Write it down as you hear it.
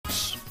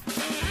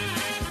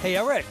Hey,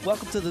 Eric,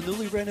 welcome to the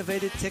newly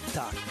renovated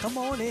TikTok. Come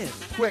on in.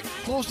 Quick,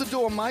 close the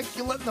door, Mike.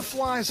 You're letting the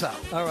flies out.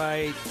 All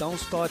right, don't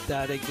start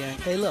that again.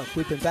 Hey, look,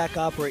 we've been back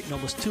operating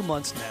almost 2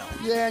 months now.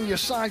 Yeah, and your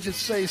sign should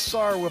say,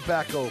 sorry, we're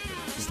back open.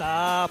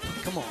 Stop.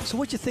 Come on. So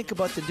what you think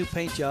about the new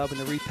paint job and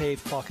the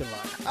repaved parking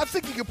lot? I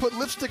think you could put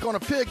lipstick on a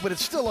pig, but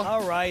it's still a...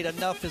 All right,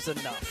 enough is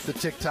enough. The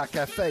TikTok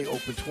Cafe,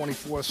 open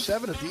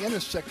 24/7 at the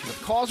intersection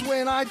of Causeway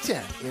and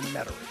I-10 in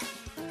Metairie.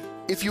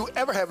 If you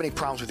ever have any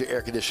problems with your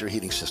air conditioner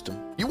heating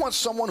system, you want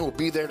someone who will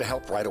be there to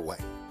help right away.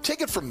 Take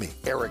it from me,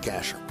 Eric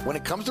Asher. When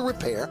it comes to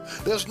repair,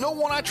 there's no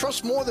one I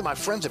trust more than my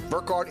friends at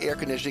Burkhardt Air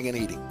Conditioning and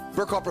Heating.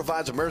 Burkhardt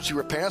provides emergency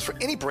repairs for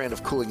any brand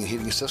of cooling and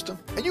heating system,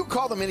 and you can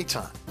call them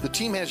anytime. The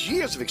team has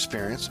years of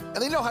experience, and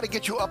they know how to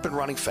get you up and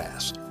running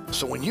fast.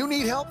 So when you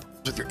need help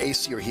with your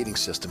AC or heating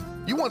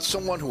system, you want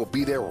someone who will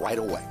be there right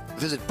away.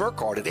 Visit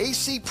Burkhardt at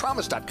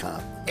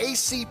acpromise.com,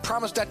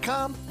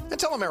 acpromise.com, and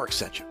tell them Eric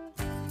sent you.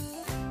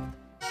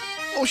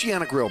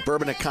 Oceana Grill,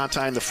 Bourbon at Conti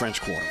in the French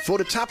Quarter.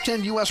 Voted top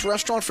 10 U.S.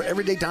 restaurant for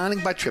everyday dining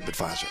by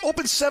TripAdvisor.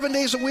 Open 7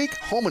 days a week,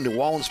 home of New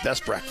Orleans'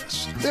 best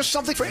breakfast. There's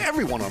something for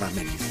everyone on our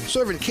menu.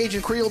 Serving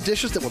Cajun Creole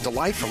dishes that will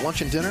delight for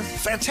lunch and dinner.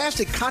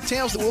 Fantastic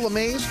cocktails that will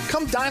amaze.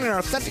 Come dine in our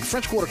authentic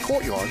French Quarter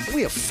courtyard.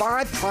 We have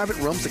 5 private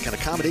rooms that can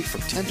accommodate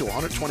from 10 to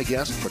 120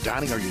 guests for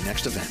dining or your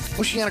next event.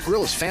 Oceana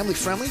Grill is family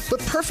friendly,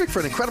 but perfect for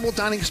an incredible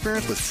dining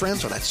experience with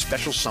friends or that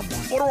special someone.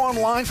 Order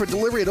online for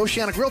delivery at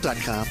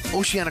oceanagrill.com.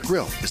 Oceana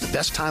Grill is the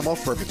best time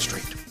off Bourbon Street.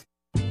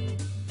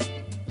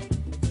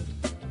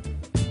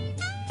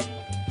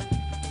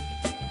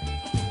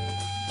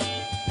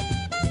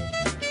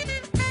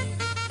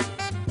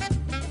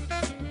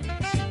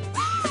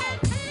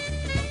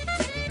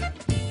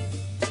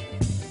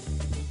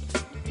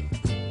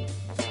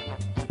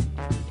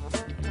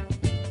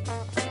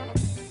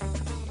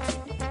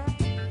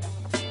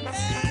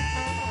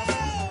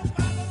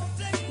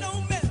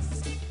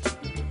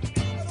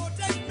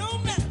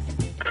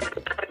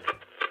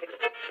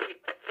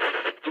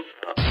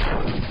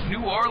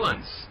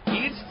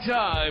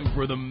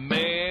 For the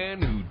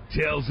man who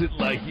tells it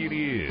like it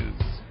is.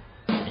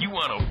 You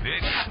want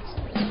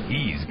opinions?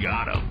 He's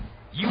got them.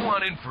 You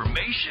want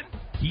information?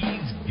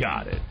 He's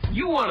got it.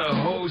 You want a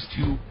host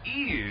who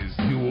is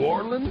New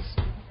Orleans?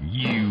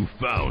 You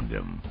found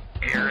him.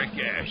 Eric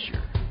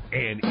Asher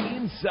and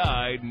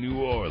Inside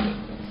New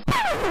Orleans.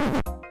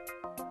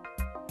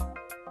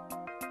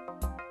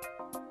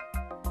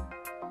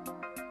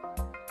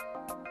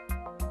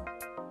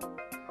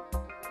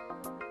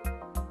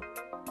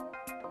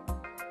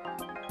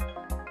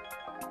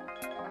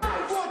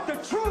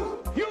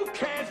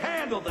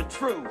 The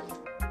truth.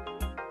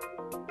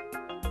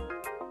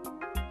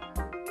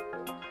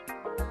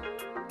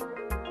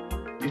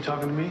 You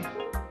talking to me?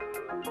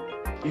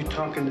 You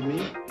talking to me?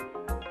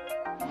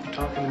 You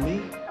talking to me?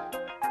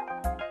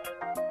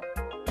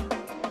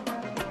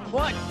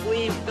 What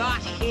we've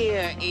got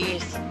here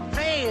is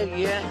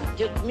failure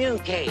to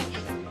communicate.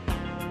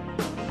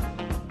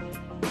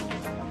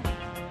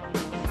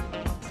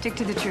 Stick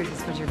to the truth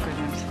is what you're good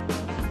at.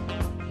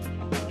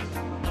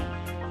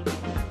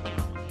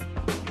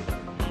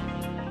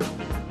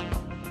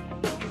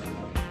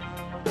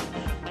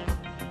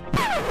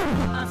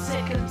 I'm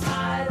sick and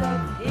tired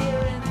of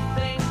hearing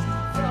things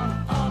from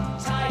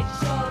uptight,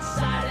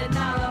 short-sighted,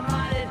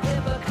 narrow-minded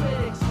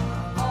hypocrites.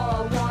 All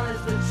I want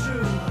is the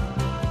truth.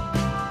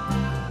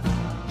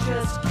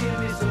 Just give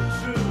me some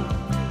truth.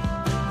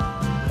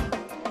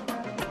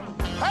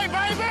 Hey,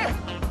 baby!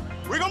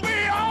 We're gonna be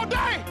here all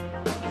day!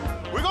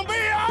 We're gonna be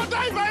here all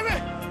day, baby!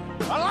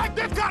 I like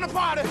this kind of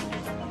party!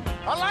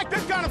 I like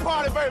this kind of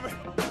party, baby!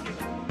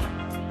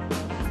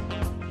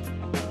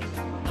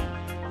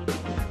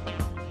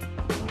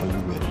 Are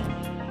you ready?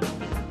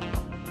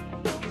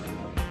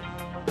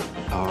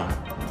 Are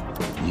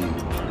you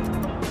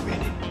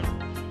ready?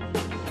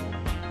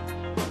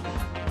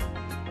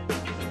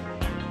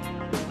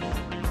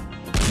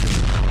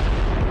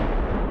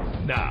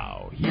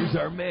 Now, here's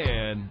our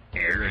man,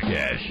 Eric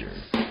Asher.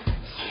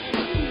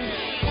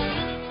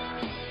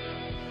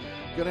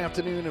 Good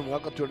afternoon and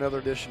welcome to another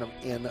edition of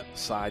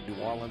Inside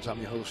New Orleans. I'm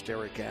your host,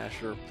 Eric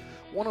Asher.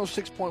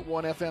 106.1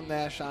 FM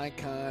Nash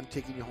Icon,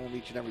 taking you home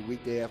each and every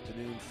weekday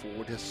afternoon,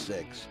 4 to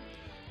 6.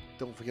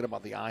 Don't forget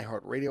about the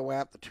iHeartRadio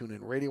app, the TuneIn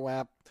Radio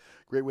app.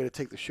 Great way to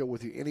take the show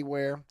with you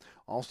anywhere.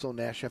 Also,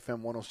 Nash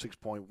FM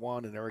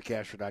 106.1 and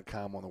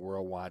ericasher.com on the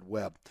World Wide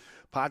Web.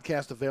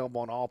 Podcast available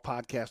on all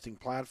podcasting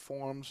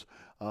platforms.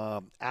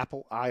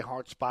 Apple,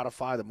 iHeart,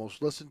 Spotify, the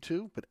most listened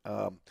to. But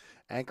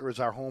Anchor is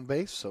our home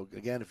base. So,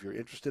 again, if you're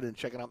interested in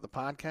checking out the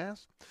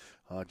podcast,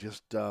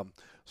 just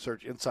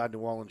search Inside New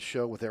Orleans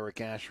Show with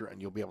Eric Asher,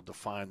 and you'll be able to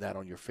find that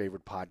on your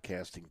favorite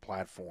podcasting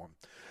platform.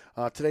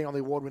 Today on the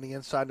award-winning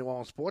Inside New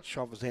Orleans Sports,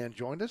 Sean Fazan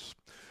joined us.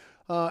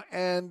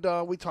 And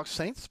we talked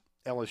Saints,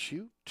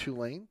 LSU,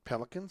 Tulane,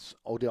 Pelicans,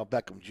 Odell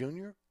Beckham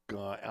Jr.,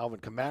 Alvin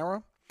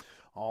Kamara.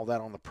 All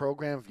that on the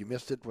program. If you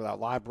missed it with our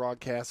live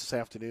broadcast this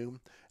afternoon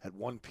at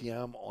 1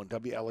 p.m. on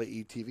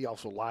WLAE TV,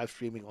 also live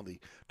streaming on the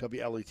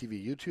WLAE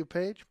TV YouTube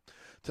page.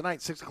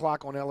 Tonight, 6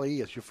 o'clock on LAE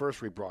is your first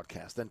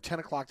rebroadcast. Then 10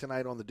 o'clock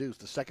tonight on The Deuce,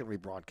 the second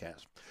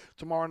rebroadcast.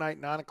 Tomorrow night,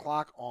 9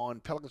 o'clock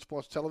on Pelican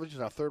Sports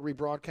Television, our third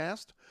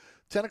rebroadcast.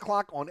 10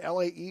 o'clock on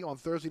LAE on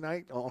Thursday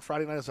night. On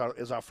Friday night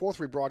is our fourth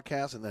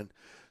rebroadcast. And then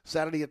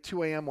Saturday at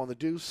 2 a.m. on The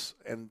Deuce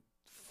and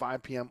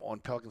 5 p.m. on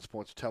Pelican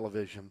Sports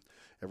Television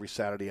every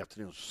Saturday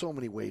afternoon. So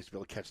many ways to be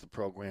able to catch the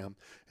program.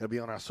 It'll be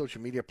on our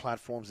social media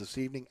platforms this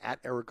evening,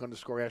 at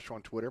Eric_Asher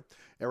on Twitter,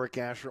 Eric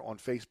Asher on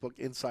Facebook,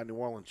 Inside New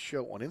Orleans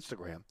Show on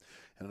Instagram,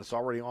 and it's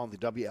already on the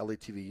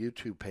WLATV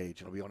YouTube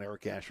page. It'll be on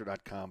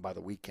ericasher.com by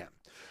the weekend.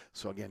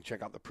 So, again,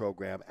 check out the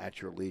program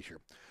at your leisure.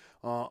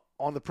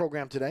 On the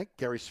program today,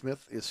 Gary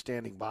Smith is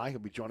standing by. He'll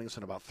be joining us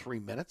in about 3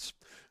 minutes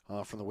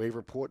from the Wave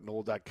Report,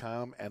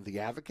 NOLA.com, and The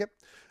Advocate.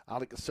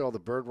 Ali Cassell of the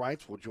Bird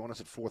Rights will join us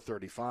at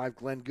 4:35.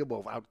 Glenn Gibbo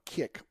of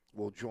Outkick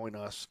will join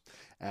us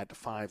at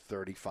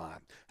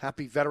 5:35.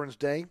 Happy Veterans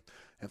Day,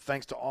 and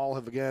thanks to all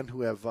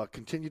who have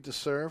continued to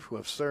serve, who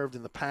have served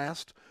in the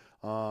past,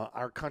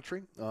 our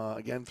country,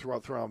 again,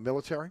 throughout our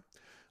military.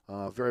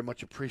 Very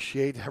much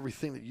appreciate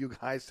everything that you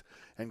guys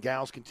and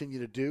gals continue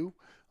to do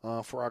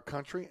for our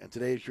country, and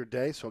today is your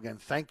day. So, again,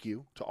 thank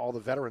you to all the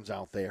veterans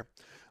out there,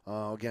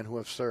 again, who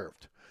have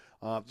served.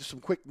 Just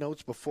some quick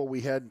notes before we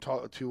head and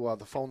talk to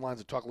the phone lines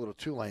and talk a little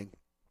Tulane.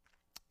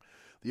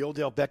 The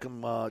Odell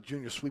Beckham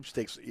Jr.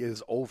 sweepstakes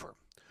is over.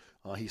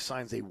 He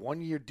signs a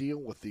one-year deal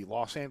with the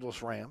Los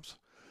Angeles Rams,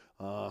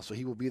 so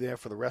he will be there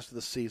for the rest of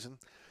the season.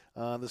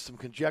 There's some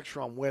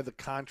conjecture on where the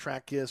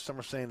contract is. Some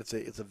are saying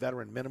it's a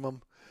veteran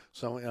minimum.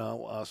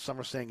 So some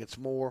are saying it's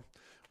more.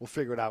 We'll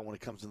figure it out when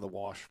it comes in the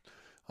wash.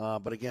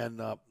 But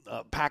again,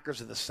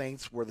 Packers and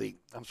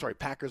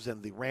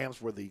the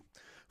Rams were the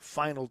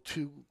final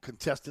two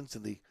contestants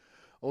in the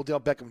Odell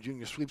Beckham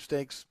Jr.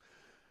 sweepstakes.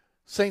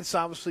 Saints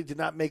obviously did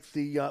not make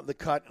the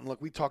cut. And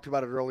look, we talked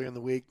about it earlier in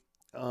the week.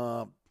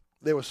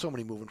 There were so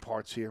many moving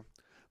parts here.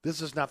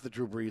 This is not the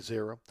Drew Brees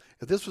era.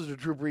 If this was the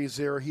Drew Brees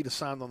era, he'd have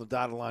signed on the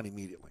dotted line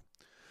immediately.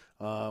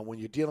 When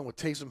you're dealing with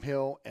Taysom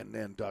Hill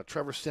and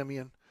Trevor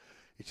Siemian,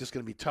 it's just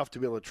going to be tough to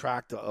be able to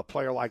attract a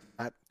player like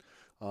that.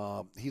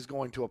 He's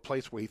going to a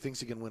place where he thinks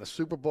he can win a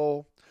Super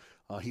Bowl.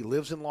 He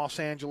lives in Los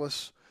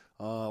Angeles.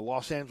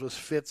 Los Angeles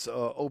fits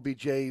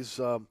OBJ's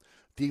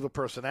diva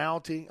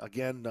personality.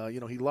 Again,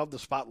 he loved the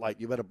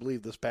spotlight, you better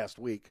believe, this past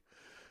week.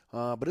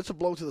 But it's a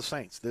blow to the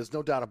Saints. There's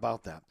no doubt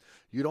about that.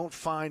 You don't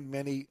find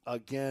many,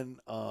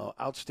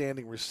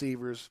 outstanding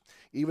receivers,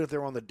 even if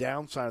they're on the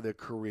downside of their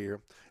career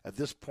at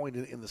this point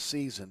in the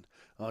season,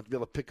 to be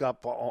able to pick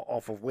up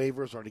off of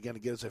waivers or, again, to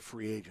get as a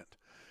free agent.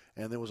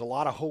 And there was a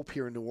lot of hope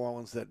here in New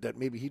Orleans that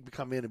maybe he'd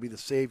come in and be the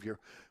savior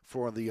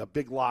for the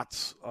Big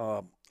Lots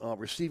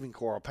receiving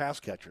corps of pass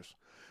catchers.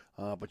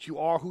 But you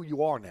are who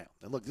you are now.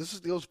 And, look, this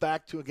goes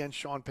back to, again,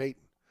 Sean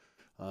Payton.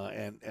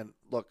 And,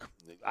 look,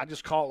 I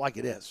just call it like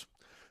it is.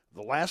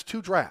 The last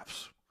two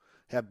drafts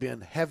have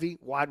been heavy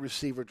wide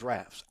receiver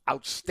drafts,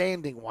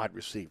 outstanding wide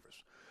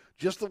receivers.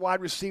 Just the wide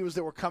receivers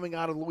that were coming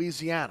out of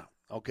Louisiana,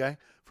 okay,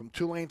 from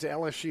Tulane to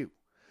LSU.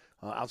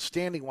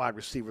 Outstanding wide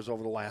receivers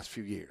over the last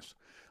few years.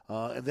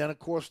 And then, of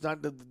course,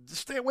 not to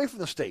stay away from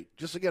the state.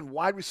 Just, again,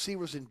 wide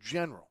receivers in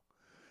general.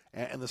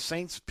 And the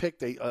Saints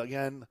picked,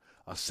 a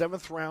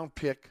seventh-round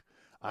pick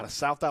out of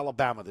South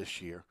Alabama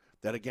this year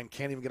that, again,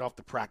 can't even get off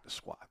the practice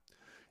squad.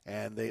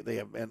 And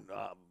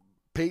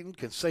Peyton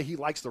can say he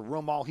likes the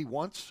room all he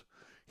wants.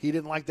 He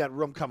didn't like that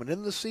room coming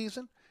into the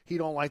season. He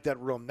don't like that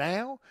room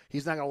now.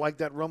 He's not going to like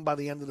that room by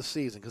the end of the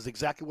season because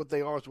exactly what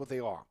they are is what they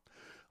are.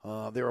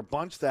 They're a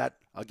bunch that,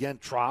 again,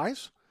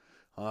 tries.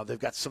 They've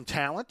got some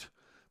talent,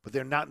 but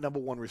they're not number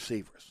one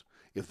receivers.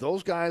 If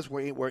those guys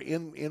were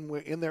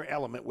in their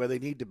element where they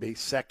need to be,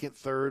 second,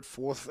 third,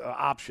 fourth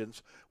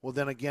options, well,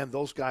 then, again,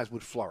 those guys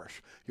would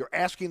flourish. You're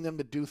asking them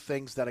to do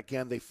things that,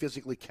 again, they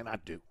physically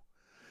cannot do.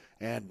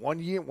 And one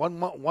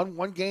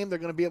game they're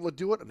going to be able to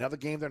do it. Another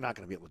game they're not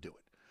going to be able to do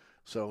it.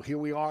 So here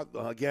we are.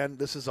 Again,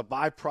 this is a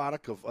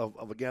byproduct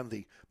of again,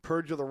 the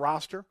purge of the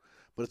roster,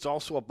 but it's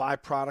also a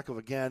byproduct of,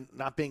 again,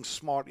 not being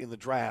smart in the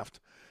draft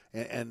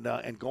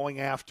and going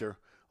after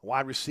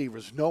wide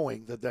receivers,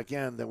 knowing that,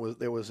 again,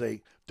 there was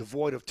a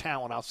devoid of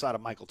talent outside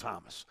of Michael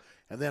Thomas.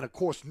 And then, of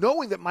course,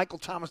 knowing that Michael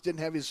Thomas didn't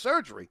have his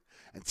surgery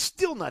and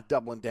still not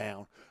doubling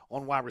down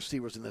on wide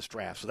receivers in this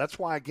draft. So that's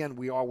why, again,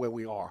 we are where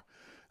we are.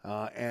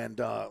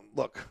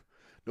 Look,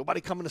 nobody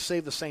coming to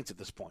save the Saints at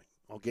this point.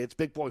 Okay, it's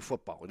big boy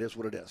football. It is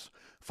what it is.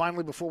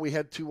 Finally, before we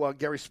head to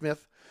Gary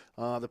Smith,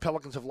 the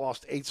Pelicans have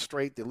lost 8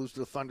 straight. They lose to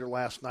the Thunder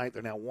last night.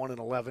 They're now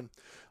 1-11.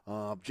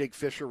 Jake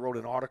Fisher wrote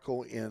an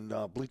article in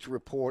Bleacher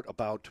Report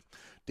about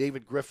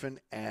David Griffin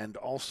and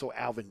also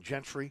Alvin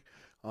Gentry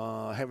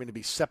having to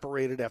be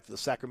separated after the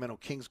Sacramento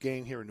Kings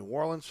game here in New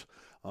Orleans.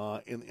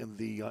 In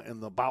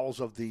the bowels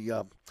of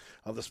the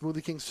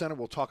Smoothie King Center.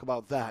 We'll talk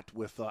about that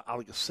with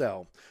Ali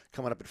Cassell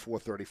coming up at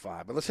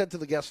 4:35. But let's head to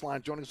the guest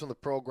line. Joining us on the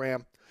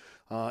program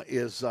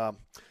is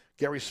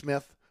Gary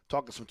Smith,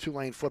 talking some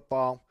Tulane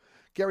football.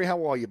 Gary,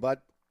 how are you, bud?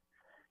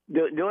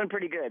 Doing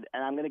pretty good,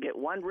 and I'm going to get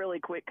one really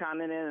quick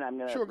comment in, and I'm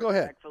going to go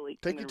ahead.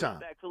 Take I'm your gonna time.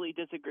 respectfully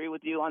disagree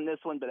with you on this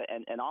one, but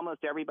and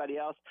almost everybody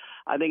else.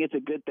 I think it's a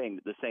good thing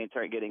that the Saints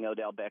aren't getting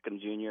Odell Beckham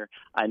Jr.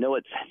 I know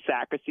it's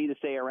sacristy to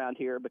say around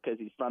here because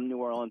he's from New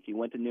Orleans. He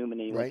went to Newman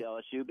and he went to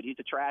LSU, but he's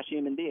a trash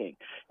human being.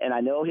 And I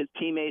know his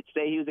teammates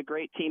say he was a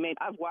great teammate.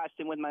 I've watched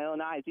him with my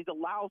own eyes. He's a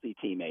lousy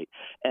teammate,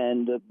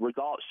 and the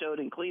results showed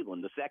in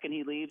Cleveland. The second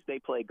he leaves, they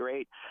play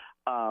great.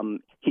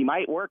 He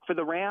might work for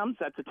the Rams.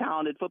 That's a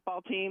talented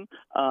football team.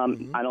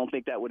 I don't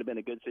think that would have been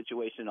a good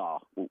situation at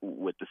all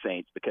with the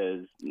Saints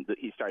because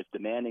he starts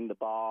demanding the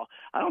ball.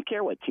 I don't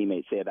care what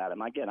teammates say about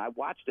him. Again, I've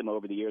watched him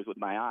over the years with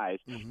my eyes.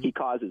 He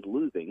causes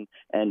losing.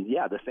 And,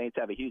 yeah, the Saints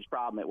have a huge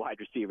problem at wide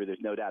receiver. There's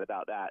no doubt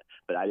about that.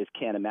 But I just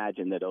can't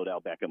imagine that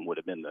Odell Beckham would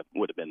have been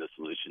the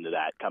solution to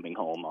that. Coming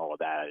home, all of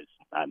that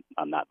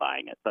I'm not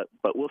buying it. But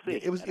we'll see.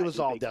 It was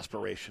all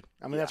desperation.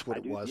 I mean, that's what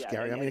it was,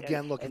 Gary. I mean,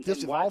 again, look,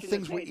 if all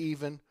things were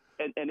even,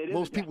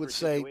 most people would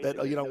say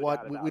that, you know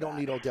what, we don't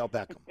need Odell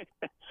Beckham.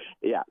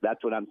 Yeah,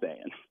 that's what I'm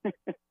saying.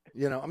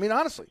 You know, I mean,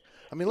 honestly.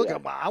 I mean, look,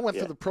 I went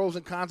through the pros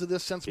and cons of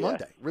this since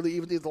Monday, really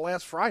even the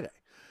last Friday.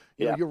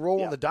 You know, you're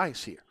rolling the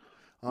dice here.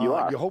 You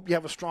are. You hope you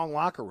have a strong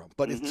locker room.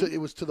 But it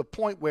was to the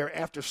point where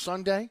after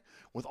Sunday,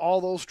 with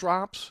all those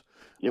drops,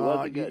 you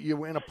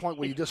were in a point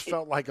where you just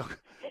felt like, you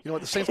know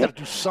what, the Saints got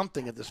to do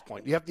something at this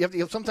point.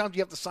 Sometimes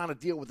you have to sign a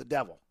deal with the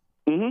devil.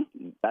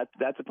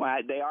 That's the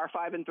point. They are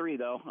 5-3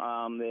 though.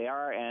 They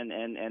are,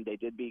 and they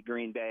did beat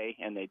Green Bay,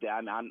 and they did.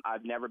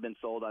 I've never been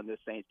sold on this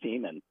Saints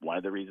team, and one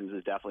of the reasons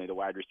is definitely the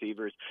wide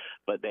receivers.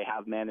 But they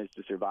have managed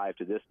to survive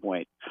to this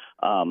point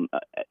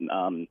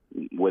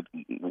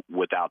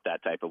without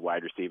that type of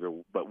wide receiver.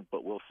 But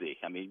we'll see.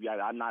 I mean,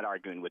 I'm not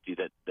arguing with you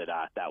that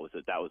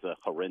was a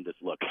horrendous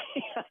look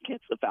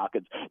against the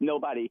Falcons.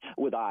 Nobody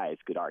with eyes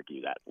could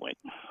argue that point.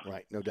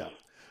 Right, no doubt.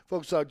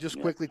 Folks, just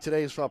quickly,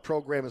 today's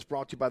program is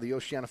brought to you by the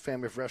Oceana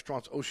family of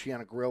restaurants,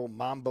 Oceana Grill,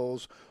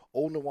 Mambo's,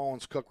 Old New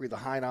Orleans Cookery, the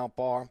Hideout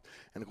Bar,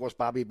 and, of course,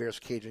 Bobby Bear's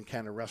Cajun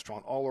Cannon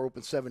Restaurant. All are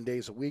open 7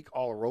 days a week.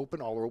 All are open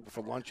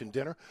for lunch and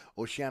dinner.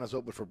 Oceana's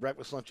open for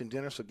breakfast, lunch, and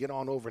dinner, so get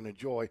on over and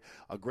enjoy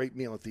a great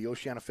meal at the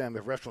Oceana family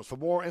of restaurants. For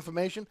more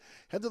information,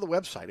 head to the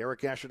website,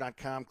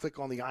 ericasher.com. Click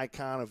on the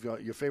icon of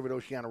your favorite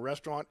Oceana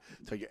restaurant.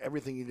 Tell you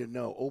everything you need to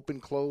know. Open,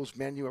 close,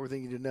 menu,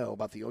 everything you need to know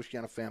about the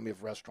Oceana family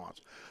of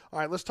restaurants. All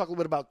right, let's talk a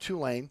little bit about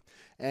Tulane.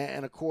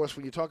 And of course,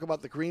 when you talk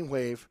about the Green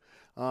Wave,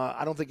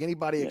 I don't think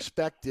anybody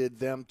expected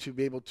them to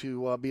be able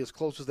to be as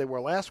close as they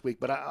were last week.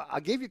 But I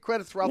gave you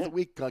credit throughout the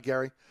week,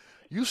 Gary.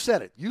 You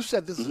said it. You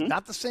said this is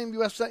not the same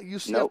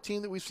UCF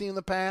team that we've seen in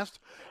the past,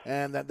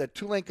 and that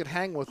Tulane could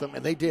hang with them,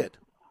 and they did.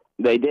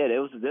 They did.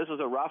 This was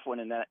a rough one,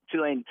 and that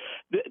Tulane.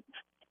 This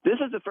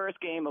is the first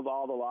game of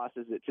all the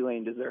losses that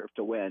Tulane deserved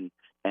to win,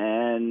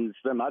 and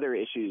some other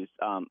issues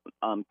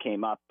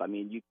came up. I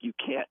mean,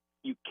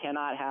 you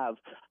cannot have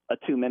a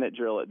 2-minute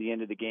drill at the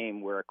end of the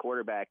game where a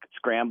quarterback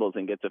scrambles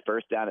and gets a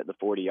first down at the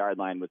 40-yard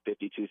line with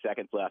 52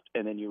 seconds left,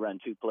 and then you run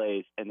 2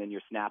 plays, and then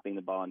you're snapping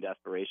the ball in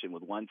desperation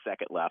with 1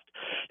 second left.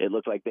 It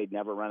looked like they'd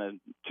never run a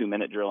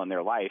 2-minute drill in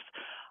their life.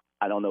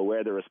 I don't know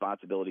where the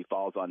responsibility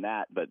falls on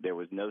that, but there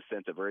was no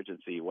sense of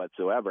urgency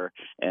whatsoever,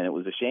 and it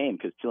was a shame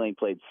because Tulane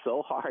played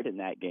so hard in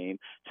that game.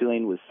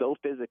 Tulane was so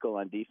physical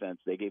on defense.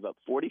 They gave up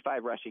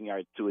 45 rushing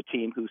yards to a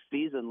team whose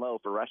season low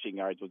for rushing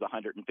yards was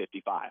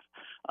 155.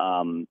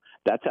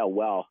 That's how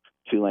well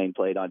Tulane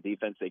played on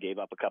defense. They gave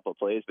up a couple of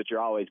plays, but you're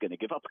always going to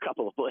give up a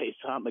couple of plays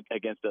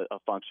against a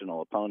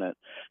functional opponent.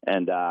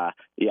 And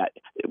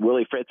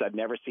Willie Fritz,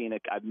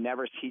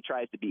 he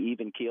tries to be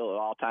even keel at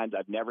all times.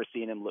 I've never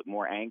seen him look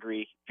more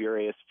angry,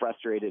 furious,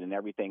 frustrated, and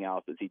everything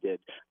else as he did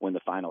when the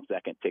final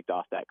second ticked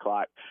off that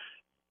clock.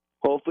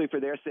 Hopefully, for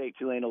their sake,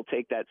 Tulane will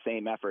take that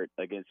same effort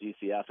against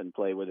UCF and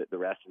play with it the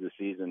rest of the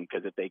season.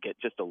 Because if they get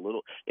just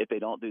if they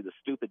don't do the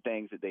stupid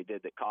things that they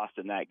did that cost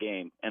them that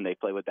game, and they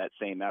play with that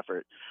same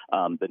effort,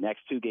 the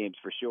next 2 games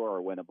for sure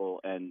are winnable,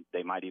 and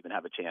they might even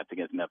have a chance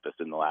against Memphis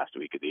in the last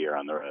week of the year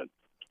on the road.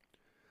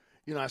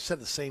 You know, I said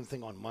the same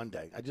thing on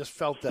Monday. I just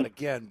felt that,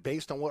 again,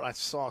 based on what I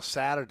saw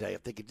Saturday,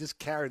 if they could just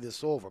carry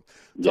this over.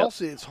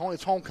 Tulsa, it's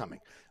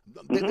homecoming.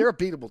 They're a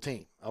beatable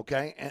team,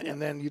 okay?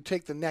 And then you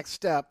take the next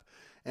step.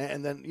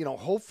 And then, you know,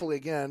 hopefully,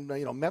 again,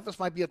 you know, Memphis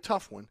might be a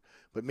tough one,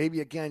 but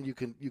maybe, again, you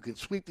can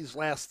sweep these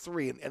last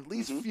 3 and at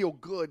least feel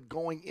good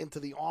going into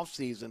the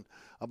offseason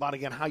about,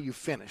 again, how you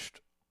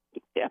finished.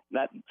 Yeah,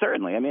 that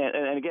certainly. I mean,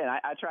 and again,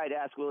 I tried to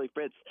ask Willie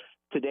Fritz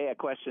today a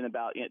question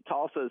about, you know,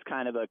 Tulsa is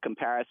kind of a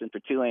comparison for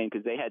Tulane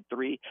because they had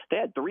three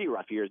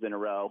rough years in a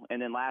row,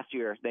 and then last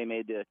year they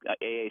made the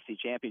AAC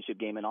championship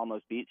game and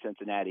almost beat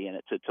Cincinnati in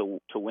it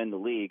to win the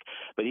league,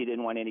 but he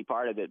didn't want any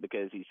part of it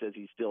because he says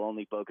he's still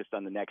only focused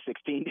on the next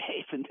 16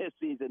 days in this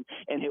season,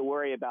 and he'll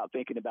worry about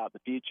thinking about the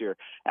future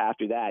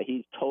after that.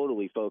 He's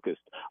totally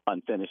focused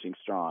on finishing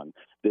strong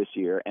this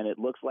year, and it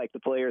looks like the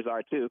players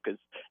are too because,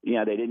 you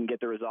know, they didn't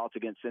get the results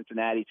against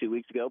Cincinnati 2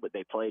 weeks ago, but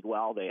they played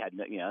well. They had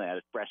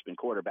a freshman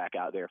quarterback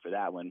out there for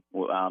that one.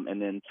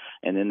 And then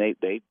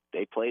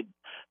they played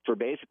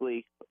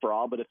for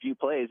all but a few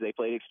plays. They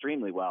played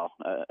extremely well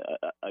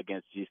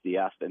against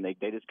UCF, and they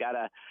just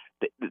gotta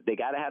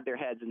have their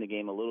heads in the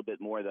game a little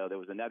bit more, though. There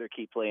was another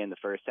key play in the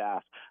first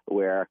half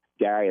where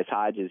Darius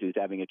Hodges, who's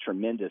having a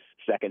tremendous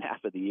second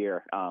half of the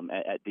year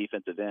at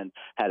defensive end,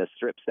 had a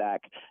strip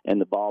sack, and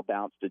the ball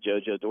bounced to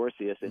JoJo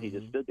Dorcius, and he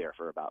just stood there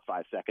for about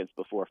 5 seconds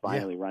before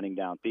finally running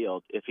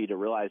downfield. If he'd have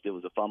realized it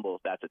was a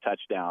fumble, that's a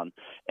touchdown.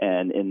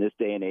 And in this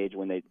day and age,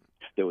 when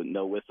there was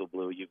no whistle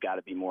blew, you've got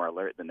to be more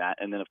alert than that.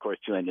 And then, of course,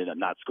 Tulane ended up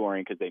not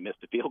scoring because they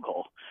missed a field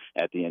goal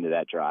at the end of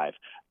that drive.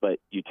 But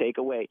you take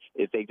away,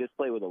 if they just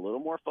play with a little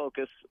more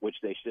focus, which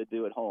they should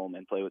do at home,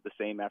 and play with the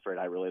same effort,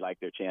 I really like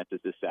their chances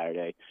this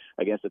Saturday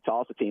against a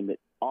Tulsa team that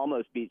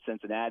almost beat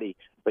Cincinnati.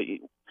 But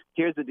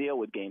here's the deal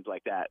with games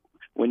like that.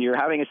 When you're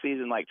having a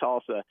season like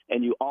Tulsa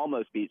and you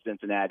almost beat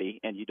Cincinnati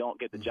and you don't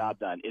get the job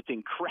done, it's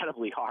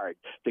incredibly hard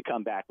to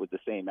come back with the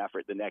same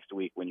effort the next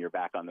week when you're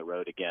back on the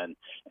road again.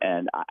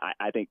 And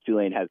I think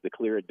Tulane has the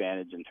clear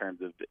advantage in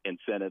terms of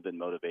incentive and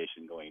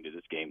motivation going into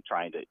this game,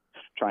 trying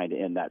to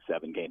end that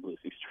 7-game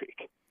losing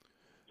streak.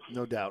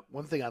 No doubt.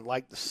 One thing I'd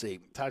like to see,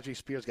 Tyjae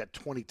Spears got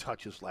 20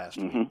 touches last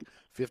week,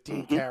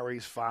 15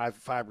 carries,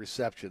 five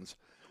receptions.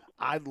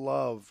 I'd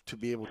love to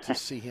be able to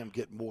see him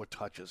get more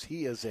touches.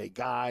 He is a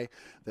guy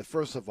that,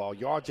 first of all,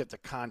 yards after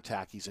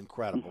contact, he's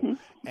incredible.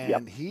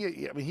 And he's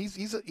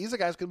a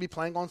guy that's going to be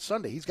playing on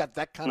Sunday. He's got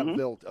that kind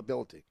of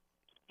ability.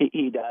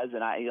 He does,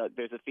 and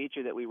there's a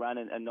feature that we run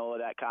in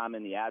NOLA.com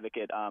in the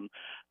Advocate.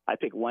 I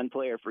pick one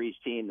player for each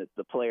team that's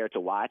the player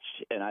to watch,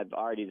 and I've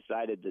already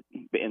decided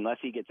that unless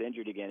he gets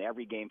injured again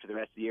every game for the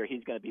rest of the year,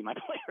 he's going to be my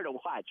player to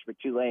watch for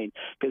Tulane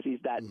because he's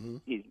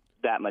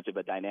that much of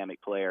a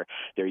dynamic player.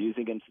 They're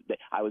using him.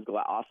 I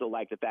also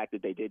like the fact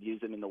that they did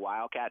use him in the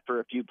Wildcat for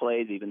a few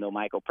plays, even though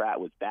Michael Pratt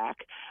was back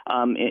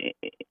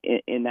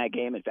in that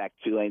game. In fact,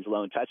 Tulane's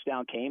lone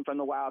touchdown came from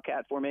the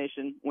Wildcat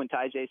formation when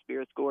Tyjae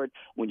Spears scored.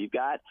 When you've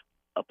got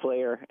a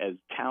player as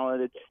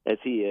talented as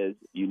he is,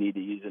 you need to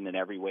use him in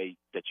every way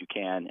that you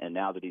can. And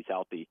now that he's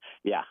healthy,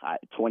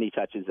 20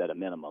 touches at a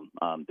minimum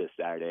this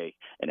Saturday.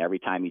 And every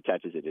time he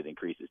touches it, it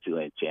increases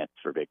Tulane's chance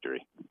for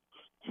victory.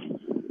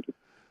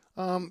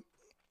 When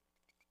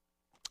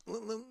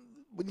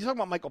you talk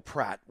about Michael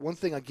Pratt, one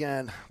thing,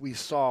 again, we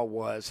saw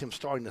was him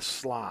starting to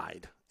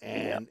slide.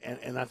 And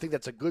I think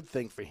that's a good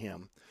thing for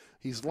him.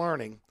 He's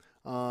learning.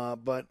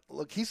 But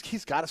look,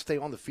 he's got to stay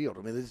on the field.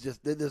 I mean,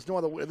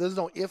 there's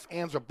no ifs,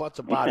 ands, or buts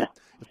about it.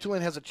 If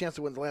Tulane has a chance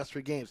to win the last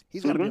 3 games,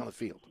 he's got to be on the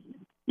field.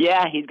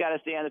 Yeah, he's got to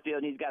stay on the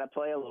field, and he's got to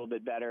play a little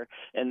bit better.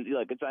 And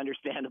look, it's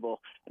understandable.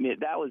 I mean,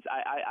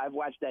 I've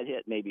watched that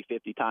hit maybe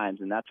 50 times,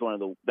 and that's one of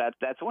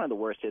the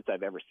worst hits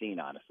I've ever seen,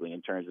 honestly,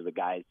 in terms of the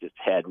guy's just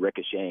head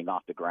ricocheting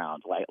off the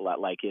ground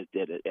like his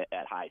did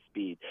at high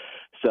speed.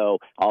 So,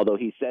 although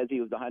he says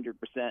he was 100%,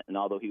 and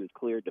although he was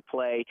cleared to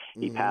play,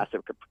 he passed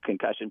a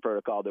concussion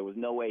protocol. There was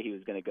no way he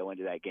was going to go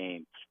into that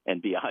game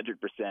and be 100%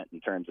 in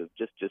terms of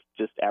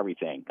just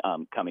everything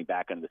coming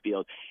back onto the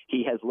field.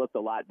 He has looked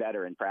a lot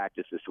better in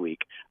practice this week.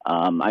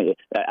 I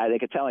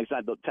think a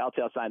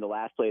telltale sign the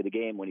last play of the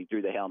game when he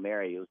threw the Hail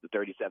Mary, it was the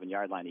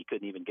 37-yard line. He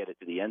couldn't even get it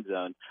to the end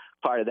zone.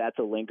 Part of that's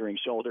a lingering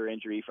shoulder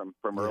injury from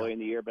earlier in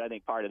the year, but I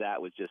think part of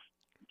that was just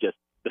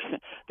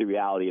the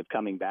reality of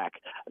coming back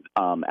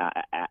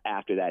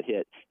after that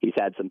hit. He's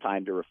had some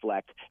time to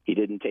reflect. He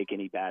didn't take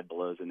any bad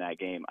blows in that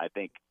game. I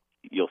think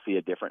you'll see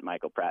a different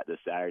Michael Pratt this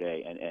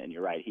Saturday, and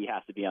you're right. He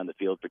has to be on the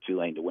field for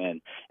Tulane to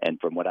win. And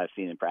from what I've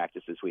seen in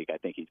practice this week, I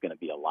think he's going to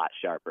be a lot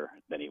sharper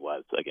than he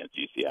was against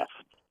UCF.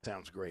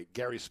 Sounds great.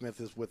 Gary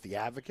Smith is with The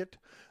Advocate,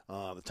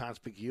 the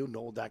Times-Picayune,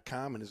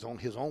 NOLA.com, and his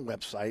own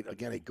website.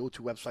 Again, a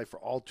go-to website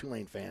for all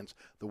Tulane fans,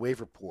 The Wave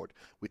Report.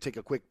 We take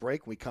a quick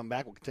break. When we come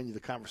back, we'll continue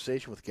the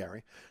conversation with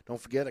Gary. Don't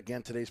forget,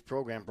 again, today's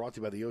program brought to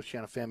you by the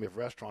Oceana family of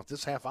restaurants.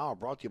 This half hour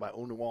brought to you by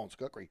Old New Orleans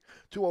Cookery,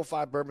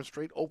 205 Bourbon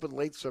Street, open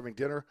late, serving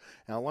dinner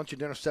and lunch and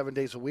dinner 7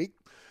 days a week.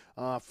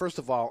 First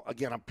of all,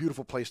 again, a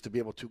beautiful place to be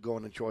able to go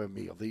and enjoy a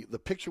meal. The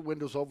picture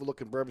windows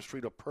overlooking Bourbon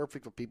Street are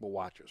perfect for people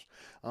watchers.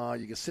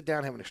 You can sit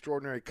down, have an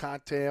extraordinary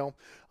cocktail.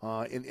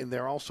 In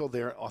there also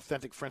their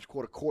authentic French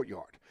Quarter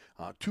courtyard.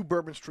 2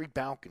 Bourbon Street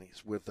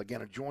balconies with,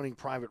 again, adjoining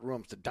private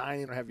rooms to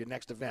dine in or have your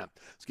next event.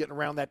 It's getting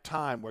around that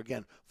time where,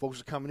 again, folks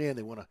are coming in.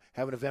 They want to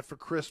have an event for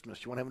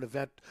Christmas. You want to have an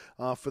event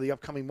for the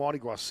upcoming Mardi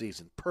Gras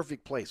season.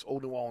 Perfect place,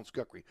 Old New Orleans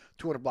Cookery,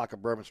 200 block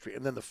of Bourbon Street.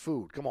 And then the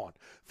food, come on,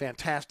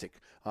 fantastic.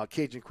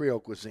 Cajun Creole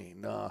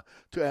cuisine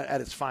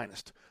at its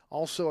finest.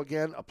 Also,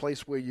 again, a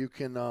place where you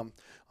can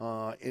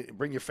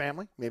bring your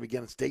family. Maybe,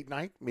 again, it's date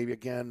night. Maybe,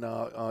 again,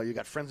 you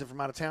got friends in from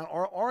out of town.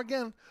 Or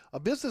again, a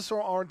business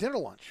or a dinner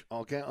lunch.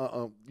 Okay,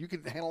 you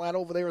can handle that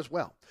over there as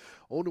well.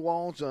 Old New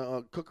Orleans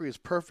Cookery is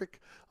perfect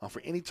for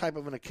any type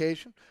of an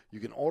occasion. You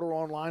can order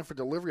online for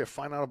delivery or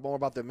find out more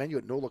about their menu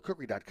at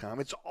NOLAcookery.com.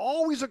 It's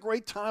always a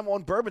great time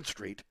on Bourbon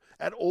Street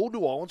at Old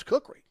New Orleans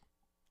Cookery.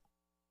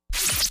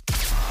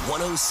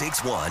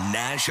 1061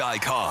 Nash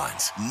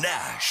Icons.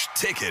 Nash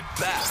Ticket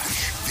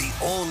Bash. The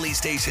only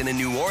station in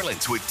New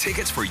Orleans with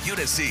tickets for you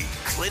to see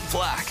Clint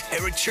Black,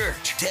 Eric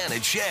Church, Dan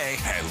and Shay,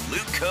 and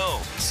Luke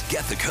Combs.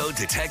 Get the code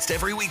to text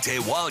every weekday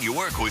while you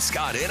work with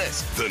Scott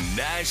Innes. The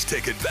Nash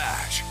Ticket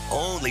Bash.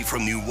 Only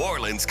from New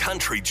Orleans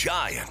Country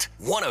Giant.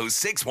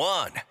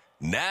 1061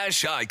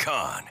 Nash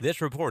Icon.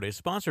 This report is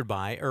sponsored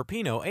by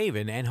Erpino,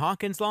 Avon, and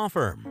Hawkins Law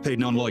Firm. Paid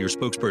non-lawyer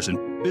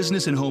spokesperson.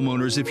 Business and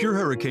homeowners, if your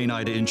Hurricane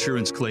Ida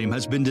insurance claim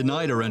has been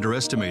denied or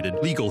underestimated,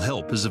 legal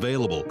help is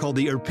available. Call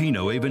the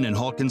Erpino, Avon, and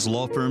Hawkins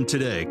Law Firm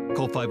today.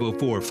 Call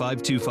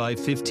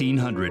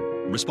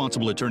 504-525-1500.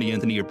 Responsible attorney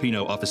Anthony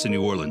Erpino, office in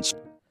New Orleans.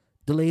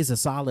 Delays are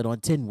solid on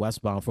 10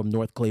 westbound from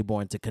North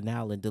Claiborne to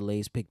Canal, and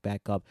delays pick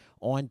back up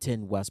on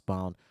 10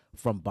 westbound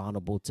from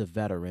Bonneville to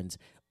Veterans.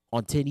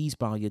 On 10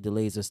 eastbound, your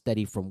delays are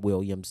steady from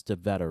Williams to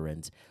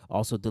Veterans.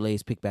 Also,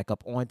 delays pick back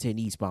up on 10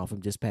 eastbound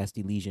from just past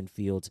Elysian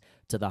Fields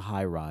to the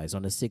High Rise.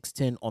 On the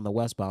 610 on the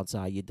westbound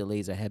side, your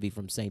delays are heavy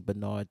from St.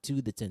 Bernard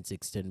to the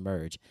 10610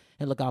 merge.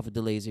 And look out for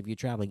delays if you're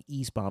traveling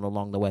eastbound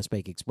along the West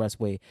Bank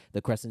Expressway,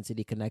 the Crescent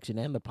City Connection,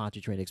 and the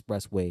Pontchartrain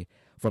Expressway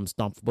from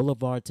Stumpf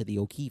Boulevard to the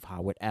O'Keefe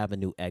Howard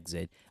Avenue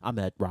exit. I'm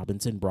Ed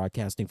Robinson,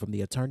 broadcasting from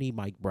the Attorney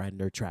Mike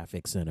Brandner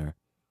Traffic Center.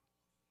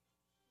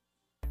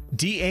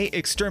 DA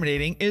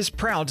Exterminating is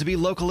proud to be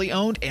locally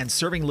owned and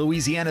serving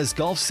Louisiana's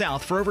Gulf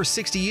South for over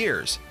 60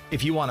 years.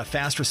 If you want a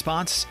fast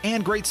response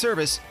and great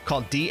service,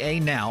 call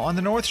DA now on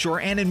the North Shore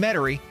and in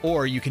Metairie,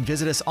 or you can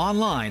visit us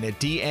online at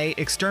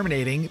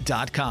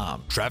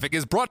daexterminating.com. Traffic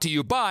is brought to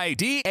you by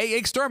DA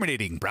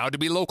Exterminating, proud to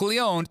be locally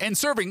owned and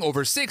serving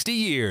over 60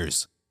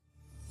 years.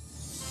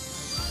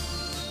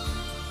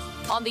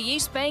 On the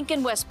East Bank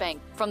and West Bank,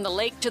 from the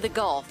lake to the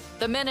Gulf,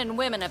 the men and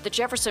women of the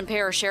Jefferson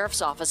Parish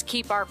Sheriff's Office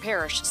keep our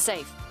parish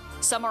safe.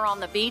 Some are on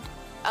the beat,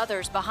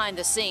 others behind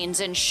the scenes,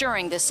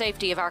 ensuring the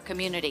safety of our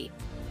community.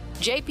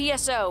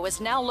 JPSO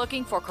is now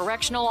looking for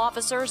correctional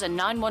officers and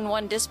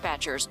 911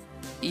 dispatchers.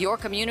 Your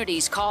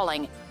community's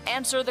calling.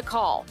 Answer the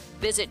call.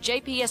 Visit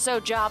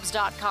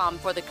jpsojobs.com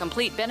for the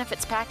complete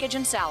benefits package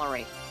and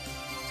salary.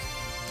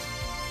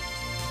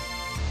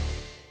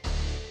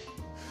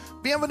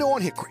 Bienvenue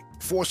on Hickory,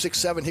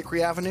 467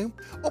 Hickory Avenue.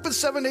 Open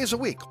 7 days a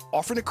week,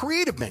 offering a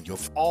creative menu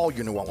of all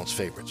your New Orleans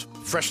favorites.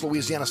 Fresh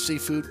Louisiana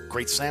seafood,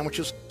 great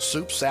sandwiches,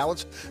 soups,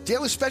 salads,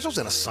 daily specials,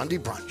 and a Sunday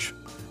brunch.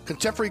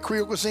 Contemporary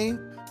Creole cuisine,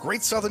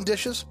 great southern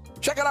dishes.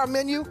 Check out our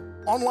menu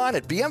online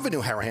at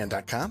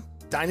bienvenueharahan.com.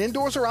 Dine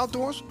indoors or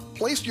outdoors.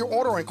 Place your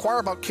order or inquire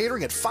about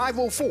catering at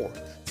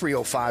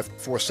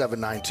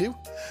 504-305-4792.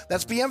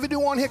 That's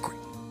Bienvenue on Hickory,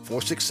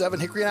 467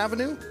 Hickory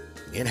Avenue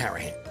in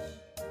Harahan.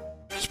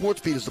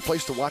 SportsBeat is the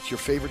place to watch your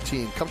favorite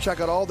team. Come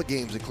check out all the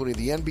games, including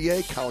the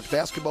NBA, college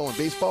basketball, and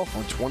baseball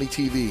on 20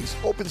 TVs.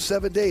 Open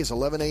 7 days,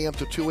 11 a.m.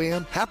 to 2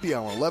 a.m. Happy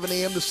hour, 11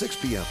 a.m. to 6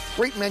 p.m.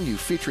 Great menu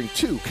featuring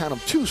two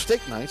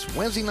steak nights.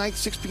 Wednesday night,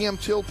 6 p.m.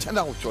 till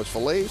 $10 choice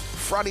fillets.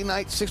 Friday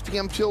night, 6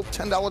 p.m. till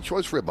 $10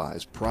 choice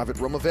ribeyes. Private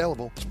room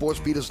available.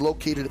 SportsBeat is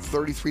located at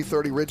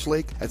 3330 Ridge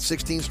Lake at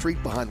 16th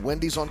Street behind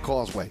Wendy's on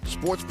Causeway.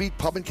 SportsBeat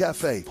Pub and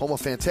Cafe, home of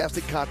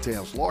fantastic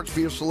cocktails, large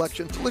beer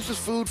selection, delicious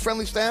food,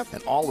 friendly staff,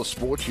 and all the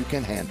sports you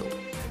can handle.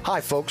 Hi,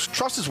 folks.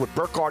 Trust is what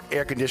Burkhardt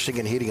Air Conditioning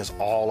and Heating is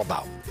all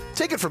about.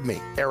 Take it from me,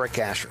 Eric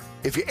Asher.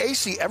 If your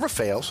AC ever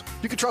fails,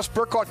 you can trust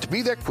Burkhardt to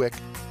be there quick,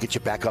 get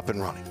you back up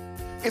and running.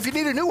 If you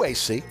need a new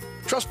AC,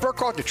 trust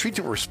Burkhardt to treat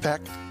you with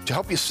respect, to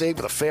help you save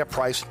with a fair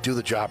price, do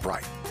the job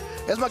right.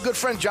 As my good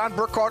friend John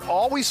Burkhardt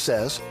always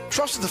says,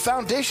 trust is the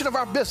foundation of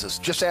our business.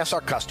 Just ask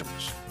our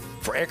customers.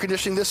 For air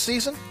conditioning this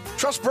season,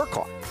 trust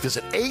Burkhardt.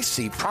 Visit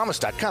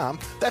acpromise.com.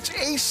 That's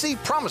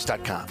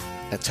acpromise.com.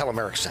 And tell them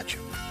Eric sent you.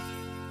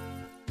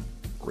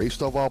 Ray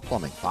Stovall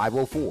Plumbing,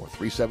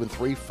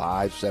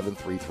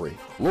 504-373-5733.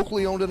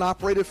 Locally owned and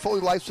operated, fully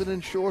licensed and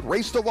insured,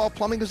 Ray Stovall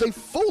Plumbing is a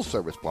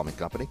full-service plumbing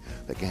company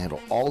that can handle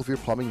all of your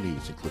plumbing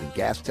needs, including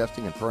gas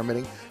testing and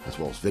permitting, as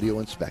well as video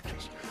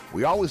inspections.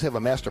 We always have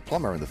a master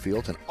plumber in the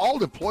field, and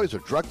all employees are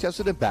drug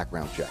tested and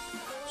background checked.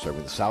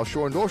 Serving the South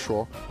Shore and North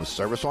Shore with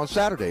service on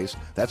Saturdays.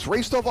 That's Ray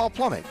Stovall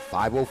Plumbing,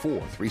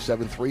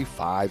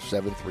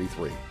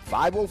 504-373-5733.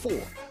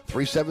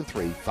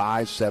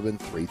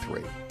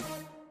 504-373-5733.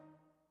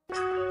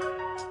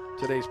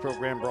 Today's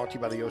program brought to you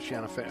by the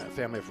Oceana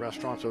family of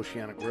restaurants,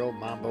 Oceana Grill,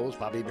 Mambo's,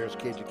 Bobby Bear's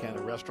Cajun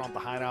Canada Restaurant, the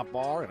Hideout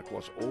Bar, and, of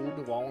course, Old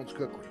New Orleans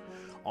Cookery.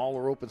 All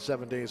are open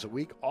 7 days a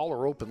week. All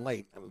are open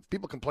late.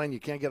 People complain you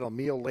can't get a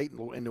meal late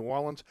in New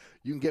Orleans.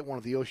 You can get one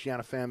of the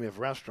Oceana family of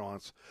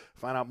restaurants.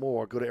 Find out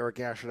more. Go to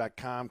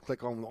ericasher.com.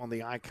 Click on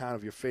the icon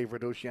of your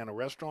favorite Oceana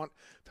restaurant.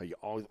 Tell you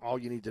all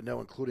you need to know,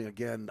 including,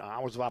 again,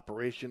 hours of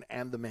operation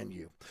and the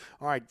menu.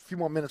 All right, a few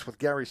more minutes with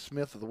Gary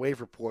Smith of the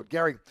Wave Report.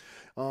 Gary,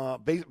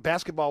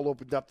 basketball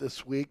opened up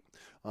this week.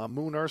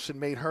 Moon Urson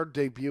made her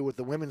debut with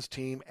the women's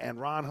team,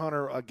 and Ron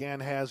Hunter again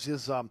has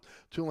his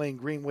Tulane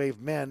Green Wave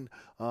men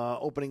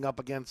opening up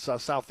against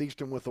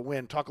Southeastern with a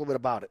win. Talk a little bit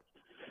about it.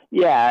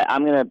 Yeah,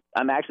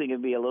 I'm actually gonna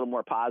be a little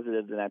more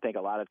positive than I think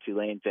a lot of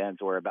Tulane fans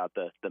were about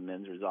the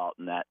men's result.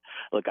 And that,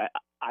 look,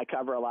 I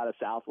cover a lot of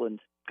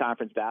Southland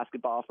conference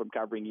basketball from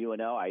covering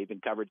UNO. I even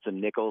covered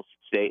some Nichols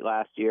State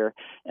last year,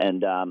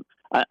 and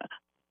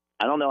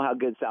I don't know how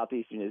good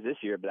Southeastern is this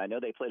year, but I know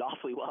they played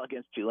awfully well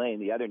against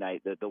Tulane the other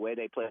night. The way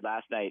they played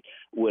last night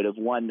would have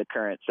won the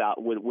current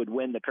would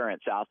win the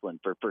current Southland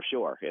for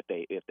sure if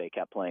they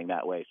kept playing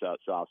that way. So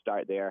I'll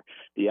start there.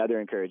 The other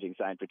encouraging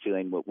sign for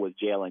Tulane was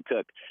Jalen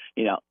Cook.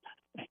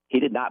 He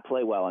did not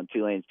play well in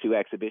Tulane's 2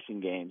 exhibition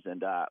games,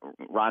 and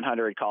Ron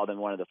Hunter had called him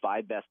one of the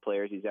 5 best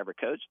players he's ever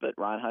coached. But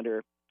Ron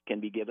Hunter can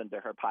be given to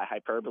her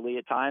hyperbole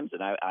at times,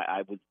 and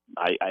I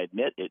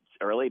admit it's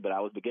early, but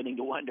I was beginning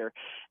to wonder,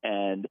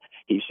 and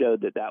he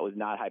showed that was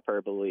not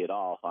hyperbole at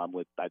all.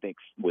 With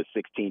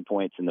 16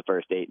 points in the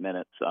first 8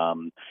 minutes,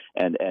 and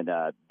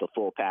the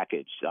full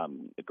package.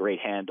 A great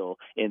handle,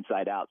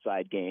 inside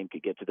outside game,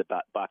 could get to the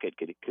bucket,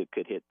 could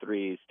hit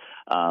threes.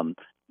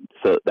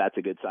 So that's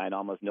a good sign.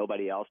 Almost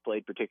nobody else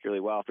played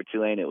particularly well for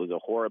Tulane. It was a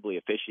horribly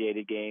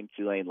officiated game.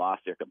 Tulane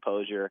lost their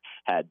composure,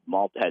 had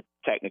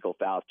technical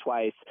fouls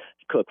twice.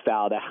 Cook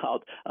fouled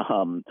out.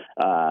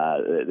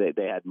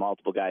 They had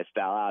multiple guys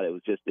foul out.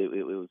 It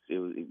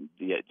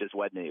just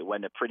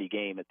wasn't a pretty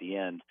game at the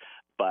end.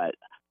 But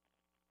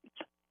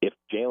if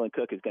Jalen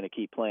Cook is going to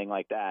keep playing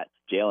like that,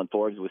 Jalen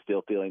Forbes was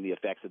still feeling the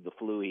effects of the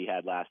flu he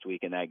had last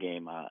week in that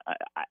game.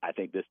 I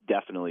think this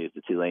definitely is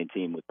the Tulane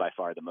team with by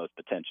far the most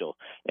potential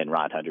in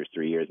Ron Hunter's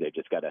 3 years.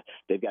 They've got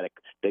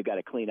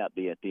to clean up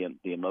the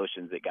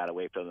emotions that got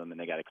away from them,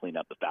 and they got to clean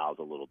up the fouls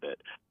a little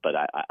bit. But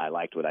I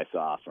liked what I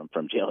saw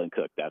from Jalen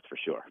Cook, that's for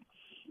sure.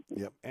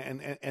 Yep,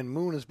 and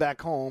Moon is back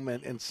home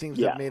and seems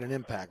to have made an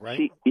impact,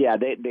 right?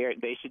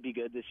 They should be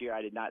good this year.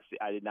 I did not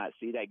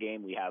see that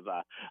game. We have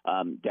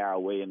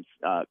Darryl Williams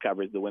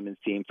covers the women's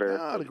team for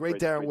the great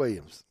Darryl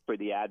Williams for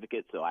the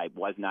Advocate. So I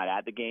was not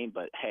at the game,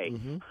 but hey,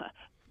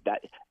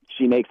 that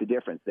she makes a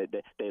difference.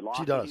 They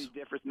lost a huge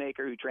difference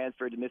maker who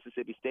transferred to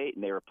Mississippi State,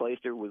 and they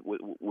replaced her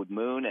with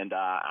Moon. And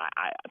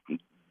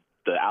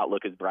the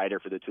outlook is brighter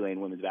for the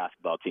Tulane women's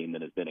basketball team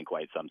than has been in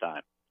quite some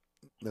time.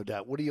 No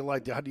doubt. What do you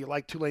like? How do you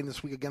like Tulane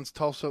this week against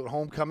Tulsa at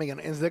homecoming?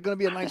 And is there going to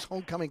be a nice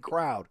homecoming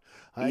crowd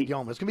at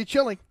Yoma? It's going to be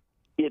chilly.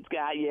 It's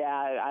got,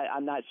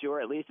 I'm not sure.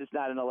 At least it's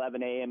not an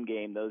 11 a.m.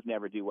 game. Those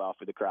never do well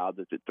for the crowds.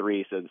 It's at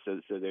 3, so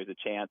there's a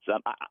chance.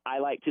 I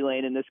like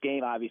Tulane in this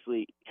game.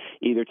 Obviously,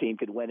 either team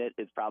could win it.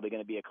 It's probably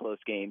going to be a close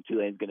game.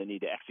 Tulane's going to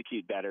need to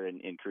execute better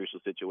in crucial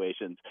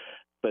situations.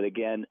 But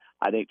again,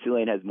 I think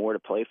Tulane has more to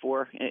play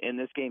for in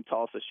this game.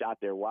 Tulsa shot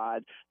their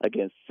wad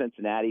against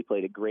Cincinnati,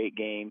 played a great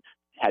game.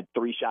 Had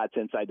 3 shots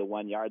inside the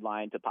 1-yard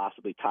line to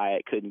possibly tie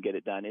it, couldn't get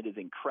it done. It is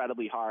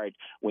incredibly hard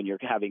when you're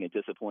having a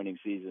disappointing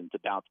season to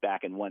bounce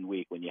back in 1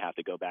 week when you have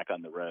to go back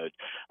on the road.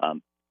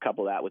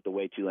 Couple that with the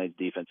way Tulane's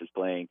defense is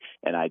playing,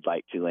 and I'd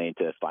like Tulane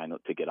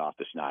to get off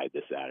the schneid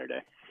this Saturday.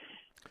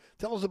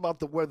 Tell us about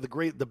the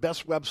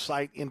best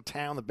website in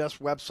town, the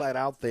best website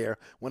out there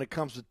when it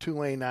comes to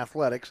Tulane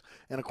athletics,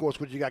 and of course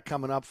what you got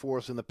coming up for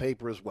us in the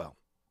paper as well.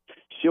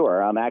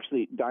 Sure.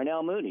 Actually,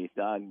 Darnell Mooney,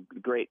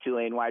 great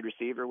Tulane wide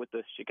receiver with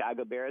the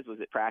Chicago Bears,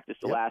 was at practice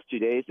the last 2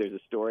 days. There's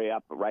a story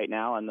up right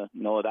now on the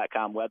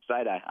NOLA.com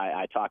website.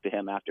 I talked to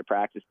him after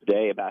practice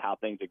today about how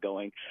things are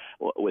going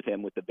with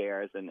him with the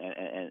Bears and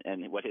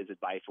what his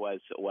advice was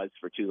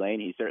for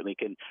Tulane. He certainly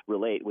can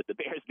relate with the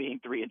Bears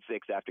being 3-6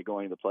 after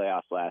going to the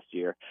playoffs last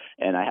year.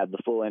 And I had the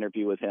full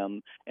interview with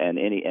him and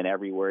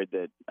every word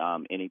that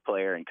any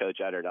player and coach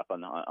uttered up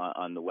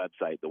on the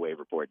website,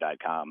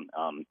 thewavereport.com,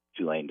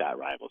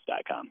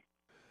 tulane.rivals.com.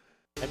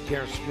 At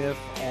Gary Smith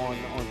on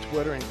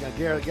Twitter. And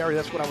Gary,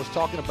 that's what I was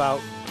talking about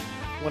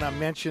when I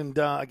mentioned,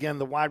 again,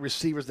 the wide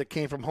receivers that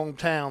came from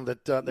hometown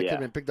that could have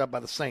been picked up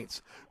by the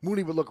Saints.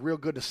 Mooney would look real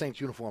good in the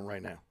Saints uniform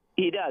right now.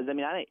 He does. I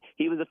mean, I think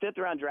he was a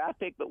 5th-round draft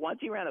pick, but once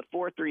he ran a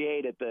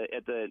 4.38 at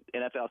the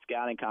NFL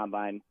scouting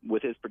combine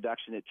with his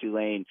production at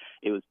Tulane,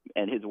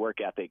 and his work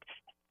ethic,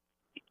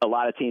 a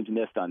lot of teams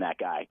missed on that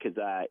guy because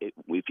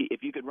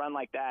if you could run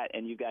like that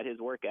and you got his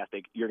work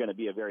ethic, you're going to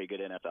be a very good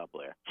NFL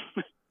player.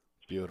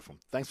 Beautiful.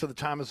 Thanks for the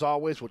time as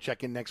always. We'll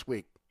check in next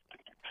week.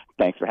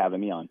 Thanks for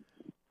having me on.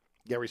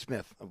 Gary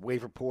Smith of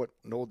Wave Report,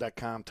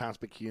 NOLA.com,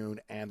 Times-Picayune,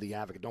 and The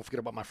Advocate. Don't forget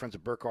about my friends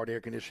at Burkhardt Air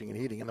Conditioning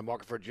and Heating. In the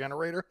market for a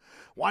generator?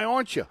 Why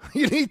aren't you?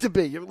 You need to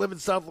be. You live in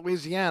South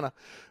Louisiana.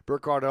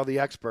 Burkhardt are the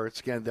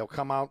experts. Again, they'll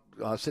come out,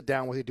 sit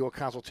down with you, do a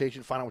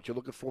consultation, find out what you're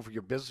looking for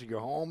your business or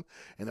your home,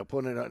 and they'll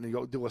put in and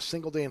you'll do a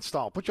single-day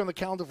install. Put you on the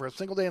calendar for a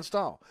single-day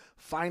install.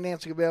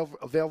 Financing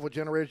available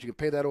generators. You can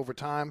pay that over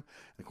time.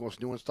 And, of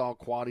course, new install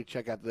quality.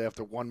 Check out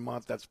after 1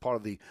 month. That's part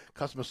of the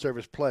customer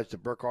service pledge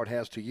that Burkhardt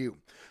has to you.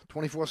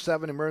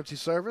 24/7 emergency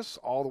service,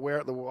 all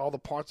the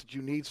parts that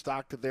you need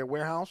stocked at their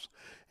warehouse.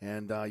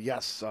 And,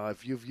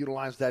 if you've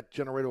utilized that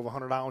generator over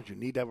 $100, you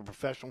need to have a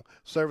professional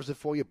service it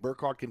for you.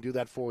 Burkhardt can do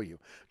that for you.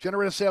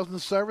 Generator sales and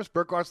service,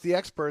 Burkhardt's the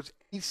experts.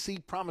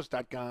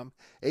 acpromise.com,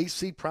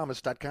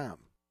 acpromise.com.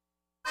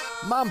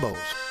 Mambo's,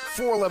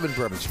 411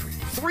 Bourbon Street.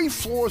 3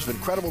 floors of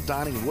incredible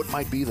dining in what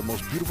might be the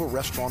most beautiful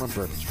restaurant on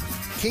Bourbon Street.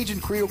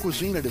 Cajun Creole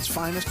cuisine at its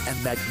finest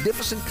and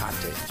magnificent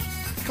cocktails.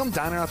 Come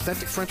dine in our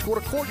authentic French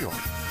Quarter courtyard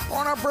or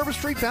on our Bourbon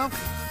Street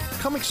balcony.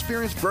 Come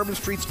experience Bourbon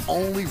Street's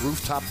only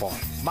rooftop bar.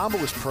 Mambo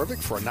is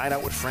perfect for a night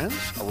out with friends,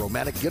 a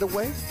romantic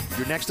getaway,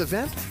 your next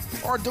event,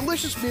 or a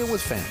delicious meal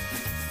with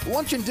family.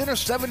 Lunch and dinner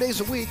 7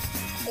 days a week.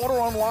 Order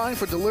online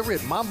for delivery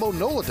at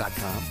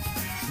mambonola.com.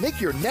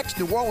 Make your next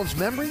New Orleans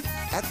memory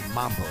at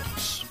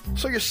Mambo's.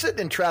 So you're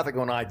sitting in traffic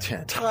on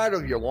I-10, tired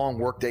of your long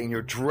workday and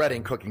you're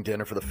dreading cooking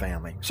dinner for the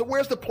family. So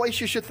where's the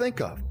place you should think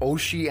of?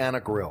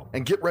 Oceana Grill.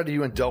 And get ready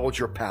to indulge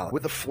your palate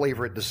with the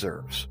flavor it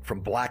deserves. From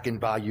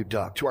blackened bayou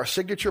duck to our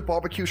signature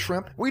barbecue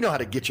shrimp, we know how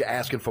to get you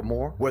asking for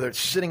more. Whether it's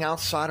sitting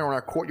outside or in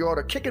our courtyard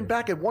or kicking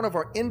back at one of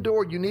our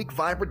indoor, unique,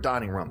 vibrant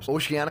dining rooms,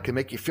 Oceana can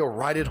make you feel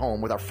right at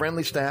home with our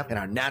friendly staff and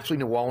our naturally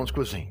New Orleans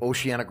cuisine.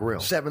 Oceana Grill,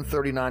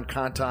 739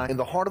 Conti, in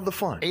the heart of the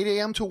fun, 8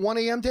 a.m. to 1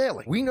 a.m.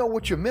 daily. We know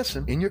what you're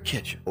missing in your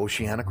kitchen.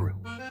 Oceana Grill.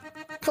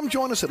 Come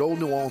join us at Old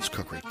New Orleans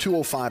Cookery,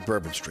 205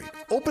 Bourbon Street.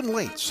 Open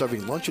late,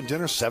 serving lunch and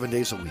dinner 7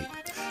 days a week.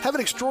 Have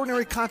an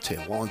extraordinary cocktail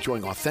while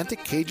enjoying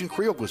authentic Cajun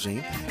Creole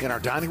cuisine in our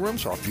dining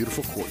rooms or our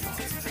beautiful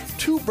courtyard.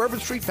 2 Bourbon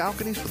Street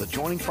balconies with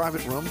adjoining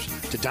private rooms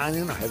to dine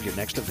in or have your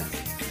next event.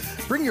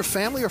 Bring your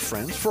family or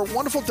friends for a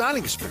wonderful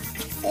dining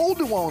experience. Old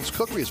New Orleans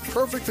Cookery is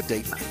perfect for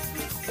date night.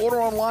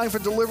 Order online for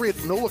delivery at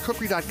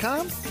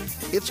nolacookery.com.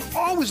 It's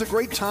always a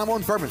great time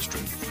on Bourbon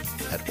Street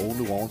at Old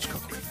New Orleans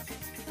Cookery.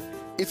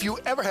 If you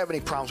ever have any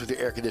problems with your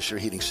air conditioner or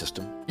heating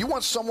system, you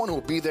want someone who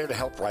will be there to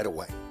help right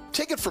away.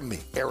 Take it from me,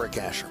 Eric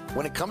Asher.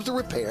 When it comes to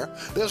repair,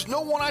 there's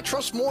no one I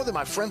trust more than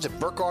my friends at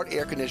Burkhardt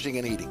Air Conditioning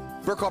and Heating.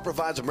 Burkhardt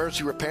provides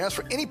emergency repairs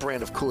for any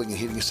brand of cooling and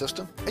heating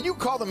system, and you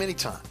can call them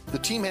anytime. The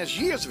team has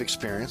years of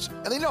experience,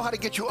 and they know how to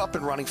get you up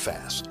and running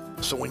fast.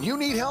 So when you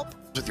need help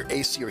with your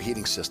AC or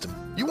heating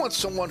system, you want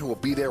someone who will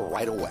be there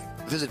right away.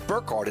 Visit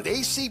Burkhardt at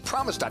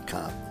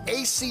acpromise.com,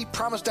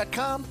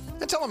 acpromise.com,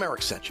 and tell them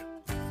Eric sent you.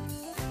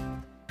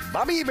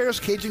 Bobby Hebert's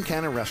Cajun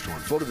Cannon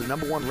Restaurant, voted the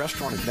 #1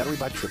 restaurant in Metairie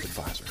by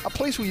TripAdvisor. A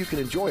place where you can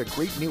enjoy a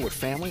great meal with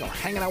family or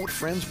hanging out with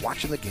friends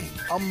watching the game.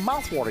 A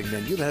mouth-watering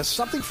menu that has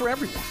something for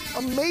everyone.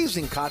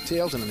 Amazing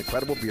cocktails and an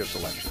incredible beer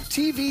selection.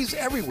 TVs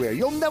everywhere.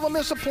 You'll never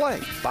miss a play.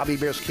 Bobby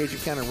Hebert's Cajun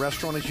Cannon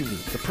Restaurant is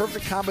unique. The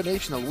perfect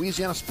combination of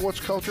Louisiana sports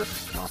culture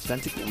and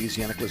authentic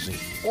Louisiana cuisine.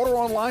 Order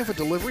online for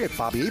delivery at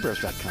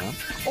BobbyHebert's.com.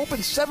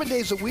 Open 7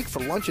 days a week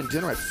for lunch and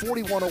dinner at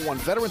 4101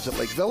 Veterans at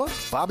Lake Villa.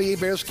 Bobby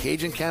Hebert's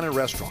Cajun Cannon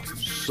Restaurant.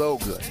 So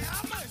good.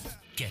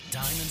 Get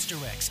Diamonds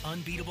Direct's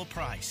unbeatable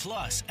price,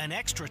 plus an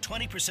extra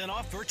 20%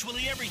 off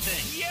virtually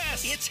everything.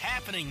 Yes! It's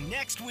happening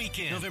next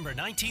weekend, November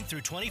 19th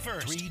through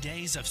 21st. 3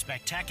 days of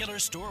spectacular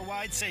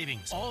store-wide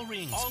savings. All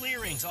rings, all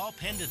earrings, all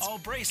pendants, all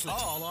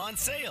bracelets, all on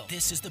sale.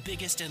 This is the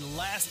biggest and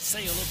last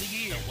sale of the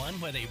year. The one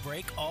where they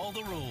break all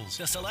the rules.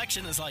 The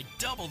selection is like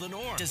double the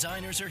norm.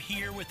 Designers are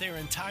here with their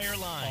entire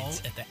line, all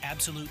at the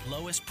absolute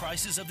lowest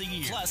prices of the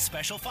year. Plus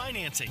special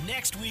financing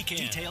next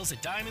weekend. Details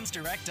at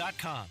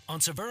diamondsdirect.com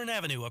on Severn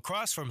Avenue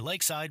across from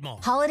Lakeside Mall.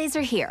 Holidays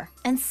are here,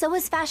 and so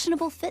is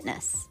fashionable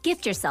fitness.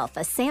 Gift yourself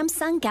a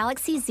Samsung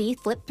Galaxy Z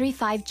Flip 3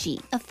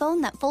 5G, a phone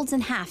that folds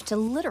in half to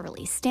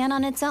literally stand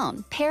on its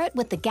own. Pair it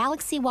with the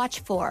Galaxy Watch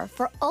 4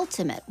 for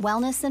ultimate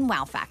wellness and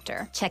wow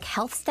factor. Check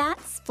health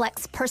stats,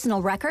 flex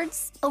personal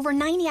records. Over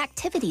 90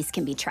 activities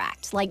can be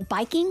tracked, like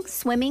biking,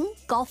 swimming,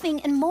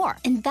 golfing, and more.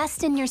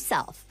 Invest in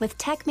yourself with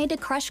tech made to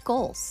crush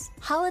goals.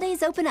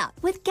 Holidays open up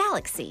with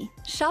Galaxy.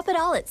 Shop it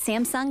all at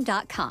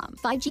Samsung.com.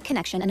 5G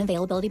connection and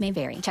availability may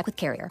vary. Check with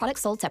carrier.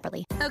 Products sold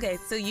separately. Okay,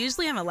 so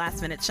usually I'm a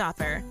last-minute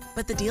shopper,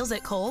 but the deals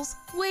at Kohl's,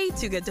 way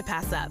too good to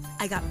pass up.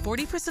 I got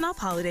 40% off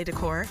holiday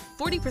decor,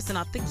 40%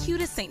 off the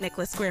cutest St.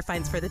 Nicholas square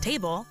finds for the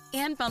table,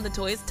 and found the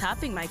toys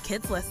topping my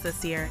kids' list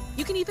this year.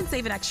 You can even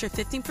save an extra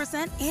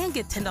 15% and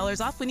get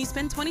 $10 off when you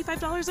spend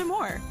 $25 or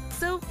more.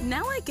 So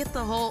now I get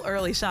the whole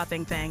early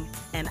shopping thing,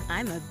 and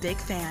I'm a big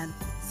fan.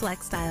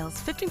 Select styles,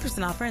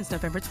 15% offer ends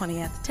November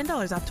 20th.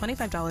 $10 off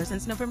 $25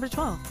 ends November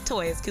 12th.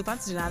 Toys,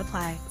 coupons do not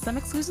apply. Some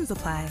exclusions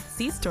apply.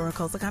 See store or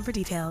Kohl's.com for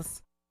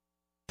details.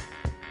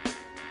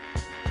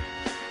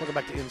 Welcome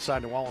back to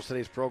Inside New Orleans.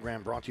 Today's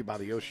program brought to you by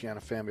the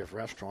Oceana family of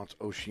restaurants,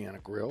 Oceana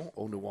Grill,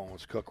 Old New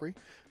Orleans Cookery,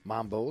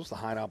 Mambo's, The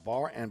Hideout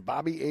Bar, and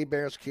Bobby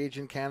Hebert's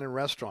Cajun Cannon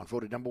Restaurant,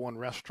 voted #1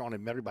 restaurant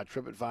in Metairie by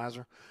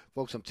TripAdvisor.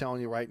 Folks, I'm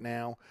telling you right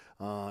now,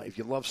 if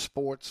you love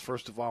sports,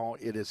 first of all,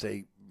 it is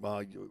a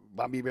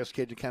Bobby Hebert's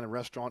Cajun Cannon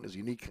Restaurant is a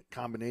unique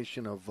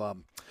combination of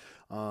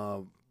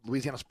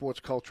Louisiana sports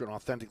culture and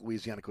authentic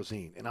Louisiana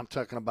cuisine. And I'm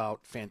talking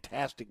about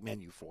fantastic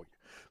menu for you,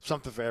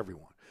 something for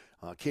everyone.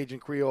 Cajun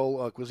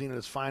Creole cuisine at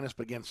its finest,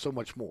 but again, so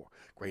much more.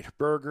 Great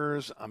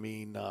burgers,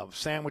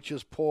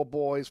 sandwiches, po'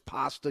 boys,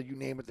 pasta, you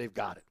name it, they've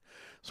got it.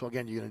 So,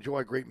 again, you can enjoy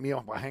a great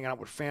meal by hanging out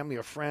with family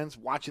or friends,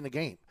 watching the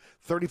game.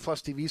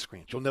 30-plus TV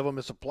screens. You'll never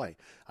miss a play.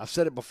 I've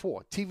said it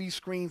before. TV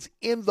screens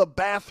in the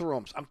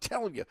bathrooms. I'm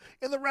telling you,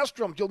 in the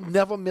restrooms, you'll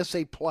never miss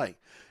a play.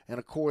 And,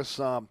 of course,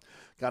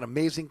 got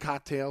amazing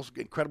cocktails,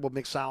 incredible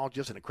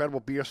mixologists, an incredible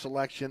beer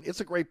selection.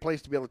 It's a great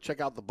place to be able to check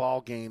out the ball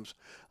games,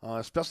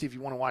 especially if you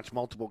want to watch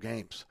multiple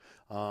games.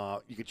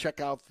 You can check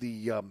out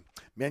the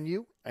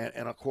menu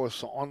and, of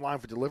course, online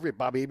for delivery at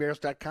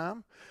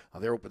BobbyHeberts.com.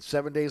 They're open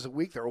 7 days a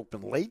week. They're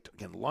open late,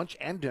 again, lunch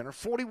and dinner.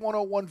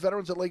 4101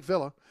 Veterans at Lake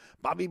Villa.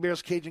 Bobby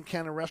Heberts Cajun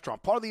Cannon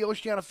Restaurant, part of the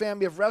Oceana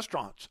family of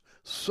restaurants.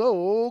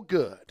 So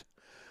good.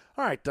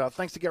 All right,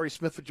 thanks to Gary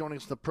Smith for joining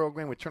us in the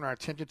program. We turn our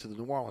attention to the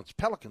New Orleans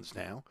Pelicans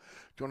now.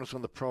 Join us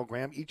on the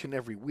program each and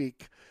every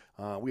week.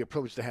 We are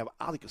privileged to have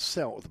Ali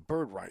Cassell with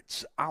Bird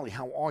Rights. Ali,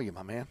 how are you,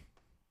 my man?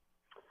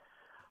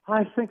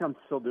 I think I'm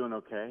still doing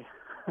okay.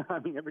 I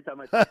mean, every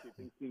time I talk to you,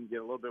 things seem to get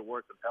a little bit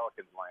worse in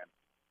Pelicans land.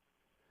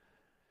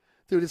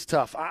 Dude, it's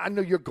tough. I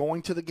know you're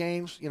going to the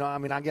games. You know, I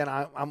mean, again,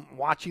 I'm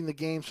watching the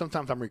games.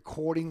 Sometimes I'm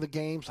recording the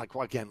games. So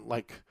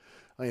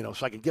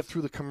I can get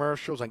through the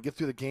commercials. I can get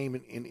through the game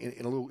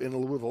in a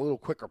little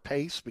quicker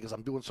pace because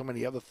I'm doing so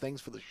many other things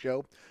for the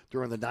show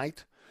during the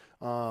night.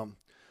 But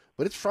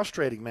it's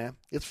frustrating, man.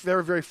 It's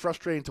very, very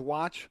frustrating to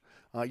watch.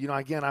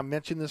 Again, I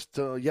mentioned this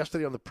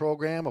yesterday on the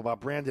program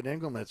about Brandon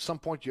Ingram. At some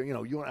point, you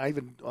and I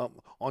even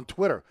on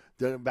Twitter,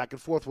 back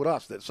and forth with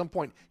us, that at some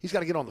point he's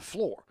got to get on the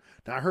floor.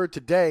 Now, I heard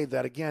today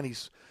that, again,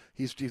 he's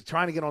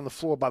trying to get on the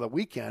floor by the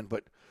weekend,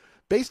 but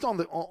based on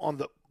the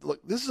look,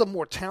 this is a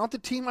more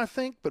talented team, I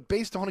think, but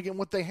based on, again,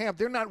 what they have,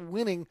 they're not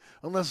winning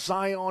unless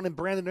Zion and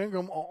Brandon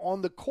Ingram are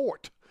on the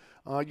court.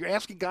 You're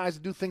asking guys to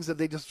do things that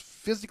they just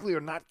physically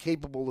are not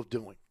capable of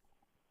doing.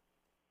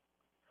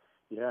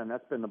 Yeah, and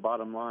that's been the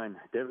bottom line.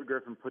 David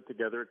Griffin put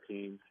together a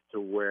team to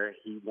where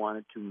he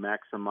wanted to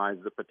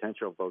maximize the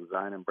potential of both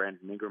Zion and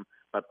Brandon Ingram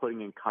by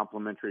putting in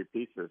complementary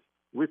pieces.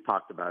 We've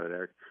talked about it,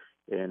 Eric,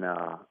 in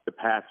the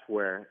past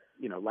where,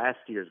 last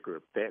year's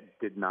group, that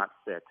did not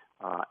fit.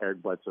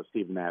 Eric Bledsoe,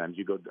 Steven Adams,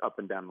 you go up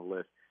and down the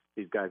list.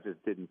 These guys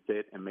just didn't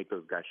fit and make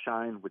those guys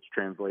shine, which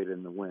translated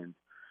in the wins.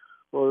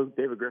 Well,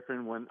 David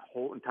Griffin went a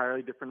whole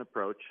entirely different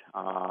approach,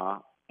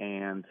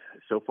 and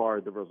so far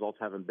the results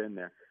haven't been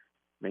there.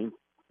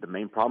 The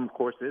main problem, of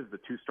course, is the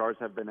two stars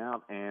have been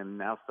out, and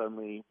now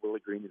suddenly Willie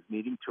Green is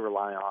needing to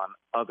rely on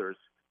others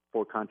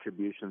for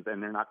contributions,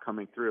 and they're not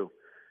coming through.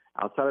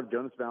 Outside of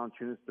Jonas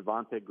Valanciunas,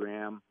 Devontae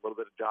Graham, a little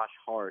bit of Josh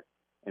Hart,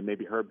 and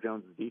maybe Herb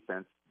Jones'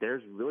 defense,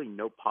 there's really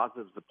no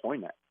positives to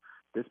point at.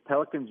 This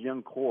Pelicans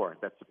young core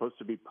that's supposed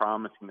to be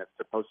promising, that's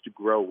supposed to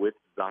grow with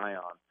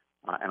Zion,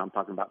 and I'm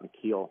talking about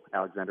Nickeil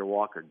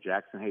Alexander-Walker,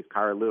 Jackson Hayes,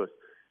 Kyra Lewis,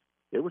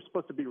 they were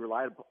supposed to be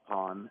relied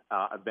upon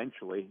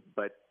eventually,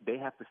 but they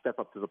have to step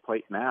up to the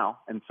plate now,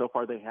 and so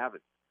far they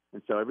haven't.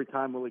 And so every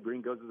time Willie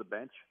Green goes to the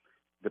bench,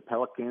 the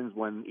Pelicans,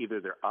 when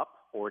either they're up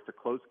or it's a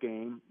close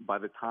game, by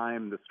the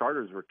time the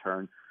starters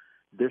return,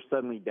 they're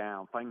suddenly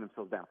down, finding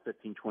themselves down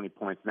 15, 20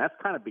 points. And that's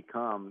kind of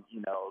become,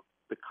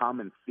 the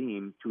common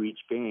theme to each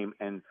game.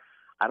 And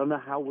I don't know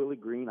how Willie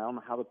Green, I don't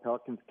know how the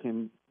Pelicans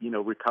can,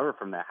 recover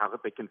from that, how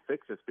they can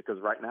fix this, because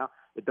right now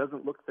it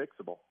doesn't look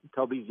fixable.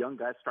 Until these young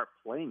guys start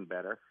playing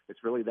better,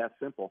 it's really that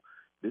simple.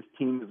 This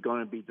team is going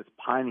to be just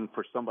pining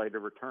for somebody to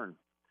return.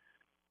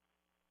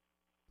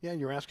 Yeah,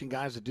 you're asking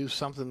guys to do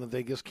something that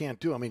they just can't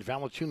do. I mean,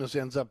 Valanciunas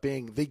ends up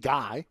being the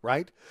guy,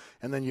 right?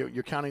 And then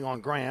you're counting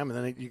on Graham, and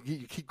then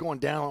you keep going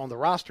down on the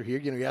roster here.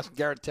 You're asking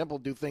Garrett Temple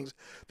to do things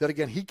that,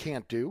 again, he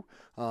can't do.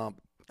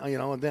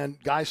 And then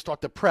guys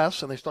start to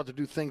press, and they start to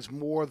do things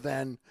more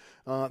than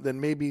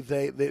maybe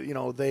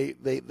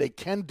they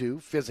can do,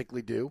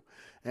 physically do,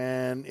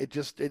 and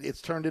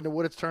it's turned into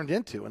what it's turned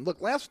into. And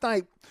look, last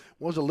night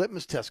was a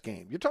litmus test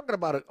game. You're talking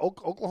about an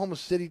Oklahoma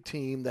City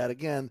team that,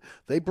 again,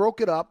 they broke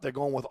it up. They're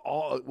going with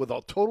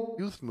a total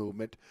youth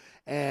movement,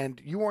 and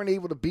you weren't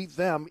able to beat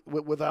them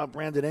without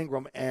Brandon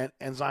Ingram and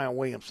Zion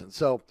Williamson.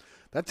 So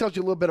that tells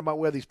you a little bit about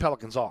where these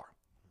Pelicans are.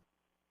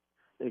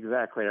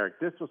 Exactly, Eric.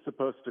 This was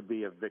supposed to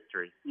be a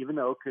victory. Even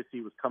though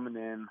OKC was coming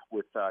in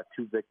with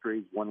 2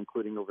 victories, one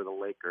including over the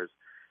Lakers,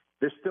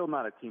 they're still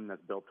not a team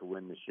that's built to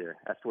win this year.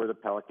 That's where the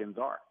Pelicans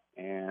are.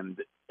 And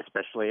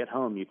especially at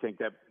home, you think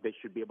that they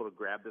should be able to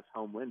grab this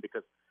home win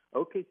because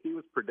OKC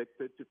was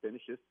predicted to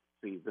finish this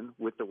season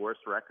with the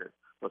worst record.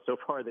 But so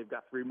far, they've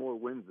got 3 more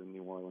wins than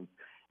New Orleans.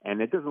 And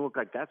it doesn't look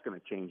like that's going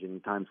to change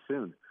anytime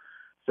soon.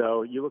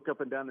 So you look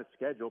up and down the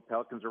schedule,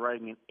 Pelicans are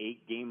riding an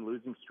 8-game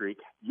losing streak.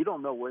 You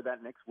don't know where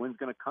that next win's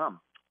going to come.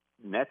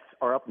 Nets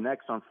are up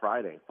next on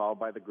Friday, followed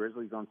by the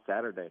Grizzlies on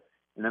Saturday.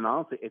 And then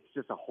honestly, it's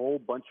just a whole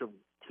bunch of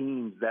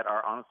teams that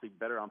are honestly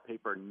better on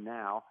paper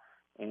now.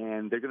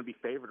 And they're going to be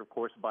favored, of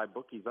course, by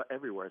bookies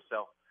everywhere.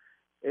 So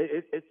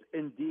it's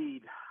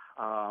indeed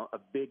a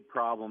big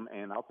problem.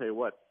 And I'll tell you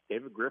what,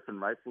 David Griffin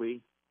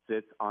rightfully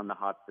sits on the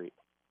hot seat.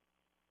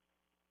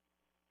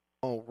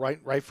 Oh,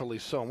 rightfully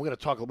so. And we're going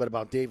to talk a little bit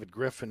about David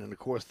Griffin and, of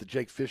course, the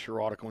Jake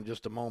Fisher article in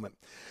just a moment.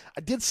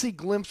 I did see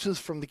glimpses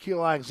from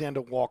Nickeil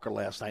Alexander-Walker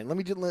last night. Let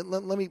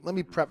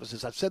me preface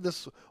this. I've said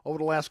this over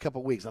the last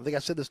couple of weeks. I think I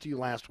said this to you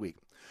last week.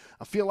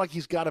 I feel like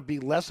he's got to be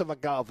less of a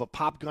guy, of a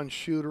pop gun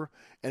shooter,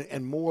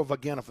 and more of,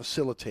 again, a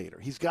facilitator.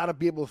 He's got to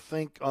be able to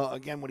think,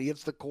 again, when he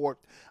hits the court,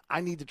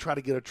 I need to try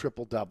to get a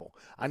triple-double.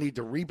 I need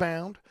to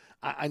rebound.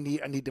 I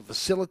need to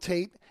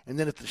facilitate. And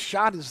then if the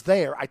shot is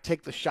there, I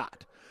take the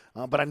shot.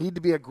 But I need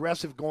to be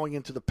aggressive going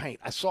into the paint.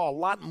 I saw a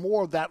lot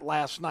more of that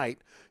last night.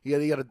 He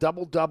had a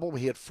double-double.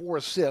 He had 4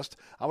 assists.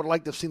 I would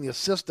like to have seen the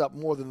assist up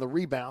more than the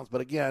rebounds.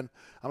 But, again,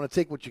 I'm going to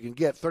take what you can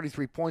get.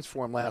 33 points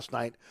for him last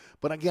night.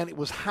 But, again, it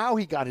was how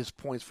he got his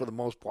points for the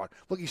most part.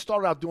 Look, he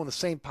started out doing the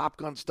same pop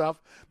gun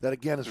stuff that,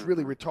 again, has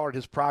really retarded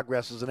his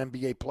progress as an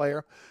NBA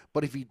player.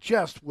 But if he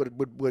just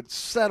would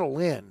settle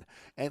in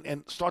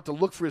and start to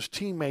look for his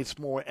teammates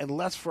more and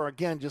less for,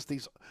 again, just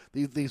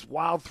these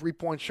wild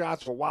three-point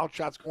shots or wild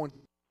shots going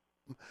 –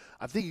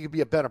 I think he could be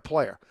a better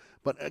player.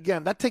 But,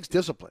 again, that takes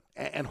discipline.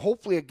 And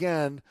hopefully,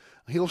 again,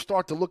 he'll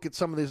start to look at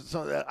some of these,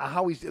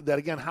 how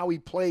he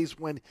plays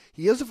when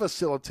he is a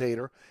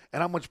facilitator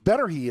and how much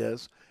better he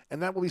is,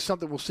 and that will be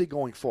something we'll see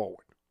going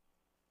forward.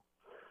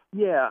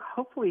 Yeah,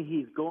 hopefully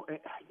he's going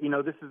 –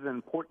 this is an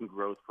important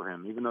growth for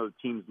him, even though the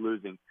team's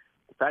losing.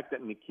 The fact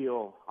that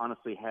Nickeil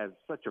honestly has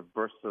such a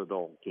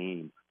versatile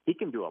game. He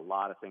can do a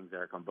lot of things,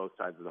 Eric, on both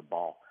sides of the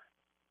ball.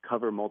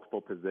 Cover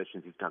multiple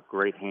positions. He's got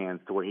great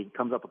hands to where he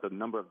comes up with a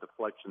number of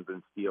deflections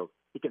and steals.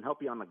 He can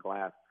help you on the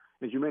glass.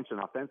 As you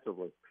mentioned,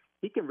 offensively,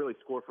 he can really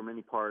score from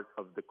any part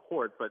of the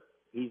court, but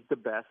he's the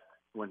best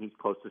when he's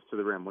closest to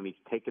the rim, when he's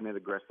taking it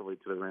aggressively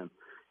to the rim.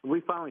 And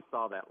we finally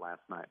saw that last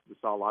night. We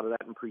saw a lot of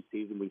that in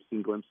preseason. We've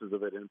seen glimpses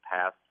of it in the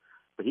past.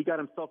 But he got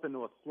himself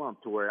into a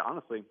slump to where,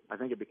 honestly, I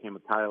think it became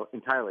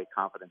entirely a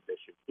confidence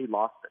issue. He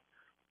lost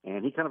it.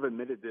 And he kind of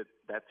admitted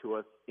that to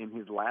us in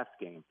his last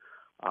game.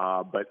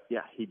 But,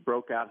 yeah, he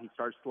broke out. He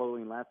started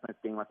slowly in last night's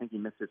game. I think he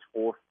missed his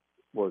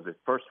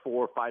first 4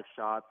 or 5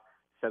 shots,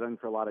 settling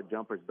for a lot of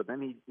jumpers. But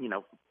then he,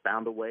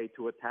 found a way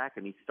to attack,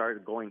 and he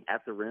started going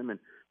at the rim. And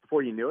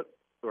before you knew it,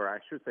 or I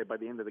should say by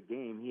the end of the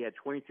game, he had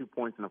 22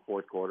 points in the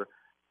fourth quarter,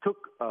 took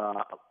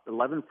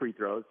 11 free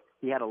throws.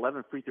 He had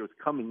 11 free throws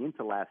coming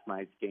into last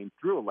night's game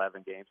through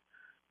 11 games.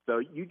 So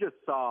you just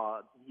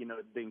saw,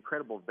 the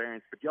incredible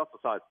variance, but you also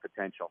saw his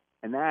potential.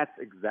 And that's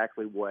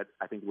exactly what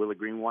I think Willie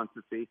Green wants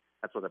to see.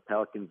 That's what the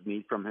Pelicans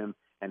need from him.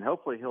 And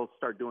hopefully he'll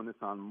start doing this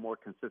on a more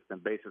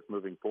consistent basis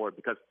moving forward,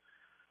 because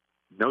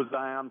no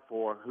Zion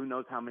for who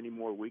knows how many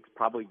more weeks,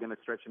 probably going to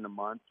stretch into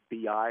months.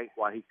 B.I.,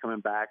 while he's coming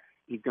back,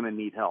 he's going to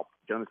need help.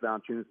 Jonas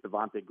Valanciunas,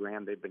 Devontae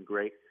Graham, they've been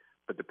great.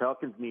 But the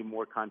Pelicans need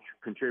more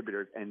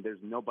contributors, and there's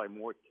nobody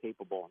more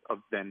capable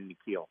than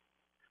Nickeil.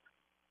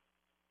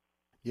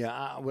 Yeah,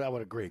 I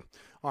would agree.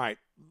 All right,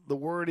 the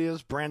word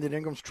is Brandon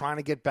Ingram's trying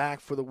to get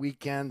back for the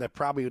weekend. That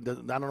probably, I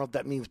don't know if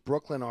that means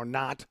Brooklyn or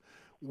not.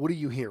 What are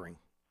you hearing?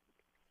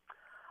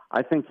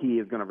 I think he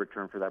is going to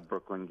return for that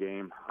Brooklyn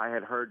game. I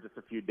had heard just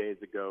a few days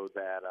ago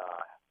that,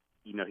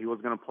 he was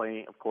going to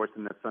play, of course,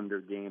 in the Thunder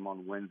game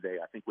on Wednesday.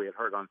 I think we had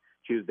heard on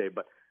Tuesday,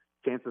 but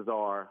chances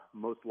are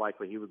most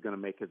likely he was going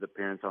to make his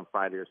appearance on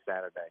Friday or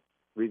Saturday.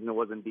 The reason it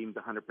wasn't deemed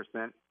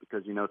 100%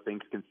 because,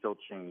 things can still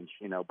change,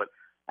 But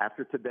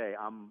after today,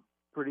 I'm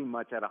pretty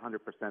much at 100%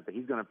 that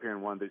he's going to appear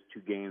in one of those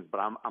 2 games, but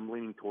I'm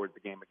leaning towards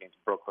the game against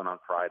Brooklyn on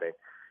Friday.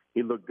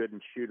 He looked good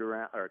in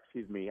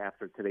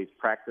after today's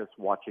practice,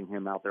 watching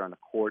him out there on the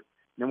court.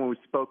 And then when we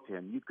spoke to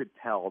him, you could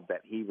tell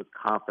that he was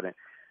confident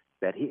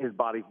that his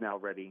body's now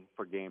ready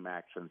for game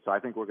action. So I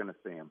think we're going to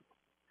see him.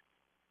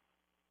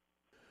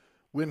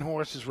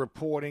 Windhorst is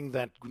reporting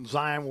that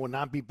Zion will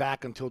not be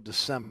back until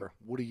December.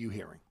 What are you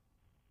hearing?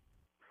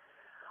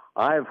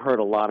 I've heard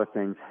a lot of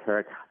things,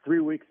 Eric. 3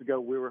 weeks ago,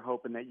 we were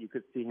hoping that you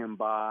could see him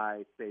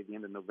by, say, the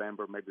end of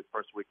November, maybe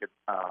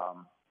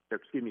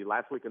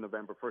last week of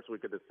November, first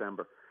week of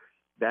December.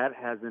 That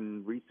has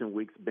in recent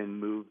weeks been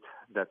moved.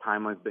 The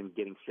timeline's been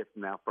getting shifted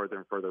now further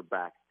and further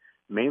back.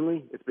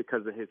 Mainly, it's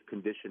because of his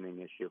conditioning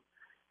issue.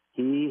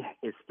 He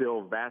is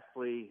still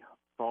vastly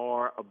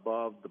far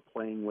above the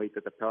playing weight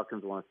that the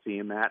Pelicans want to see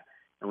him at.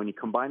 And when you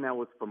combine that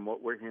with, from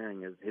what we're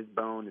hearing, is his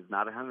bone is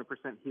not 100%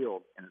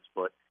 healed in his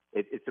foot.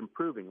 It's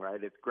improving,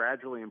 right? It's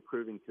gradually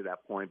improving to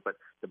that point, but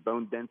the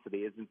bone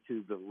density isn't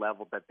to the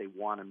level that they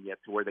want him yet,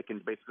 to where they can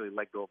basically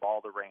let go of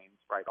all the reins,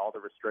 right, all the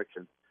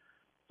restrictions.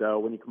 So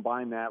when you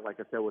combine that,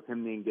 like I said, with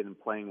him getting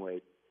playing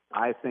weight,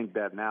 I think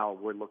that now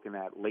we're looking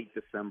at late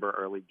December,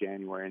 early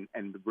January,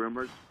 and the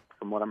rumors,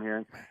 from what I'm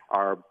hearing,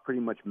 are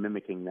pretty much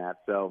mimicking that.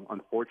 So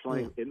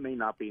unfortunately, it may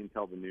not be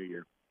until the new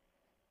year.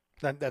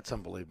 That's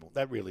unbelievable.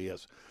 That really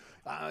is.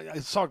 I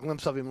saw a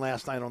glimpse of him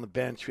last night on the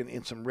bench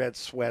in some red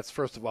sweats.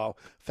 First of all,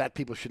 fat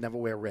people should never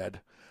wear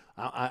red.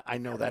 I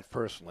know that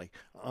personally.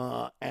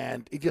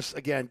 And it just,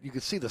 again, you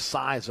can see the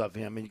size of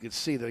him, and you can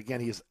see that,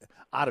 again, he's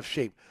out of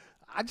shape.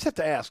 I just have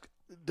to ask,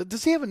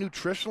 does he have a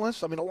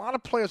nutritionalist? I mean, a lot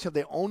of players have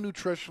their own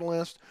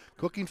nutritionalist,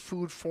 cooking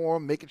food for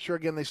them, making sure,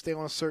 again, they stay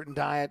on a certain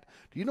diet.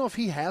 Do you know if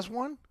he has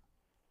one?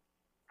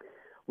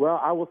 Well,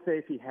 I will say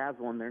if he has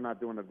one, they're not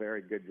doing a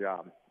very good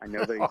job. I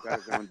know that he's got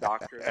his own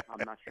doctor.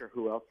 I'm not sure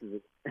who else is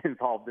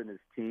involved in his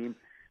team.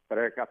 But,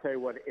 Eric, I'll tell you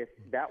what, if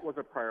that was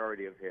a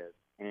priority of his,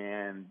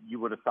 and you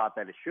would have thought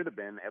that it should have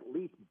been at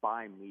least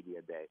by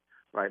media day,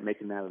 right,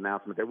 making that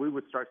announcement, that we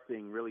would start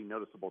seeing really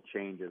noticeable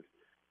changes.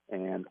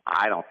 And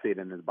I don't see it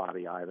in his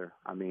body either.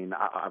 I mean,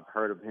 I've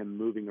heard of him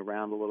moving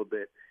around a little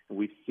bit, and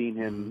we've seen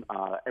him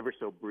ever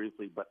so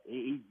briefly, but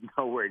he's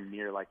nowhere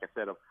near, like I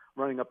said, of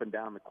running up and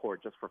down the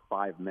court just for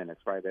 5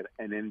 minutes, right, at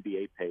an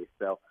NBA pace.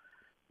 So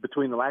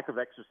between the lack of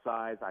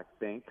exercise, I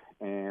think,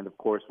 and, of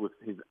course, with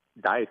his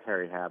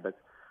dietary habits,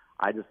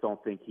 I just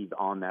don't think he's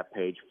on that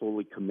page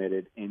fully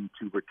committed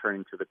into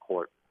returning to the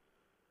court.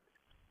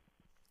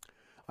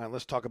 All right,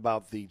 let's talk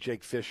about the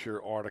Jake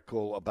Fisher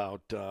article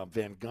about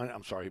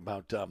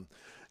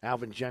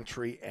Alvin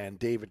Gentry and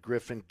David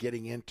Griffin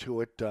getting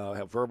into it,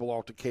 a verbal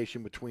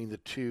altercation between the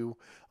two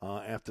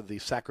after the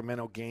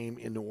Sacramento game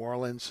in New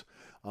Orleans,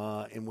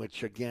 in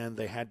which, again,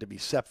 they had to be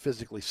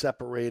physically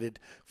separated.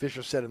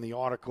 Fisher said in the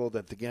article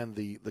that, again,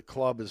 the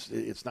club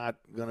it's not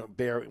going to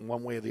bear in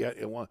one way or the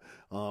other,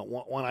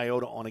 one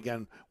iota on,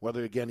 again,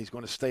 whether, again, he's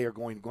going to stay or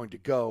going to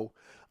go.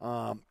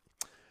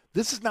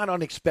 This is not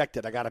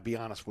unexpected. I got to be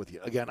honest with you.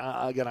 Again,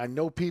 I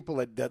know people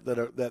that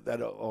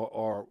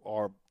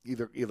are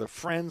either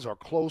friends or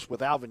close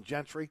with Alvin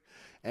Gentry,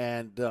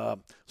 and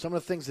some of the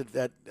things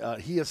that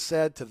he has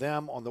said to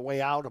them on the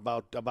way out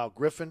about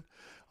Griffin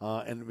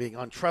and being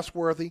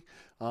untrustworthy.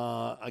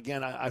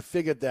 Again, I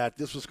figured that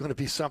this was going to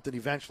be something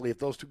eventually. If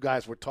those two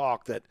guys would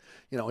talk, that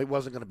it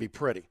wasn't going to be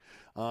pretty.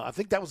 I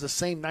think that was the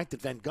same night that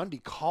Van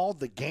Gundy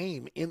called the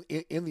game in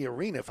the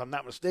arena, if I'm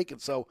not mistaken.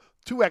 So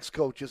two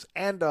ex-coaches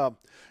and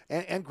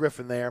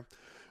Griffin there.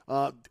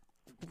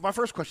 My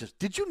first question is,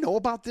 did you know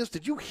about this?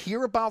 Did you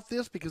hear about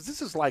this? Because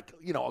this is like,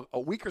 a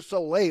week or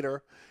so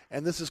later,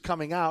 and this is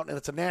coming out, and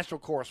it's a national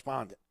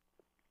correspondent.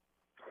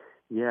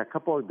 Yeah, a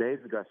couple of days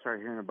ago, I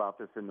started hearing about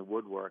this in the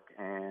woodwork,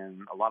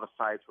 and a lot of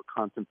sites were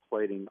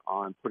contemplating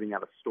on putting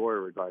out a story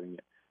regarding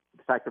it.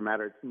 The fact of the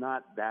matter, it's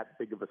not that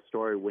big of a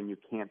story when you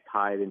can't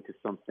tie it into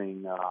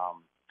something,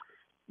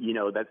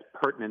 that's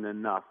pertinent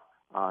enough,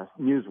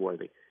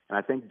 newsworthy. And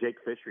I think Jake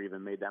Fisher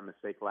even made that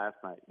mistake last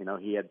night.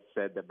 He had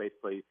said that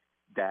basically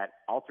that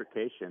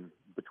altercation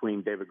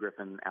between David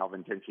Griffin and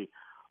Alvin Gentry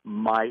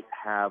might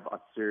have a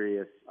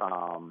serious,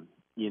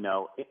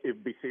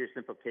 it'd be serious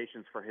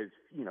implications for his,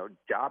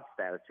 job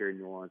status here in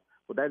New Orleans.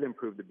 Well, that didn't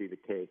prove to be the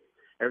case.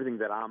 Everything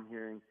that I'm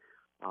hearing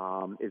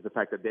is the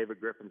fact that David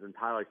Griffin's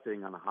entirely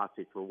sitting on the hot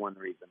seat for one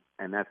reason,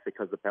 and that's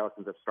because the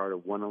Pelicans have started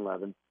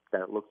 1-11,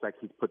 that it looks like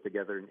he's put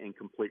together an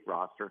incomplete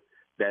roster,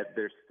 that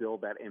there's still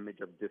that image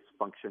of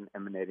dysfunction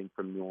emanating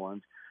from New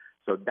Orleans.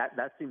 So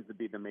that seems to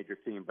be the major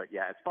theme. But,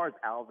 yeah, as far as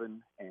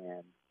Alvin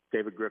and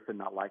David Griffin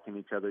not liking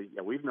each other,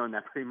 yeah, we've known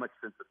that pretty much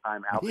since the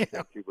time Alvin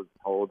Gentry was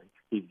told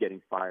he's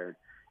getting fired.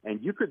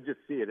 And you could just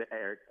see it,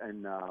 Eric,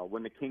 and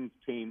when the Kings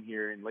came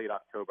here in late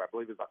October, I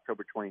believe it was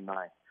October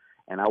 29th,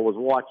 and I was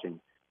watching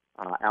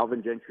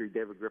Alvin Gentry,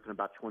 David Griffin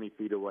about 20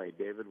 feet away.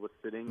 David was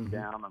sitting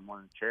down on one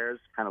of the chairs,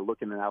 kind of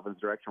looking in Alvin's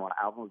direction, while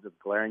Alvin was just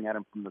glaring at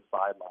him from the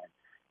sideline.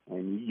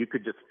 And you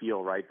could just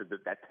feel, right,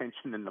 that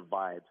tension in the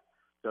vibes.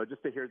 So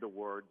just to hear the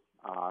words,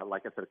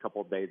 like I said a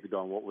couple of days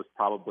ago, and what was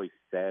probably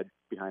said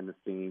behind the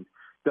scenes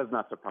does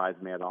not surprise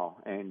me at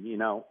all. And,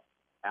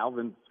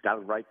 Alvin's got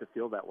a right to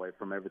feel that way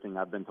from everything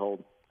I've been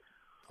told.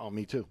 Oh,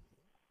 me too.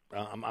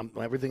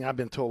 Everything I've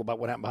been told about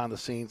what happened behind the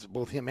scenes,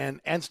 both him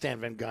and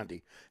Stan Van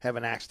Gundy have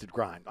an axe to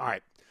grind. All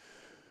right.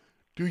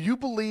 Do you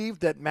believe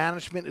that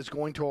management is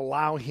going to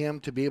allow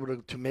him to be able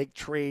to make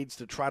trades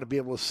to try to be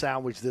able to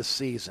salvage this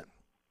season?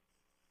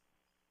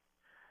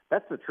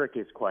 That's the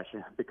trickiest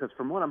question, because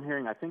from what I'm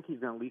hearing, I think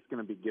he's at least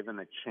going to be given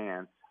a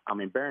chance. I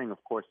mean, bearing,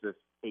 of course, this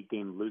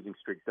 8-game losing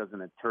streak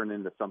doesn't turn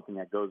into something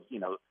that goes,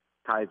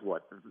 ties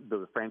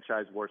the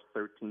franchise worst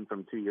 13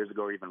 from 2 years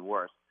ago or even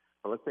worse.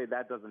 But let's say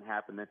that doesn't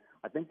happen, then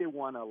I think they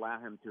want to allow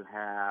him to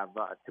have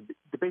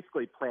to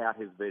basically play out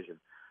his vision.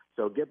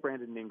 So get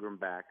Brandon Ingram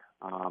back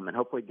and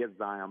hopefully get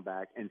Zion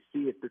back and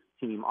see if this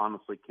team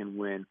honestly can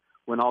win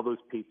when all those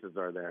pieces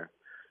are there.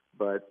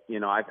 But,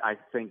 I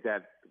think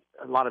that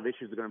a lot of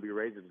issues are going to be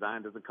raised if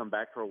Zion doesn't come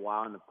back for a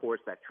while. And, of course,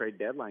 that trade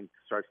deadline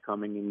starts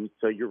coming. And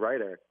so you're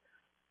right, Eric.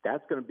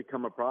 That's going to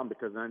become a problem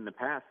because in the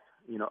past,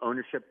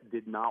 ownership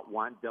did not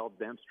want Dell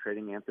Demps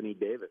trading Anthony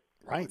Davis.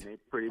 Right. And they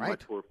pretty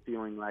much were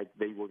feeling like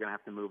they were going to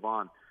have to move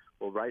on.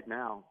 Well, right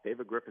now,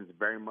 David Griffin's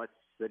very much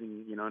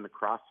sitting, in the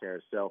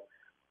crosshairs. So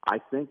I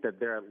think that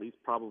they're at least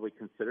probably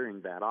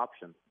considering that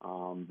option.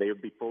 They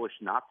would be foolish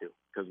not to,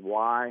 because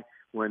why,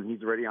 when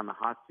he's already on the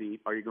hot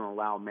seat, are you going to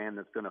allow a man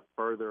that's going to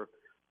further,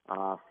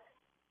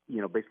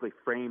 basically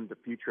frame the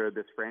future of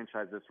this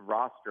franchise, this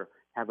roster,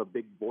 have a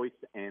big voice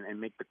and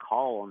make the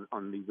call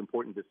on these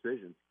important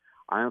decisions?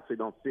 I honestly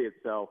don't see it.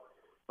 So,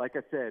 like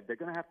I said, they're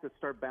going to have to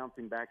start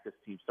bouncing back this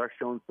team, start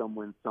showing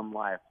someone some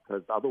life,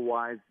 because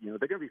otherwise, they're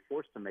going to be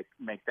forced to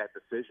make that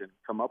decision,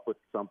 come up with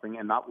something,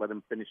 and not let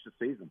them finish the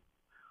season.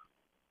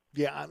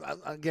 Yeah,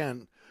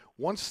 again,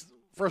 once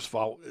first of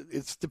all,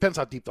 it depends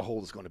how deep the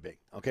hole is going to be.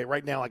 Okay,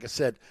 right now, like I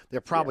said,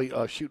 they're probably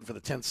shooting for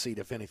the 10th seed,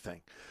 if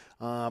anything.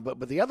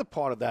 But the other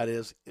part of that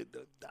is,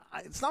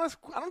 it's not.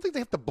 I don't think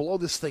they have to blow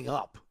this thing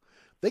up.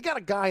 They got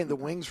a guy in the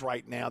wings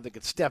right now that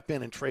could step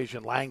in and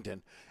Trajan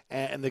Langdon,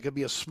 and there could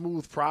be a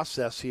smooth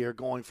process here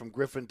going from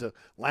Griffin to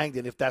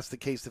Langdon if that's the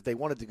case if they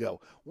wanted to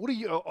go.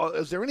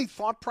 Is there any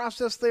thought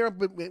process there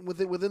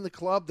within the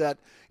club that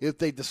if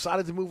they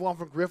decided to move on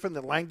from Griffin,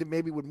 that Langdon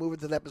maybe would move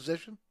into that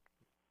position?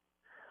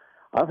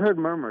 I've heard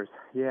murmurs,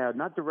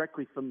 not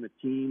directly from the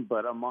team,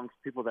 but amongst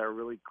people that are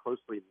really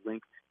closely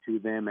linked to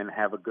them and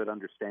have a good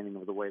understanding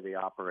of the way they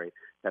operate,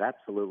 that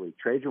absolutely.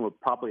 Trajan would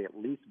probably at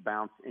least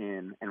bounce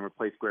in and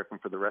replace Griffin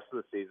for the rest of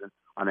the season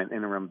on an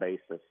interim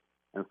basis.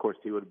 And, of course,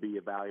 he would be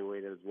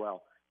evaluated as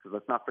well. Because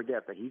let's not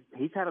forget that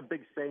he's had a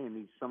big say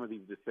in some of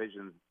these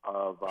decisions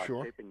of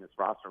shaping this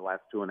roster the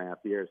last 2.5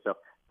 years. So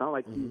it's not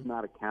like he's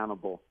not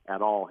accountable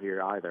at all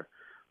here either.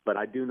 But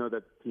I do know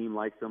that the team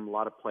likes him, a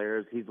lot of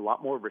players. He's a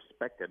lot more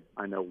respected,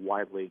 I know,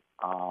 widely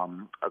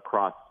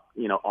across,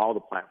 all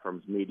the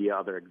platforms, media,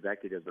 other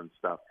executives and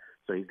stuff.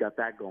 So he's got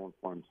that going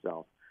for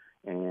himself.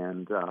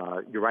 And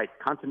you're right,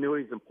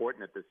 continuity is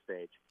important at this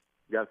stage.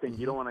 You got to think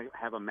you don't want to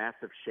have a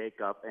massive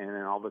shakeup and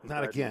then all of a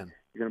sudden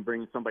you're going to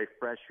bring somebody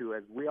fresh who,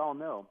 as we all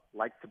know,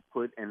 likes to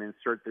put and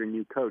insert their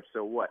new coach.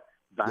 So what?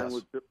 Zion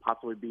would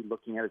possibly be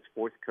looking at his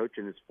fourth coach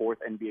in his fourth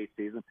NBA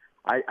season.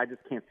 I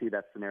just can't see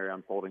that scenario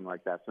unfolding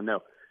like that. So,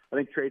 no, I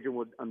think Trajan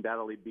would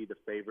undoubtedly be the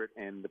favorite,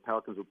 and the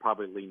Pelicans would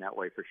probably lean that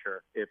way for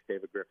sure if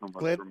David Griffin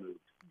was removed.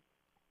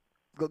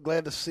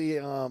 Glad to see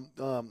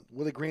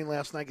Willie Green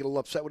last night get a little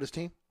upset with his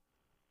team?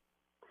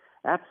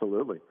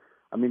 Absolutely.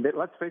 I mean,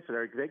 let's face it,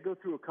 Eric, they go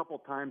through a couple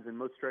times in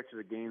most stretches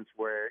of games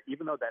where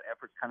even though that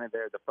effort's kind of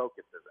there, the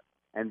focus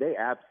isn't. And they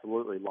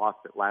absolutely lost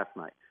it last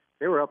night.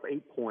 They were up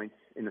 8 points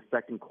in the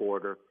second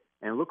quarter,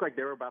 and it looked like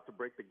they were about to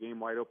break the game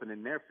wide open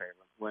in their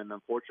favor when,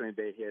 unfortunately,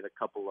 they hit a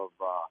couple of,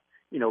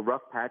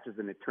 rough patches,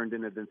 and it turned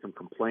into then some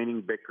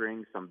complaining,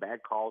 bickering, some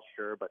bad calls,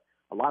 sure, but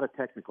a lot of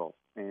technicals.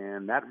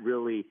 And that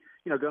really,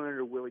 got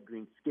under Willie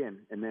Green's skin.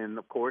 And then,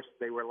 of course,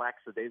 they were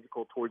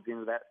lackadaisical towards the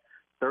end of that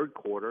third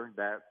quarter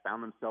that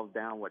found themselves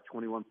down,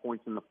 21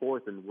 points in the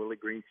fourth, and Willie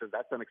Green says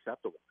that's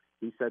unacceptable.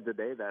 He said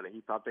today that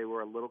he thought they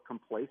were a little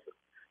complacent,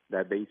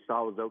 that they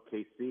saw was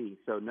OKC.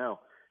 So, no.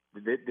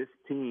 This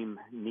team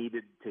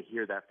needed to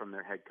hear that from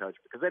their head coach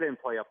because they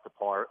didn't play up to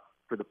par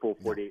for the full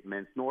 48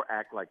 minutes, nor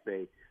act like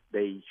they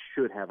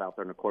should have out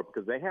there in the court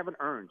because they haven't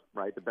earned,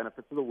 right, the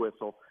benefits of the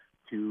whistle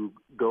to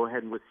go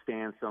ahead and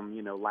withstand some,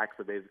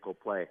 lackadaisical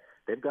play.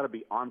 They've got to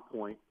be on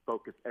point,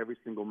 focused every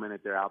single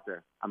minute they're out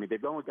there. I mean,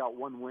 they've only got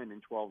one win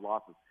in 12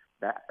 losses,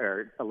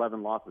 or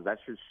 11 losses. That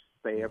should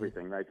say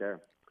everything right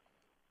there.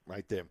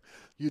 Right there.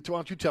 Why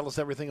don't you tell us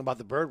everything about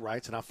the Bird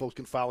Rights and how folks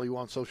can follow you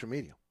on social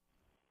media?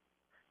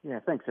 Yeah,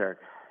 thanks, Eric.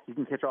 You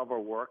can catch all of our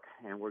work,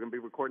 and we're going to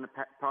be recording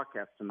a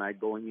podcast tonight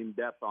going in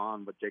depth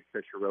on what Jake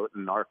Fisher wrote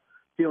and our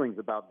feelings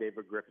about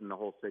David Griffin and the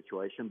whole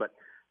situation. But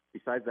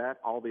besides that,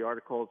 all the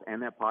articles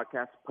and that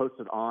podcast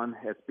posted on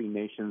SB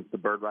Nation's The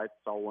Bird Rights,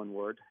 it's all one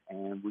word,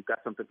 and we've got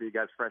something for you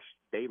guys fresh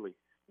daily,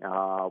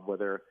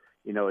 whether,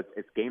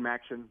 it's game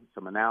action,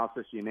 some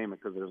analysis, you name it,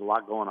 because there's a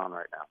lot going on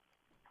right now.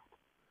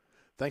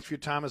 Thanks for your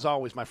time as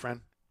always, my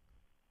friend.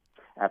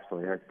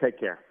 Absolutely, Eric. Take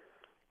care.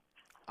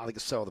 I think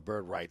it's sell the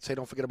Bird Rights. Hey,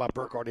 don't forget about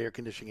Burkhardt Air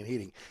Conditioning and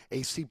Heating.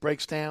 AC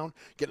breaks down,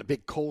 getting a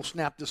big cold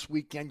snap this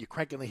weekend. You're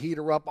cranking the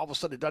heater up. All of a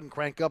sudden, it doesn't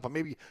crank up. Or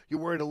maybe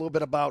you're worried a little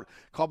bit about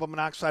carbon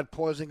monoxide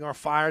poisoning or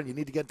fire, and you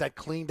need to get that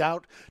cleaned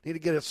out, need to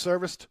get it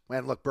serviced.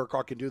 Man, look,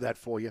 Burkhardt can do that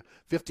for you.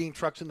 15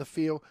 trucks in the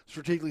field,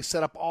 strategically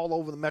set up all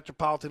over the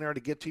metropolitan area to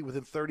get to you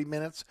within 30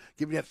 minutes,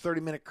 give you that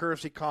 30-minute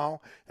courtesy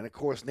call. And, of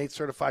course,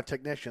 Nate-certified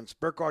technicians.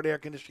 Burkhardt Air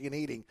Conditioning and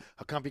Heating,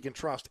 a company you can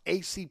trust.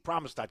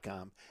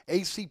 acpromise.com,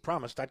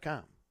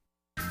 acpromise.com.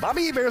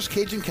 Bobby Hebert's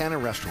Cajun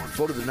Cannon Restaurant,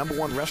 voted the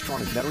 #1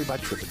 restaurant in Metairie by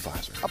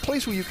TripAdvisor. A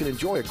place where you can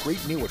enjoy a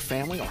great meal with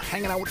family or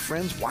hanging out with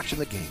friends watching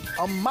the game.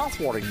 A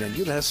mouth-watering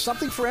menu that has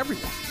something for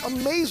everyone.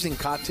 Amazing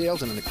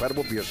cocktails and an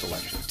incredible beer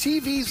selection.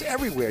 TVs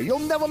everywhere. You'll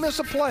never miss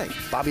a play.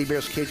 Bobby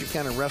Hebert's Cajun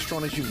Cannon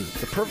Restaurant is unique.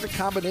 The perfect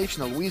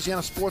combination of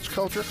Louisiana sports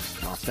culture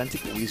and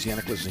authentic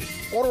Louisiana cuisine.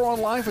 Order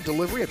online for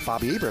delivery at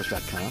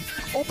BobbyHeberts.com.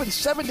 Open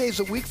 7 days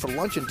a week for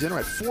lunch and dinner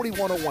at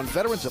 4101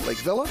 Veterans at Lake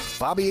Villa.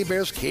 Bobby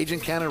Hebert's Cajun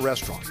Cannon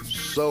Restaurant.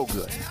 So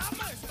good.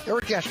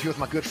 Eric Asher here with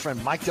my good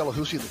friend Mike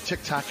Delahousie of the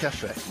TikTok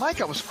Cafe.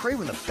 Mike, I was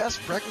craving the best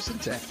breakfast in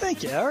town.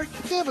 Thank you, Eric.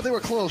 Yeah, but they were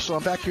closed, so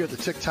I'm back here at the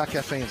TikTok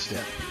Cafe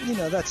instead.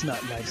 That's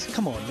not nice.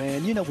 Come on,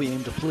 man. We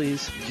aim to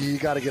please. You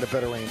got to get a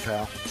better aim,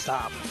 pal.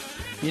 Stop.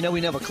 We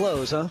never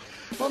close, huh?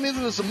 Well, neither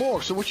does the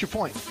morgue, so what's your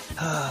point?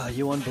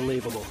 You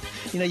unbelievable.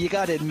 You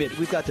got to admit,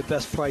 we've got the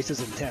best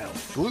prices in town.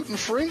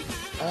 Gluten-free?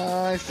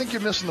 I think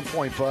you're missing the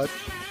point, bud.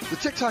 The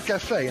TikTok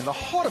Cafe in the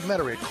heart of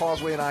Metairie at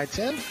Causeway and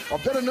I-10 are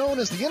better known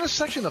as the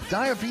intersection of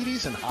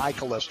diabetes and high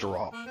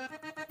cholesterol.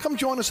 Come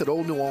join us at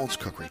Old New Orleans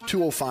Cookery,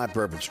 205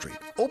 Bourbon Street.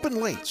 Open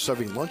late,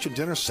 serving lunch and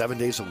dinner 7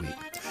 days a week.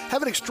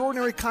 Have an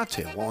extraordinary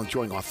cocktail while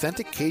enjoying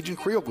authentic Cajun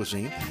Creole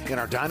cuisine in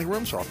our dining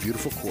rooms or our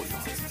beautiful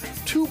courtyard.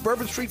 2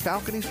 Bourbon Street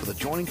balconies with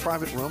adjoining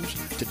private rooms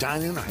to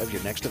dine in or have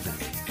your next event.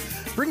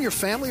 Bring your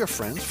family or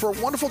friends for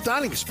a wonderful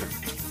dining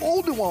experience.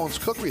 Old New Orleans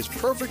Cookery is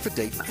perfect for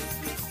date night.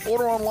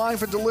 Order online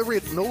for delivery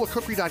at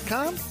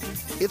nolacookery.com.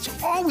 It's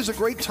always a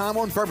great time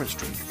on Bourbon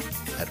Street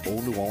at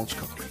Old New Orleans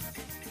Cookery.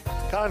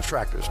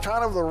 Contractors,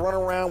 tired of the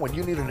runaround when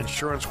you need an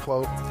insurance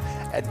quote?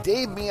 At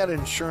Dave Miata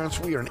Insurance,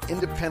 we are an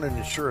independent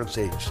insurance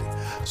agency,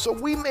 so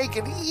we make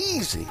it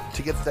easy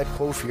to get that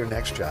quote for your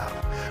next job.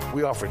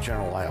 We offer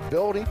general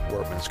liability,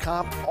 workman's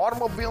comp,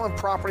 automobile and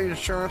property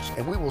insurance,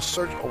 and we will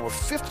search over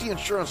 50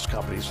 insurance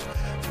companies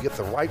to get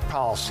the right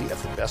policy at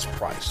the best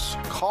price.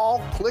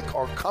 Call, click,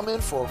 or come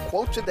in for a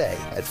quote today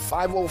at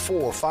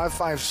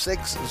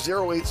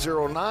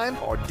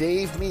 504-556-0809 or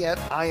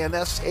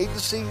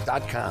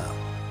daveme@insagency.com.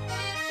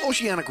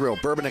 Oceana Grill,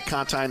 Bourbon at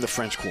Conti in the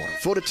French Quarter.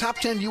 Voted top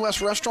 10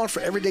 U.S. restaurant for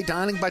everyday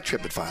dining by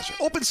TripAdvisor.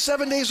 Open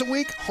 7 days a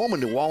week, home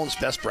of New Orleans'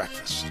 best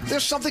breakfast.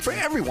 There's something for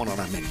everyone on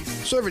our menu.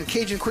 Serving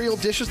Cajun Creole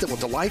dishes that will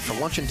delight for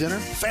lunch and dinner.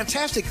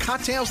 Fantastic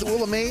cocktails that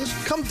will amaze.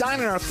 Come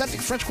dine in our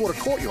authentic French Quarter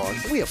courtyard.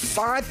 We have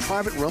 5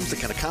 private rooms that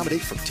can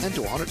accommodate from 10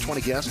 to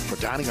 120 guests for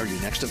dining or your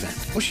next event.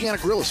 Oceana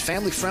Grill is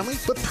family friendly,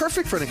 but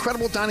perfect for an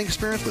incredible dining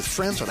experience with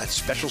friends or that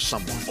special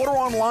someone. Order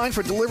online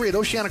for delivery at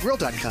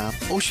oceanagrill.com.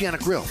 Oceana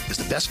Grill is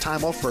the best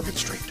time off Bourbon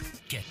Street.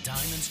 Get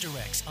Diamonds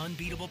Direct's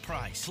unbeatable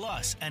price,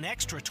 plus an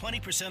extra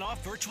 20%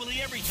 off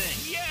virtually everything.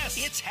 Yes!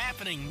 It's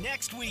happening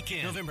next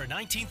weekend, November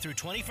 19th through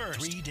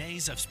 21st. 3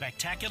 days of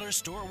spectacular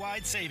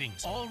store-wide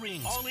savings. All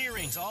rings, all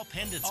earrings, all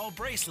pendants, all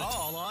bracelets,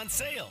 all on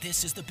sale.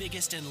 This is the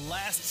biggest and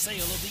last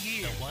sale of the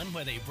year. The one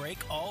where they break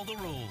all the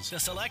rules. The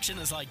selection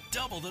is like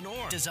double the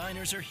norm.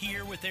 Designers are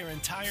here with their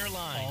entire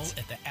lines. All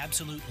at the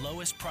absolute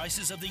lowest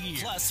prices of the year.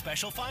 Plus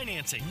special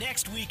financing.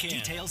 Next weekend.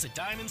 Details at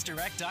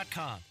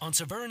diamondsdirect.com. On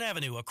Severn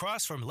Avenue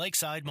across from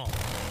Lakeside Mall.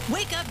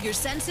 Wake up your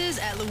senses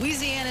at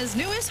Louisiana's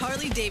newest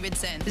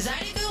Harley-Davidson.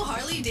 Zydeco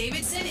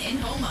Harley-Davidson in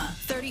Houma.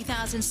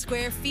 30,000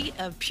 square feet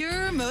of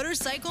pure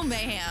motorcycle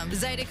mayhem.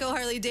 Zydeco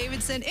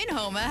Harley-Davidson in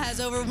Houma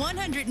has over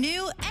 100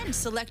 new and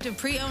selective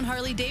pre-owned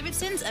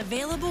Harley-Davidsons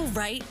available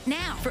right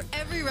now. For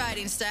every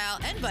riding style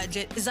and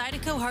budget,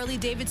 Zydeco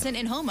Harley-Davidson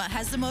in Houma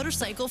has the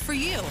motorcycle for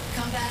you.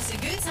 Come pass a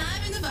good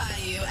time in the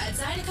bayou at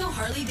Zydeco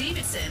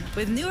Harley-Davidson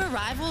with new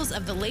arrivals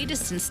of the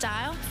latest in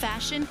style,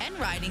 fashion, and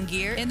riding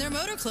gear in their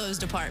motor clothes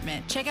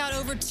department. Check out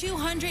over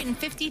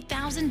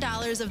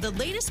 $250,000 of the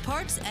latest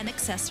parts and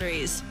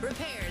accessories.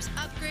 Repairs,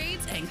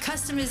 upgrades, and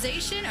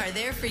customization are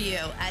there for you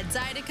at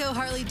Zydeco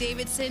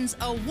Harley-Davidson's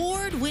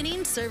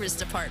award-winning service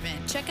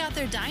department. Check out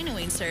their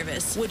dynoing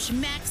service, which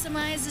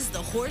maximizes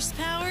the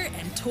horsepower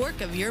and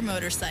torque of your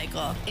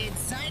motorcycle.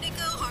 It's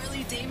Zydeco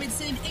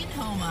Harley-Davidson in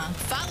Houma.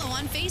 Follow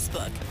on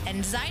Facebook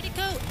and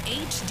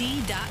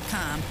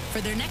ZydecoHD.com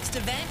for their next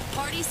event,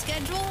 party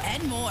schedule,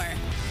 and more.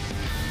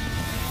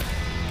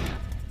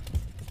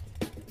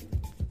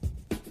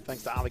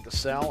 Thanks to Ali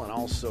Cassell and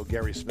also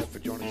Gary Smith for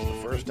joining us in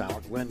the first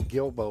hour. Glenn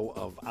Gilbo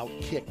of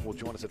Outkick will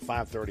join us at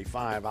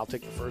 5:35. I'll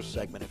take the first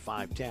segment at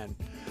 5:10.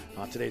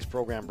 Today's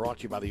program brought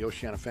to you by the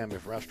Oceana family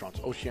of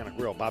restaurants. Oceana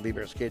Grill, Bobby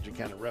Bear's Cajun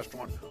Cannon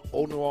Restaurant,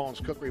 Old New Orleans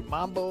Cookery,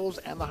 Mambo's,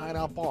 and the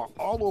Hideout Bar.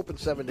 All open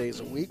 7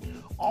 days a week.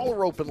 All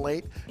are open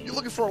late. You're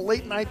looking for a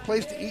late night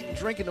place to eat and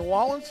drink in New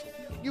Orleans?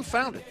 You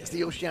found it. It's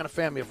the Oceana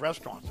family of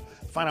restaurants.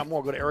 Find out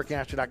more. Go to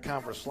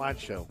ericasher.com for a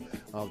slideshow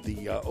of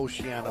the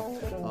Oceana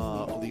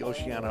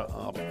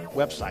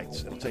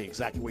websites. It'll tell you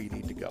exactly where you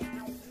need to go.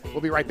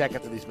 We'll be right back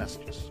after these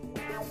messages.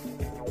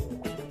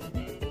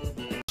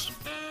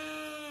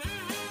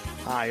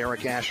 Hi,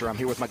 Eric Asher. I'm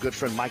here with my good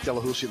friend Mike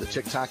Delahousie of the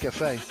TikTok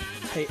Cafe.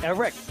 Hey,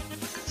 Eric,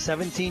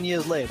 17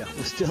 years later,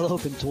 we're still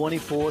open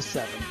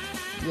 24/7.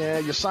 Yeah,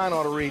 your sign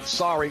ought to read,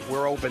 sorry,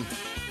 we're open.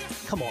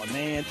 Come on,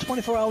 man,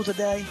 24 hours a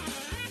day?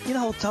 You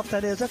know how tough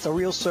that is? That's a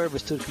real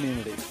service to the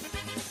community.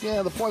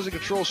 Yeah, the Poison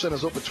Control Center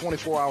is open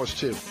 24 hours,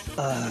 too.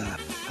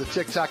 The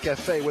TikTok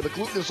Cafe, where the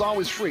gluten is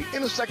always free,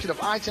 intersection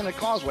of I-10 and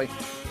Causeway,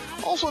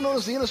 also known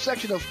as the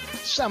intersection of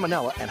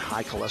salmonella and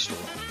high cholesterol.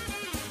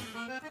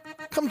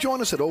 Come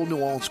join us at Old New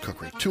Orleans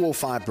Cookery,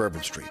 205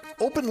 Bourbon Street.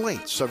 Open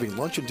late, serving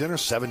lunch and dinner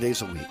 7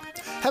 days a week.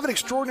 Have an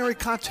extraordinary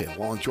cocktail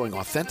while enjoying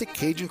authentic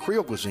Cajun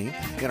Creole cuisine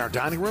in our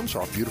dining rooms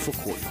or our beautiful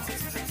courtyard.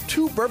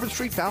 2 Bourbon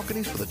Street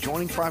balconies with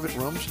adjoining private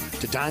rooms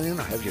to dine in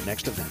or have your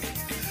next event.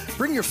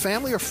 Bring your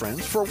family or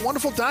friends for a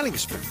wonderful dining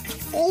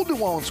experience. Old New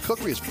Orleans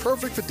Cookery is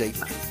perfect for date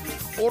night.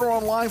 Order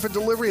online for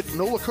delivery at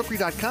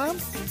nolacookery.com.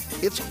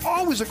 It's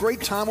always a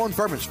great time on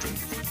Bourbon Street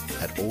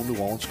at Old New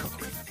Orleans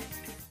Cookery.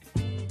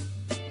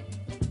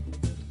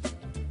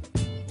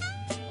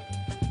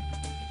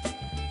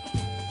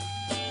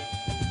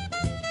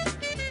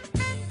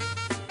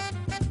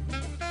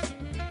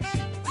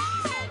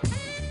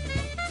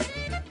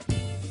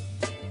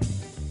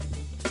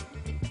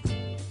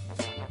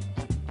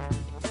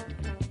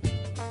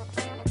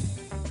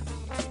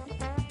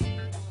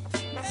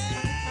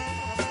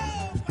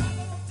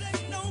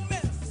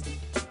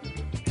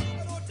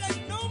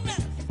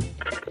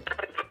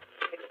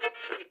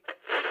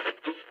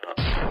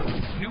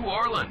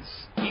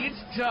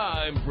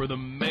 For the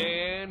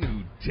man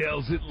who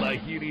tells it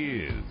like it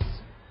is.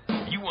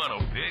 You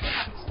want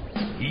opinions?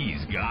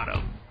 He's got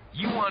them.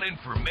 You want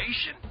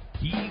information?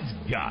 He's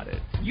got it.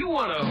 You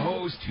want a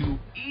host who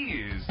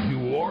is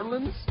New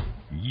Orleans?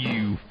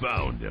 You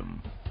found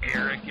him.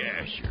 Eric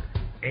Asher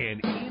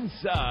and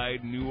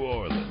Inside New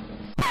Orleans.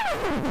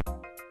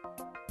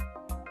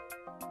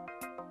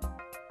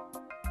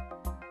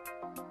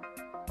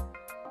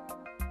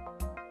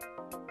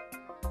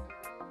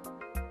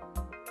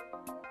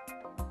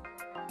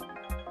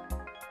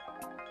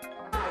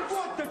 I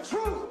want the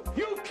truth.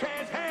 You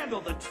can't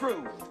handle the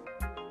truth.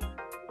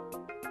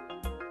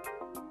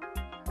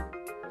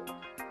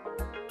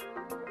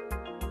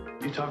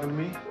 You talking to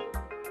me?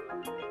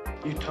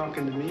 You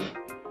talking to me?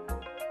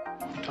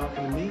 You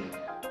talking to me?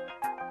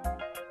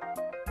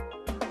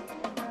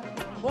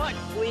 What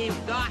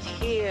we've got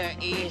here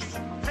is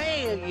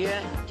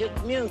failure to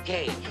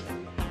communicate.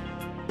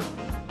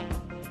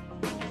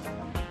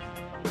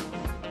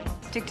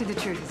 Stick to the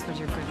truth is what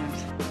you're good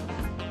at.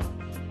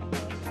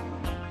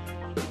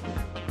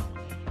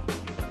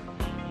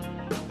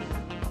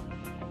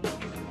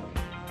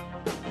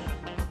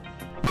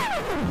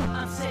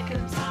 I'm sick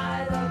and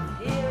tired of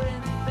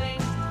hearing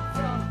things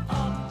from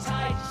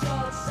uptight,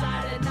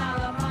 short-sighted,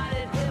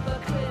 narrow-minded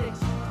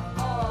hypocrites.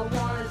 All I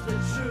want is the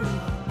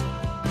truth.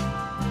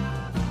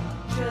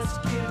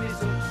 Just give me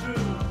some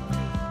truth.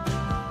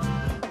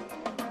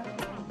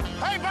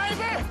 Hey,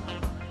 baby,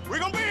 we're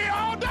gonna be here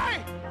all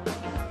day.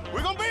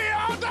 We're gonna be here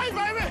all day,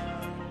 baby.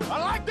 I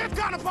like this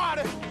kind of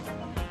party.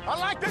 I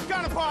like this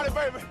kind of party,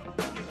 baby.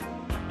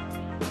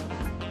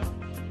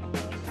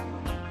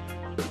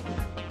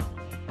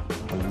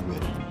 Are you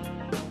ready?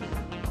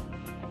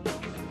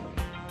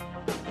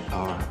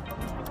 Are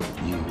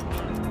you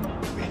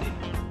ready?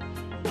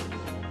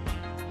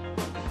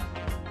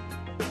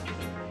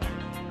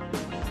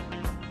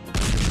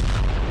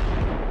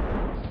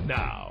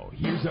 Now,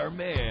 here's our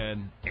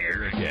man,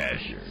 Eric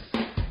Asher.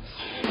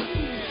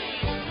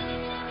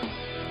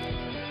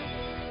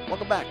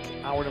 Welcome back.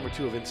 Hour number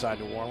 2 of Inside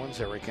New Orleans.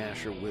 Eric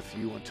Asher with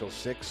you until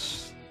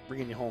 6.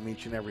 Bringing you home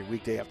each and every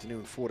weekday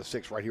afternoon, 4 to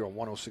 6, right here on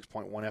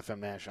 106.1 FM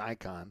Nash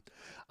Icon.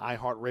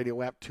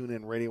 iHeartRadio app,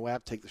 TuneIn Radio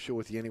app. Take the show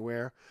with you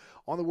anywhere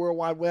on the World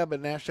Wide Web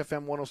at Nash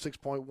FM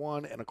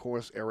 106.1 and, of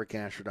course,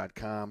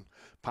 ericasher.com.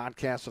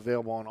 Podcasts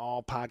available on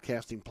all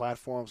podcasting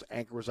platforms.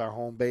 Anchor is our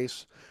home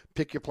base.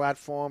 Pick your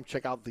platform.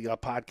 Check out the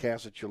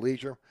podcast at your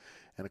leisure.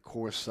 And, of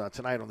course,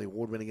 tonight on the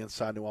award-winning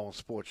Inside New Orleans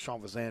Sports,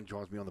 Sean Vazan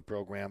joins me on the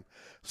program.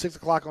 6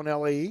 o'clock on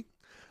LAE.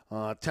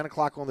 10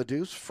 o'clock on the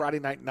Deuce. Friday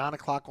night, 9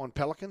 o'clock on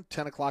Pelican.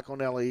 10 o'clock on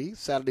LAE.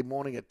 Saturday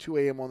morning at 2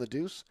 a.m. on the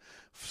Deuce.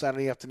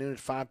 Saturday afternoon at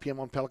 5 p.m.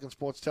 on Pelican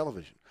Sports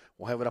Television.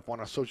 We'll have it up on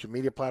our social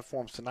media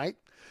platforms tonight.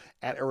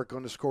 At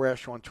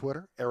Eric_Asher on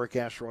Twitter. Eric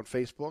Asher on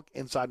Facebook.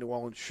 Inside New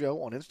Orleans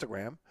Show on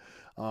Instagram.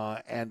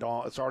 And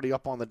it's already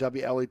up on the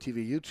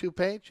WLATV YouTube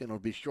page. And it'll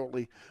be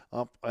shortly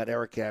up at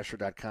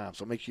ericasher.com.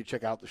 So make sure you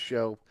check out the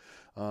show.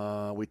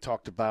 We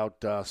talked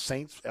about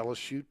Saints,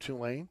 LSU,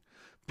 Tulane.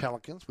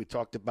 Pelicans. We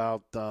talked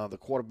about the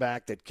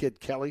quarterback, that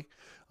kid Kelly,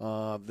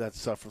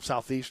 that's from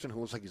Southeastern, who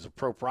looks like he's a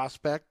pro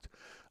prospect.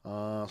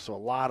 So a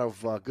lot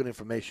of good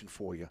information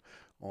for you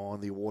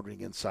on the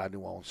award-winning Inside New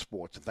Orleans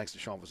Sports. And thanks to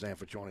Sean Vazan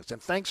for joining us.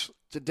 And thanks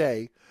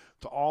today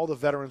to all the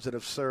veterans that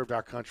have served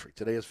our country.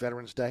 Today is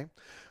Veterans Day.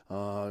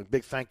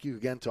 Big thank you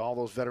again to all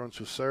those veterans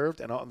who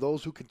served and all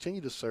those who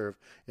continue to serve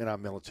in our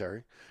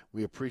military.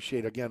 We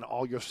appreciate, again,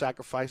 all your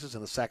sacrifices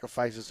and the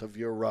sacrifices of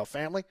your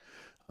family.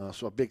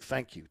 So a big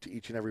thank you to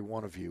each and every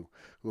one of you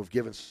who have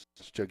given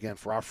such, again,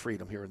 for our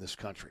freedom here in this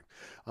country.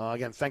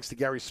 Again, thanks to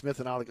Gary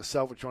Smith and Ali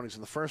Cassell for joining us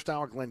in the first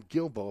hour. Glenn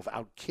Gilbo of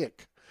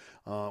Outkick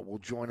will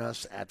join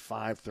us at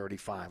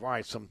 5:35. All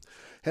right, some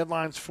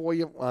headlines for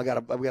you. We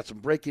got some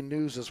breaking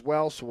news as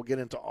well, so we'll get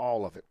into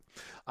all of it.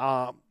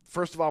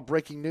 First of all,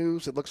 breaking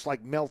news, it looks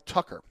like Mel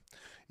Tucker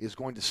is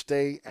going to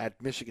stay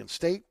at Michigan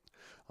State.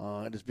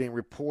 It is being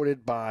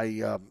reported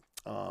by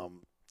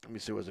let me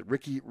see, was it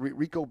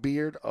Rico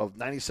Beard of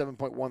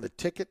 97.1 The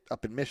Ticket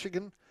up in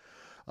Michigan,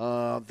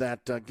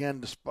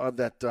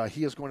 that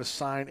he is going to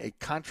sign a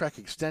contract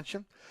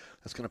extension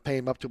that's going to pay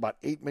him up to about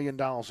 $8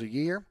 million a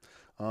year.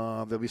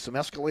 There'll be some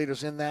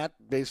escalators in that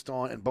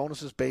and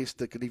bonuses based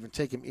that could even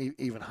take him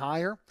even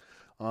higher.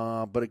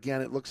 But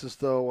again, it looks as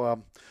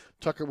though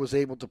Tucker was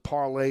able to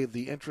parlay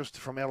the interest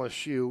from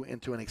LSU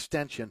into an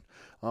extension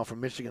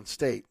from Michigan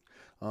State.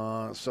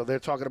 So they're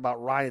talking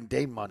about Ryan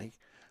Day money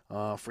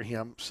for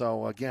him.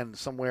 So again,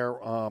 somewhere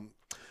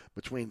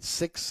between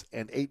 $6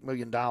 and $8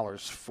 million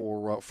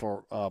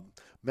for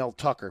Mel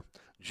Tucker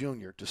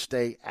Jr. to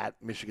stay at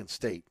Michigan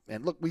State.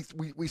 And look,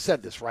 we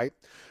said this, right?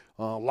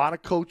 A lot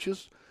of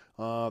coaches,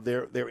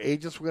 their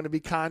agents were going to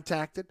be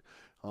contacted.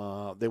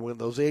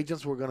 Those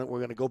agents were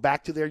going to go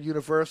back to their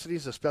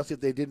universities, especially if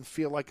they didn't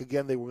feel like,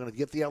 again, they were going to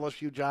get the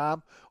LSU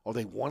job or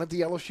they wanted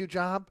the LSU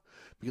job.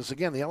 Because,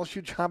 again, the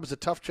LSU job is a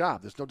tough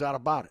job. There's no doubt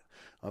about it.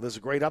 There's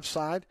a great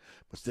upside,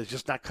 but they're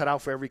just not cut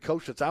out for every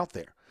coach that's out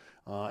there.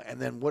 And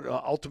then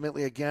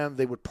ultimately, again,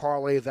 they would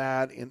parlay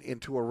that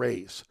into a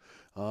raise.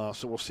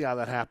 So we'll see how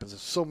that happens.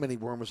 There's so many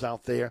rumors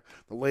out there.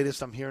 The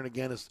latest I'm hearing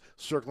again is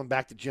circling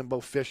back to Jimbo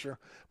Fisher.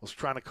 Was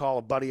trying to call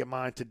a buddy of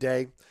mine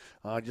today.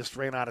 Just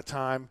ran out of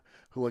time,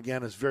 who,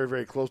 again, is very,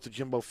 very close to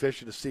Jimbo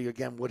Fisher to see,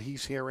 again, what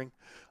he's hearing.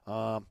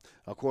 Of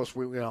course,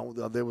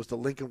 there was the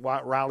Lincoln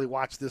Riley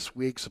watch this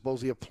week,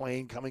 supposedly a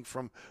plane coming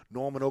from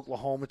Norman,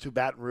 Oklahoma to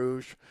Baton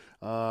Rouge.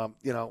 It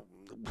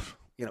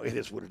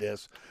is what it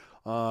is.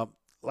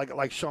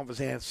 Like Sean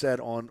Fazan said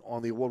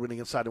on the award-winning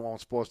Inside New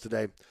Orleans Sports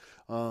today,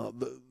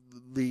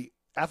 the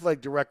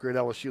athletic director at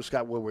LSU,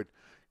 Scott Woodward,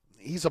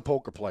 he's a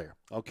poker player,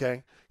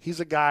 okay?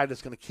 He's a guy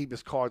that's going to keep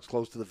his cards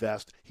close to the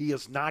vest. He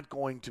is not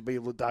going to be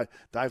able to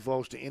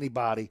divulge to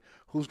anybody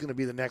who's going to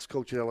be the next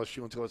coach at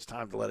LSU until it's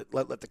time to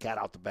let the cat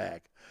out the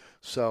bag.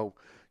 So,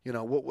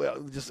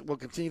 we'll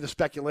continue the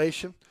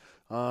speculation.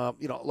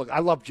 Look, I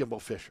love Jimbo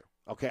Fisher,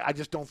 okay? I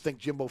just don't think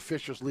Jimbo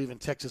Fisher's leaving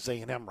Texas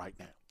A&M right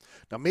now.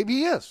 Now, maybe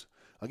he is.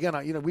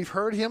 Again, we've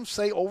heard him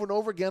say over and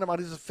over again about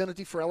his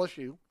affinity for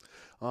LSU.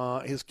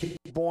 His kid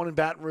born in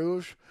Baton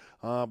Rouge,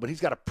 but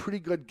he's got a pretty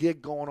good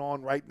gig going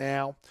on right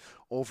now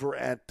over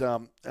at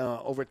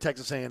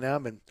Texas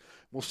A&M, and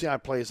we'll see how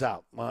it plays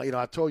out.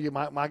 I told you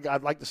my guy,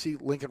 I'd like to see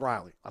Lincoln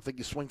Riley. I think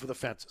you swing for the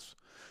fences.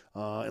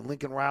 And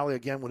Lincoln Riley,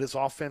 again, with his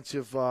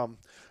offensive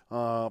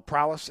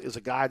prowess, is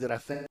a guy that I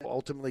think will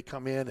ultimately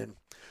come in and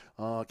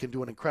can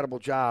do an incredible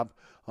job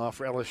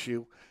for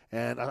LSU.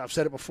 And I've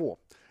said it before.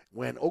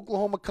 When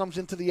Oklahoma comes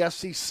into the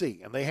SEC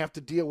and they have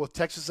to deal with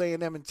Texas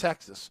A&M and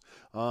Texas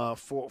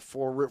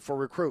for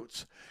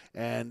recruits,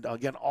 and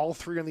again, all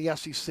three in the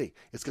SEC,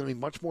 it's going to be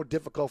much more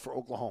difficult for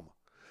Oklahoma.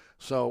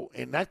 So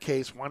in that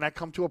case, why not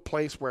come to a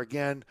place where,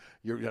 again,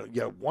 you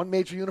have one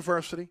major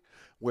university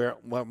where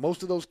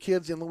most of those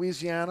kids in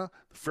Louisiana,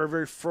 very,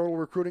 very fertile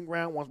recruiting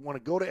ground, want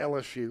to go to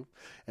LSU.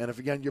 And if,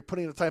 again, you're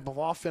putting the type of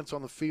offense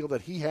on the field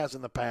that he has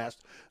in the past,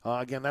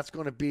 again, that's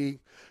going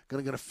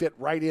to fit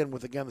right in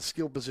with, again, the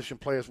skill position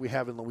players we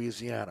have in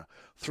Louisiana.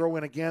 Throw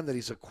in, again, that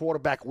he's a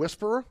quarterback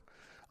whisperer,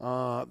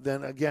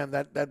 then, again,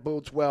 that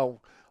bodes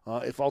well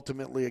if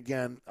ultimately,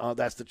 again,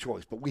 that's the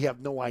choice. But we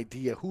have no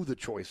idea who the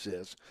choice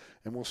is,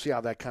 and we'll see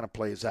how that kind of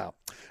plays out.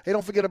 Hey,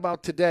 don't forget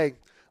about today.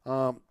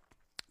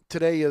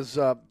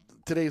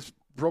 Today's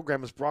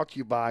program is brought to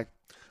you by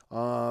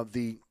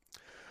the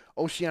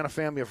Oceana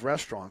family of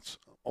restaurants,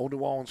 Old New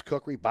Orleans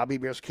Cookery, Bobby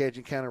Bear's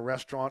Cajun Cannon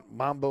Restaurant,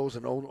 Mambo's,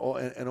 and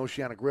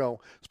Oceana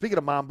Grill. Speaking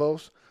of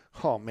Mambo's,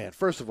 oh, man,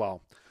 first of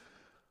all,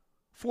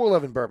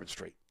 411 Bourbon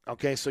Street.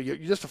 Okay, so you're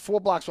just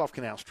 4 blocks off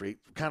Canal Street,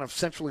 kind of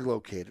centrally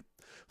located.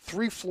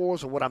 3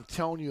 floors of what I'm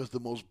telling you is the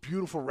most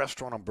beautiful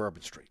restaurant on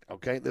Bourbon Street,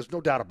 okay? There's no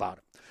doubt about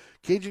it.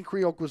 Cajun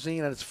Creole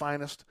cuisine at its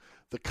finest.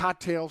 The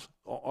cocktails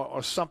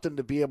are something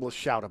to be able to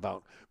shout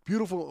about.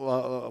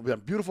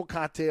 Beautiful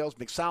cocktails,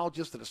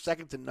 mixologists that are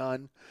second to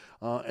none.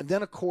 And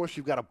then, of course,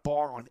 you've got a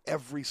bar on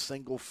every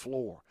single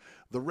floor.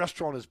 The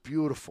restaurant is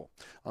beautiful.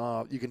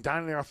 You can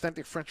dine in their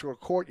authentic French or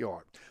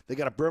courtyard. They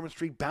got a Bourbon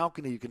Street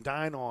balcony you can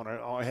dine on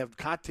or have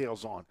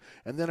cocktails on.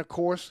 And then, of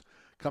course,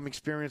 come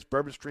experience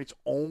Bourbon Street's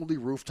only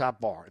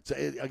rooftop bar.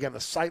 Again, the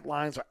sight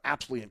lines are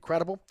absolutely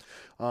incredible.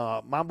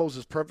 Mambo's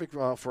is perfect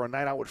for a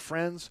night out with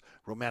friends,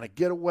 romantic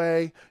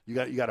getaway. You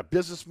got a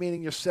business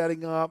meeting you're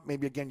setting up.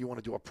 Maybe, again, you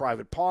want to do a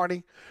private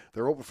party.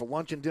 They're open for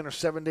lunch and dinner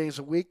 7 days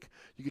a week.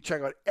 You can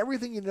check out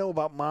everything you know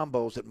about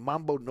Mambo's at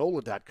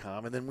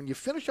mambonola.com. And then when you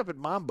finish up at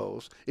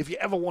Mambo's, if you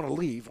ever want to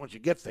leave once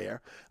you get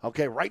there,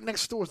 okay, right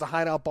next door is the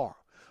Hideout Bar.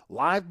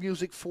 Live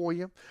music for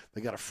you.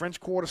 They got a French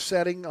Quarter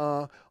setting.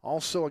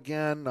 Also,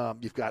 again,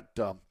 you've got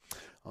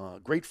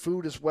great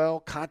food as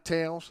well,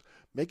 cocktails.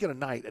 Make it a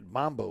night at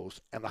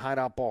Mambo's and the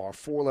Hideout Bar,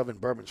 411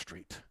 Bourbon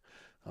Street.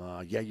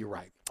 Yeah, you're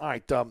right. All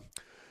right. I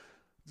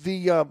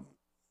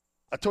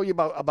told you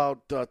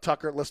about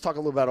Tucker. Let's talk a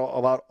little bit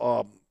about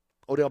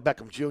Odell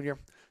Beckham Jr.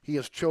 He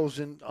has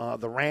chosen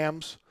the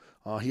Rams.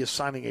 He is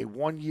signing a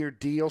 1-year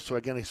deal. So,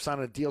 again, he's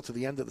signing a deal to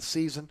the end of the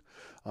season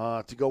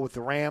to go with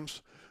the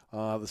Rams.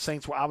 The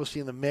Saints were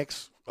obviously in the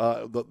mix.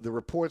 The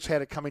reports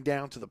had it coming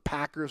down to the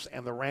Packers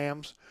and the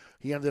Rams.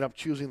 He ended up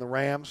choosing the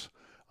Rams.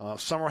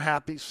 Some are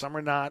happy, some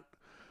are not.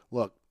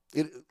 Look,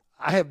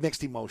 I have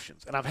mixed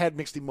emotions, and I've had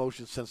mixed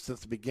emotions since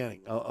the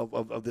beginning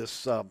of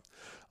this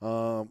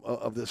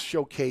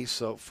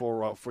showcase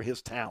for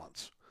his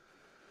talents.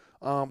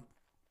 When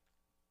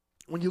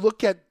you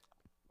look at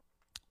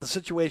the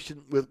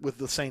situation with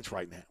the Saints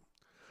right now,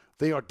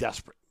 they are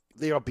desperate.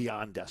 They are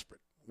beyond desperate.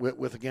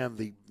 With again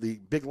the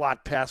big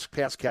lot pass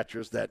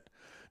catchers that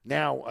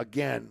now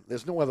again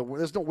there's no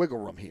wiggle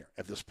room here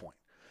at this point.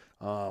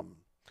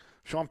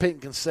 Sean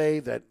Payton can say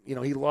that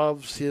he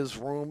loves his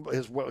room,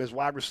 his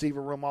wide receiver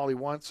room all he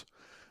wants.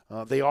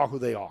 They are who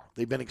they are.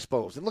 They've been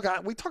exposed. And look,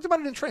 we talked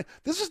about it in training.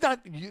 This is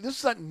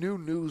not new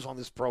news on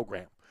this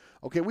program.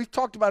 Okay, we've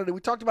talked about it.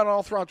 We talked about it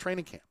all throughout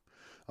training camp.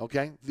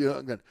 Okay,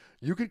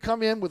 you could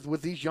come in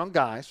with these young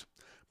guys,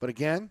 but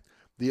again,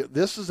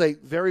 this is a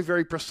very,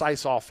 very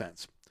precise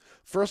offense.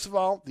 First of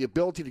all, the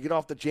ability to get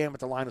off the jam at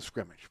the line of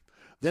scrimmage.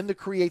 Then to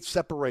create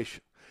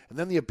separation. and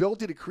then the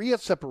ability to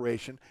create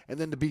separation, and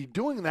then to be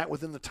doing that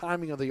within the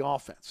timing of the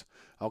offense.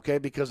 Okay,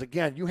 because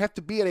again, you have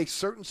to be at a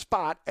certain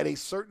spot at a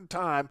certain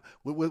time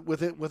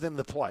within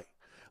the play.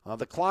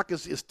 The clock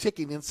is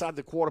ticking inside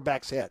the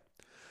quarterback's head,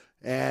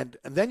 and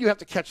then you have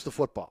to catch the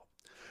football.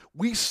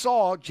 We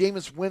saw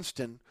Jameis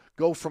Winston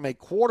go from a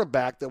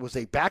quarterback that was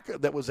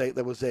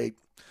a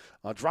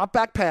drop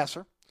back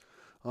passer,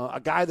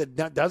 a guy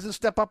that doesn't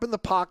step up in the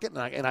pocket,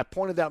 and I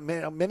pointed out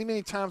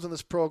many times on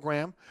this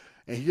program,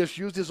 and he just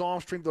used his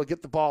arm strength to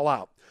get the ball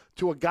out,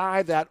 to a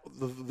guy that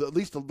at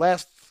least the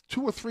last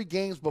 2 or 3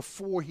 games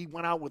before he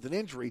went out with an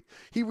injury,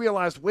 he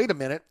realized, wait a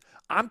minute,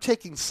 I'm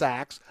taking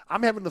sacks.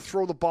 I'm having to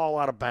throw the ball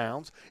out of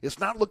bounds. It's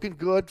not looking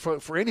good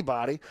for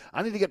anybody.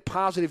 I need to get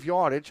positive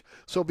yardage.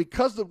 So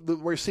because the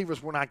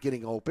receivers were not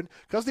getting open,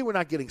 because they were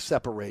not getting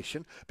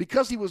separation,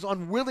 because he was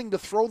unwilling to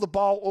throw the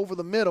ball over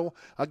the middle,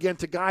 again,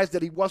 to guys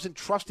that he wasn't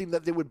trusting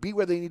that they would be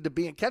where they need to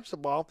be and catch the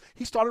ball,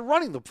 he started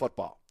running the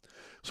football.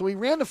 So he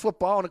ran the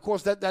football, and, of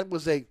course, that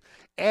was a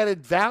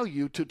added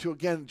value to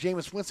again,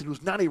 Jameis Winston,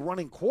 who's not a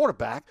running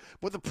quarterback.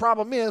 But the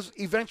problem is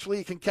eventually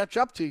he can catch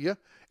up to you,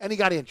 and he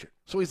got injured.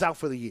 So he's out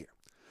for the year.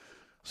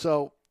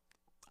 So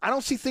I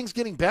don't see things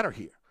getting better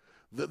here.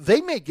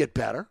 They may get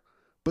better,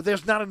 but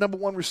there's not a number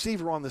one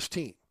receiver on this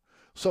team.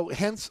 So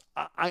hence,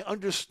 I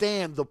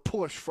understand the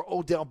push for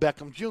Odell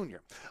Beckham Jr.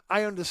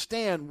 I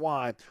understand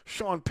why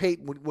Sean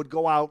Payton would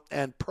go out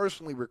and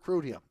personally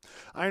recruit him.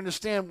 I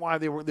understand why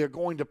they're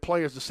going to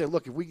players to say,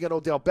 look, if we get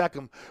Odell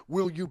Beckham,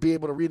 will you be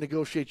able to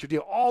renegotiate your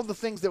deal? All the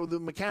things the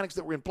mechanics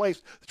that were in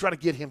place to try to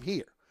get him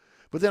here.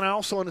 But then I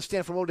also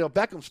understand from Odell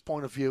Beckham's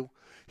point of view,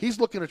 he's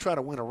looking to try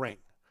to win a ring.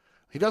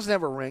 He doesn't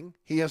have a ring.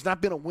 He has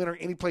not been a winner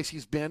any place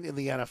he's been in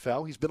the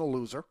NFL. He's been a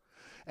loser.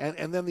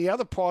 And then the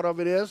other part of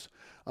it is,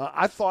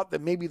 I thought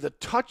that maybe the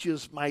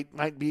touches might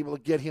be able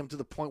to get him to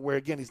the point where,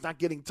 again, he's not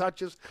getting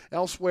touches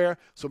elsewhere.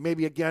 So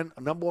maybe, again,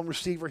 a number one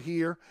receiver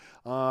here,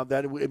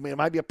 that it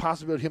might be a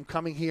possibility of him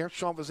coming here.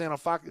 Sean Fazan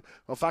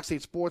on Fox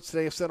 8 Sports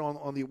today said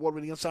on the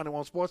award-winning Inside New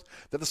Orleans Sports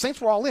that the Saints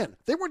were all in.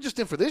 They weren't just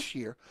in for this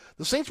year.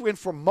 The Saints were in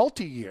for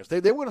multi-years. They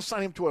were going to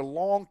sign him to a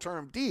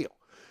long-term deal.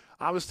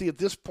 Obviously, at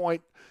this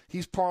point,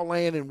 he's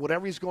parlaying and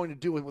whatever he's going to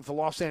do with the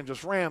Los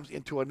Angeles Rams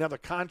into another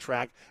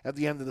contract at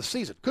the end of the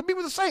season. Could be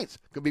with the Saints.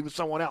 Could be with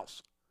someone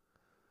else.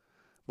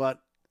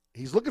 But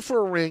he's looking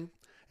for a ring,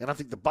 and I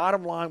think the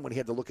bottom line, when he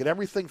had to look at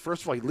everything,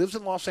 first of all, he lives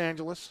in Los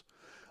Angeles.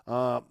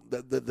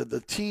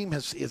 The team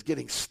is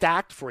getting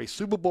stacked for a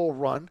Super Bowl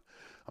run.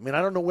 I mean,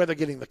 I don't know where they're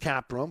getting the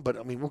cap room, but,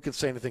 I mean, who can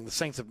say anything? The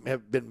Saints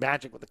have been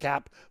magic with the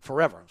cap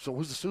forever. So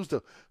who's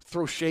to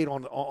throw shade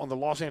on the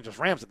Los Angeles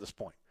Rams at this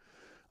point?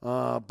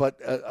 But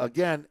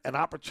again, an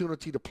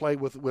opportunity to play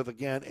with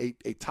again,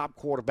 a top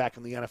quarterback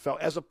in the NFL,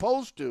 as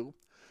opposed to,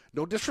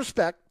 no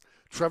disrespect,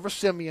 Trevor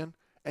Siemian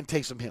and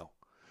Taysom Hill.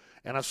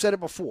 And I've said it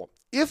before.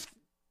 If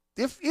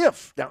this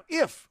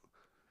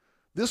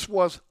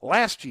was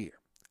last year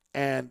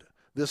and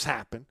this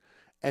happened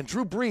and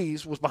Drew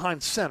Brees was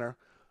behind center,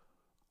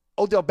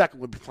 Odell Beckham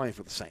would be playing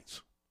for the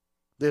Saints.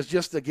 There's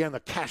just, again,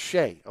 the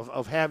cachet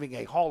of having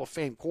a Hall of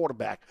Fame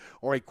quarterback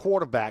or a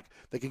quarterback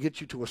that can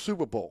get you to a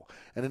Super Bowl.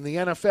 And in the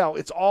NFL,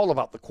 it's all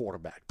about the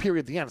quarterback,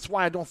 period, the end. That's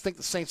why I don't think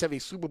the Saints have a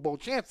Super Bowl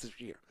chance this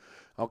year.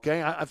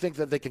 Okay, I think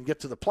that they can get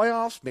to the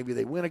playoffs. Maybe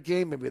they win a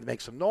game. Maybe they make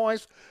some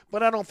noise.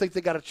 But I don't think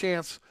they got a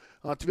chance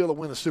to be able to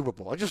win the Super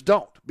Bowl. I just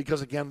don't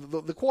because, again,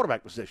 the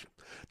quarterback position.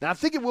 Now, I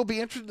think it will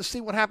be interesting to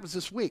see what happens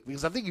this week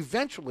because I think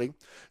eventually,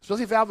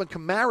 especially if Alvin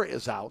Kamara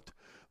is out,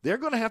 they're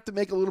going to have to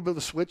make a little bit of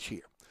a switch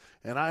here.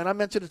 And I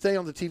mentioned it today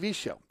on the TV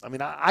show. I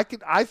mean,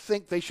 I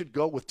think they should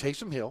go with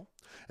Taysom Hill.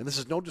 And this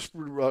is no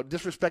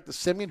disrespect to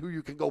Siemian, who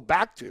you can go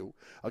back to.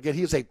 Again,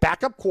 he is a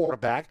backup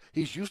quarterback.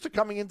 He's used to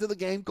coming into the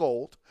game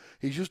cold.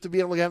 He's used to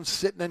being able to have him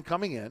sitting and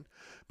coming in.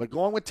 But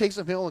going with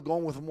Taysom Hill and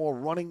going with a more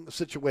running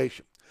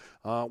situation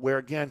where,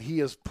 again, he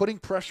is putting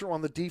pressure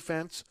on the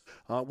defense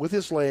with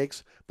his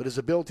legs, but his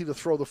ability to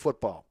throw the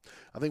football.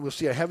 I think we'll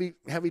see a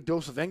heavy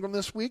dose of Ingram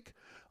this week.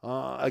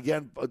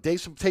 Again,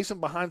 Taysom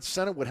behind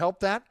center would help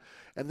that.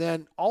 And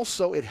then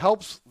also it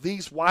helps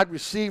these wide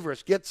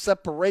receivers get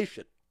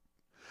separation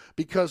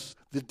because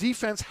the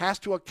defense has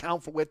to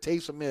account for where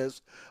Taysom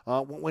is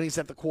when he's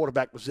at the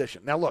quarterback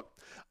position. Now, look,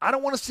 I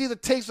don't want to see the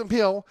Taysom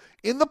Hill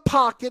in the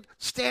pocket,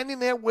 standing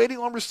there waiting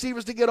on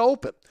receivers to get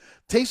open.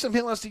 Taysom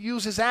Hill has to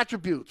use his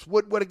attributes,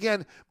 what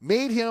again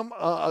made him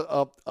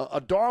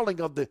a darling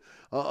of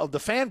the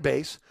fan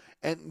base,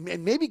 and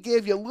maybe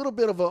gave you a little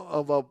bit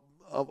of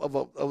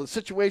a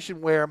situation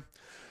where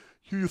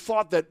you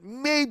thought that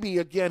maybe,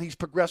 again, he's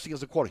progressing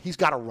as a quarterback. He's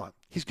got to run.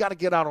 He's got to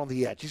get out on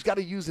the edge. He's got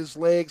to use his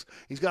legs.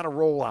 He's got to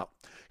roll out.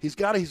 He's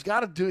got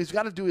to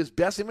do his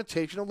best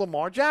imitation of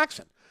Lamar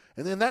Jackson.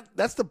 And then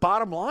that's the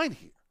bottom line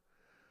here.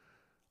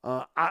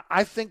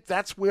 I think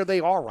that's where they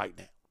are right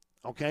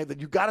now. Okay, that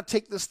you got to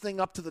take this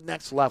thing up to the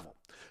next level.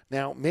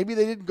 Now, maybe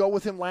they didn't go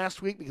with him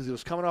last week because he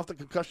was coming off the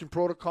concussion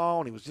protocol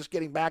and he was just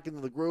getting back into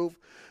the groove.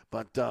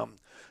 But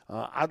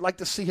I'd like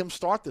to see him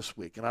start this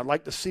week, and I'd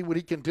like to see what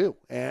he can do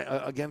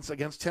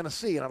against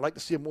Tennessee. And I'd like to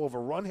see more of a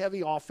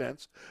run-heavy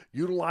offense,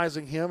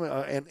 utilizing him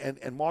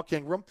and Mark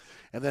Ingram.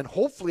 And then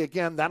hopefully,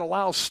 again, that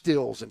allows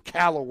Stills and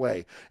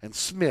Callaway and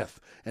Smith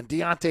and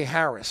Deontay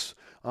Harris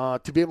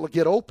to be able to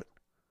get open.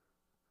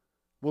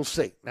 We'll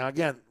see. Now,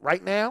 again,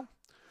 right now,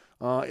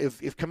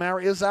 if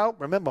Kamara is out,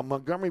 remember,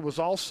 Montgomery was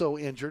also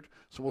injured,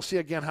 so we'll see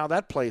again how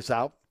that plays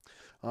out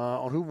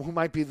on who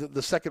might be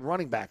the second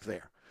running back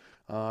there.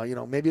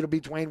 Maybe it'll be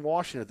Dwayne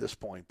Washington at this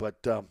point. But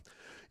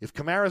if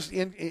Kamara's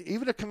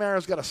even if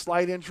Kamara's got a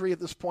slight injury at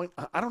this point,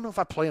 I don't know if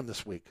I play him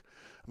this week.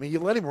 I mean, you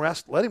let him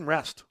rest,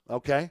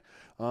 okay?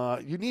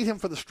 You need him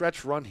for the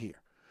stretch run here.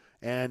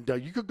 And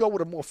you could go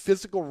with a more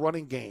physical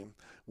running game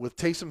with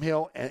Taysom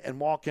Hill and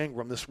Mark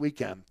Ingram this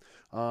weekend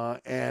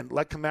and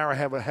let Kamara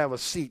have a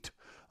seat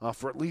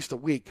for at least a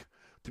week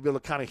to be able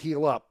to kind of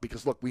heal up.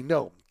 Because, look, we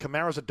know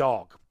Kamara's a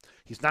dog.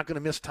 He's not going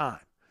to miss time.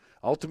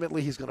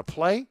 Ultimately, he's going to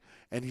play,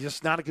 and he's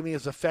just not going to be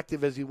as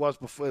effective as he was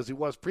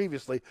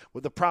previously.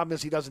 But the problem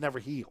is he doesn't ever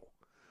heal.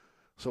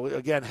 So,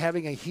 again,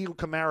 having a healed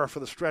Kamara for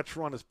the stretch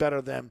run is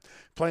better than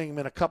playing him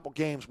in a couple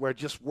games where it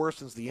just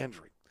worsens the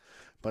injury.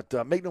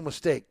 But make no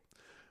mistake,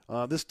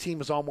 this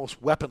team is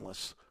almost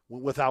weaponless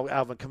without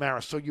Alvin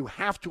Kamara. So you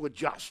have to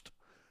adjust.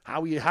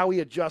 How he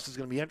adjusts is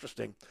going to be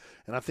interesting.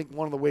 And I think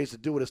one of the ways to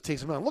do it is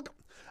Taysom Hill. Look,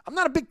 I'm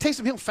not a big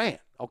Taysom Hill fan,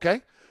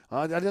 okay?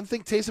 I didn't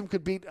think Taysom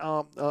could beat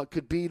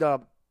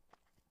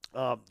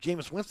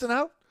Jameis Winston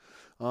out.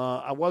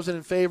 I wasn't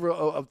in favor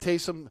of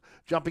Taysom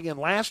jumping in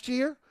last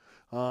year.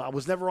 I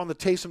was never on the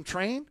Taysom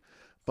train.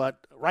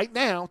 But right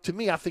now, to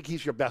me, I think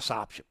he's your best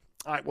option.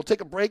 All right, we'll take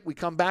a break. We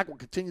come back. We'll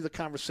continue the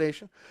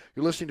conversation.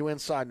 You're listening to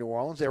Inside New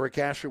Orleans. Eric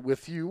Asher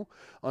with you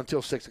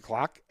until 6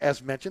 o'clock.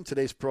 As mentioned,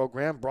 today's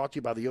program brought to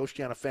you by the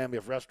Oceana family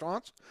of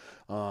restaurants,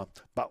 by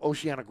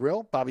Oceana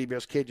Grill, Bobby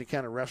Bear's Cajun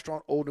Cannon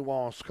Restaurant, Old New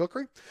Orleans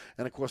Cookery,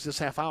 and, of course, this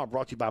half hour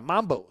brought to you by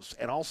Mambo's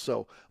and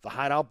also the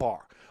Hideout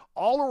Bar.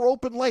 All are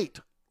open late.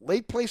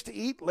 Late place to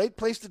eat, late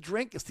place to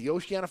drink. It's the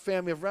Oceana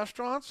family of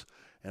restaurants.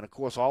 And, of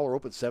course, all are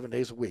open 7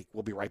 days a week.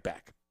 We'll be right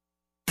back.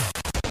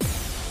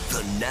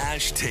 The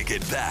Nash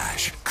Ticket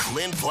Bash.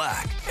 Clint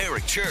Black,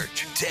 Eric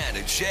Church, Dan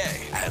and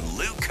Shay, and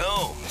Luke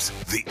Combs.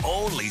 The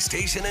only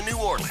station in New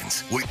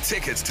Orleans with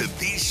tickets to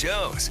these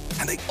shows.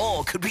 And they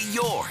all could be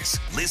yours.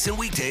 Listen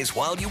weekdays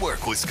while you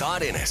work with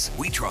Scott Innes.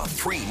 We draw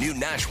 3 new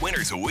Nash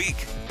winners a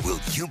week. Will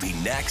you be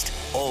next?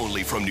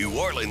 Only from New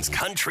Orleans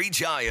Country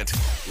Giant.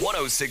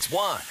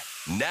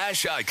 106.1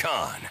 Nash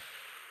Icon.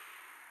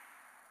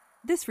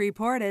 This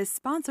report is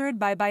sponsored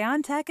by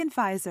BioNTech and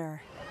Pfizer.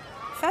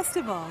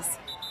 Festivals.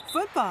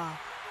 Football,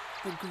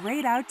 the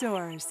great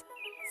outdoors.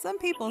 Some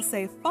people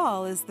say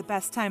fall is the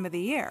best time of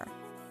the year.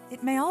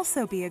 It may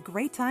also be a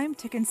great time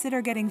to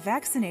consider getting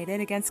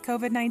vaccinated against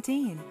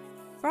COVID-19.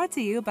 Brought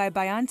to you by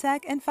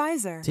BioNTech and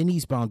Pfizer. 10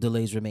 eastbound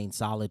delays remain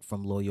solid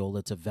from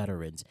Loyola to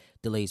Veterans.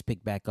 Delays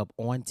pick back up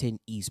on 10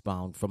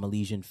 eastbound from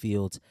Elysian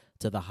Fields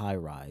to the High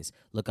Rise.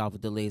 Look out for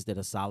delays that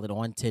are solid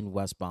on 10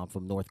 westbound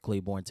from North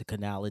Claiborne to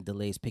Canal, and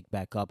delays pick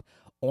back up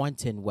on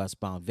 10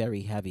 westbound,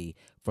 very heavy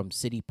from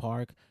City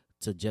Park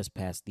to just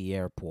past the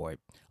airport.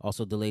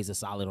 Also, delays are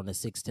solid on the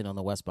 610 on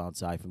the westbound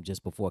side from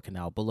just before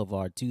Canal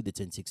Boulevard to the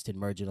 10610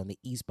 merge, and on the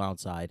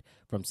eastbound side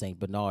from St.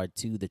 Bernard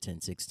to the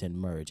 10610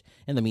 merge.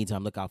 In the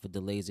meantime, look out for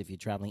delays if you're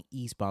traveling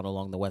eastbound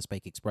along the West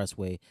Bank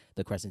Expressway,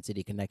 the Crescent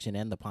City Connection,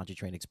 and the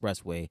Pontchartrain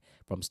Expressway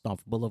from Stumpf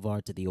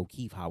Boulevard to the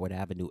O'Keefe Howard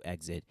Avenue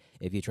exit.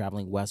 If you're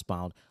traveling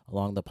westbound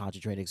along the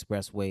Pontchartrain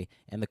Expressway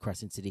and the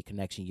Crescent City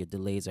Connection, your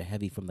delays are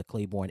heavy from the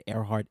Claiborne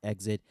Earhart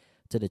exit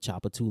to the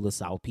Chapatula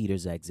South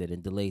Peters exit,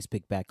 and delays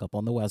pick back up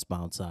on the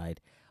westbound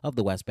side of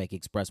the West Bank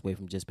Expressway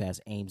from just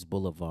past Ames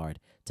Boulevard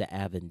to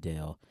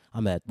Avondale.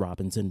 I'm at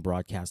Robinson,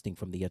 broadcasting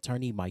from the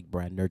Attorney Mike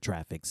Brandner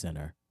Traffic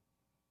Center.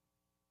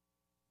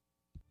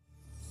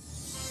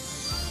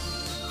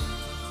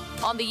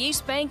 On the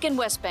East Bank and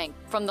West Bank,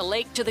 from the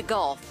lake to the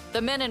Gulf,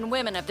 the men and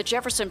women of the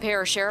Jefferson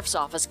Parish Sheriff's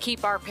Office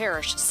keep our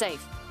parish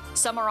safe.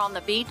 Some are on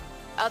the beat,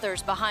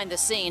 others behind the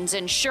scenes,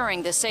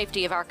 ensuring the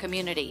safety of our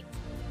community.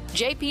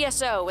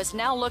 JPSO is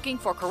now looking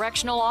for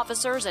correctional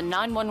officers and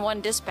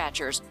 911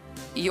 dispatchers.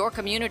 Your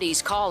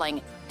community's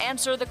calling.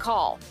 Answer the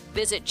call.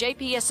 Visit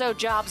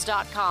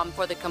jpsojobs.com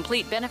for the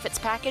complete benefits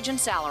package and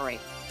salary.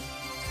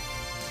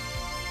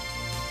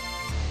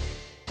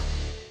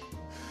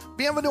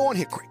 Bienvenue on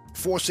Hickory,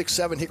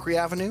 467 Hickory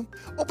Avenue.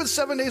 Open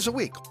 7 days a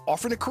week,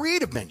 offering a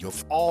creative menu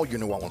of all your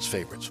New Orleans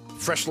favorites.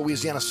 Fresh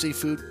Louisiana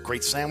seafood,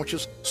 great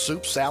sandwiches,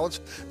 soups, salads,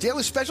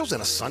 daily specials,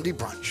 and a Sunday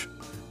brunch.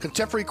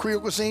 Contemporary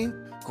Creole cuisine,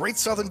 great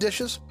Southern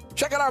dishes.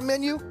 Check out our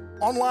menu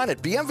online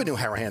at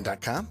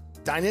bienvenueharahan.com.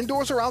 Dine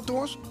indoors or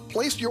outdoors.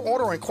 Place your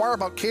order or inquire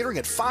about catering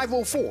at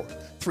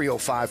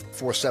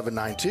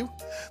 504-305-4792.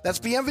 That's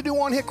Bienvenue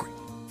on Hickory,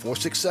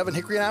 467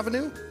 Hickory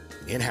Avenue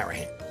in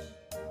Harahan.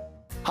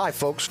 Hi,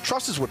 folks.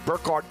 Trust is what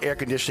Burkhardt Air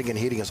Conditioning and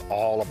Heating is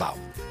all about.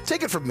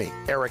 Take it from me,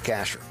 Eric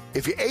Asher.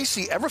 If your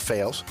AC ever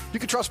fails, you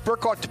can trust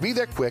Burkhardt to be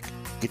there quick,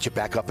 get you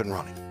back up and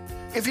running.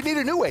 If you need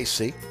a new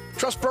AC,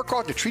 trust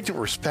Burkhardt to treat you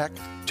with respect,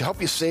 to help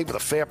you save with a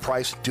fair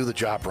price, do the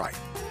job right.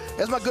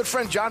 As my good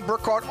friend John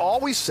Burkhardt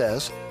always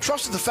says,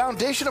 trust is the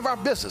foundation of our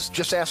business.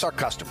 Just ask our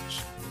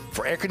customers.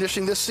 For air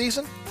conditioning this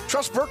season,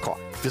 trust Burkhardt.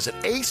 Visit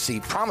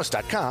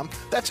acpromise.com.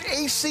 That's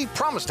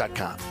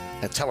acpromise.com.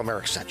 And tell them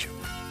Eric sent you.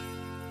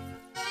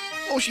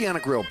 Oceana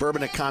Grill,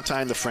 Bourbon at Conti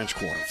in the French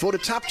Quarter.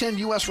 Voted top 10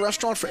 U.S.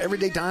 restaurant for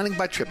everyday dining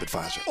by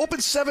TripAdvisor. Open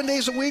 7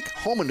 days a week,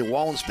 home of New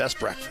Orleans' best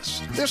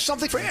breakfast. There's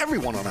something for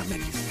everyone on our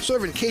menu.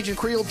 Serving Cajun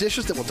Creole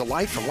dishes that will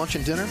delight for lunch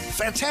and dinner.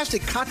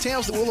 Fantastic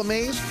cocktails that will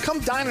amaze. Come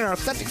dine in our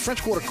authentic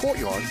French Quarter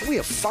courtyard. We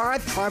have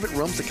 5 private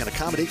rooms that can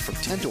accommodate from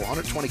 10 to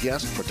 120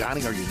 guests for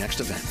dining or your next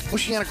event.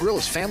 Oceana Grill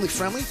is family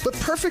friendly, but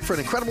perfect for an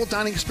incredible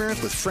dining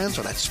experience with friends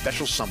or that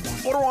special someone.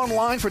 Order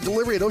online for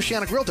delivery at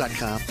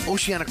oceanagrill.com.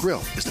 Oceana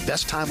Grill is the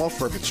best time off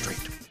Bourbon Street.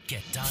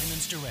 Get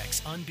Diamonds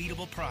Direct's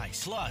unbeatable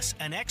price, plus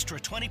an extra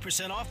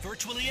 20% off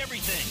virtually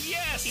everything.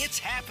 Yes! It's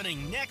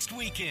happening next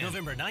weekend,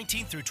 November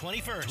 19th through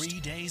 21st. 3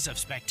 days of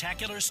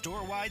spectacular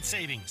store-wide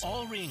savings.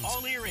 All rings,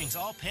 all earrings,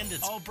 all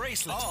pendants, all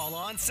bracelets, all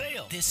on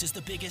sale. This is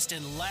the biggest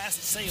and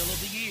last sale of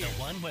the year. The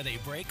one where they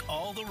break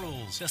all the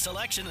rules. The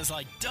selection is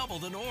like double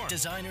the norm.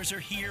 Designers are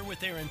here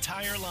with their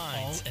entire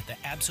lines. All at the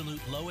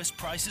absolute lowest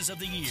prices of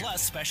the year.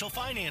 Plus special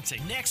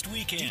financing. Next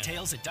weekend.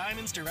 Details at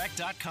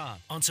DiamondsDirect.com.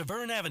 On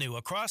Severn Avenue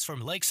across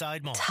from Lakeside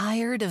Mall.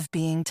 Tired of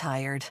being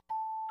tired?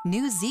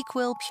 New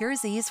ZzzQuil Pure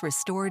Z's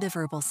Restorative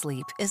Herbal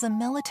Sleep is a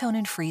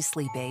melatonin-free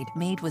sleep aid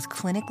made with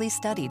clinically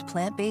studied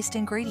plant-based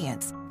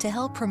ingredients to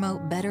help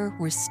promote better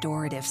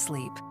restorative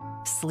sleep.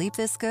 Sleep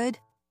this good,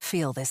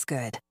 feel this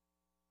good.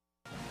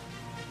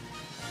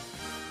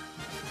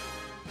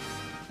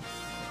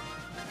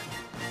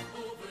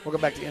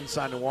 Welcome back to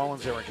Inside New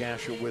Orleans. Eric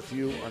Asher with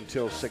you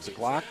until 6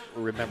 o'clock.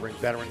 We're remembering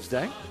Veterans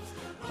Day.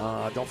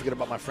 Don't forget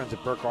about my friends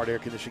at Burkhardt Air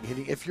Conditioning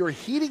Heating. If your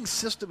heating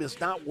system is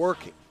not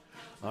working,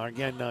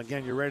 again,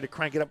 you're ready to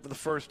crank it up for the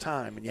first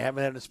time and you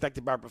haven't had it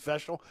inspected by a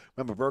professional,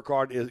 remember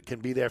Burkhardt can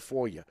be there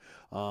for you.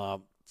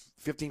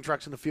 15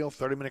 trucks in the field,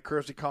 30-minute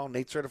courtesy call,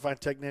 Nate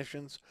certified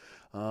technicians.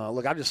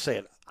 Look, I'll just say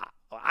it.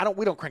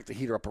 We don't crank the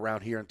heater up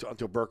around here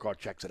until Burkhardt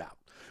checks it out.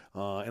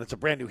 And it's a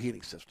brand new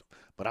heating system.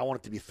 But I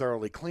want it to be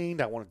thoroughly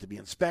cleaned. I want it to be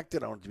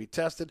inspected. I want it to be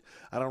tested.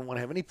 I don't want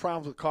to have any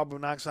problems with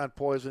carbon monoxide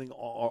poisoning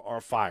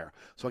or fire.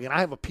 So, again, I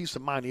have a peace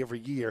of mind every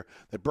year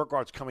that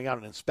Burkhardt's coming out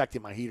and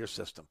inspecting my heater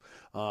system.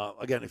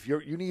 Again, if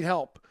you need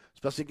help,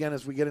 especially, again,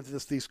 as we get into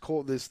this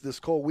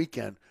cold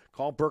weekend,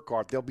 call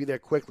Burkhardt. They'll be there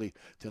quickly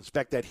to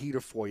inspect that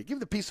heater for you. Give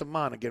the peace of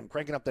mind, again,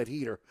 cranking up that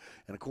heater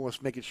and, of course,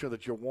 making sure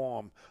that you're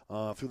warm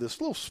through this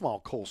little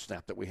small cold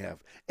snap that we have.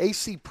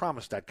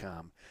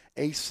 acpromise.com.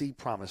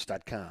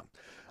 acpromise.com.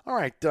 All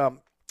right,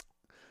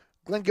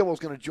 Glenn Gilwell is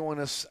going to join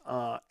us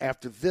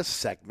after this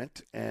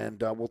segment,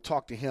 and we'll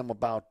talk to him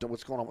about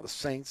what's going on with the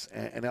Saints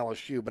and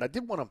LSU. But I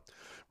did want to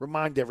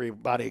remind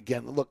everybody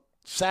again, look,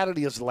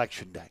 Saturday is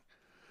Election Day,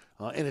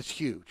 and it's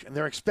huge. And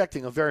they're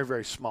expecting a very,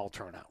 very small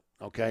turnout,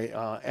 okay,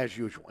 as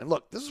usual. And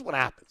look, this is what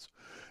happens.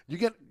 You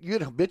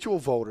get habitual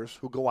voters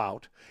who go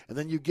out, and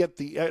then you get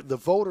the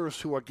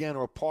voters who, again,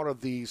 are part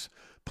of these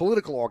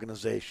political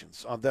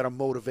organizations that are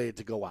motivated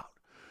to go out.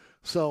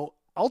 So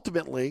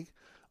ultimately,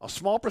 a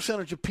small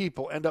percentage of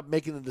people end up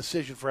making the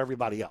decision for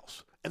everybody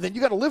else. And then you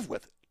got to live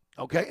with it,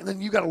 okay? And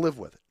then you got to live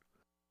with it.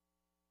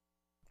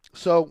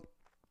 So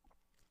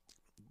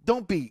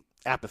don't be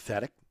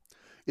apathetic.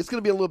 It's going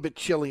to be a little bit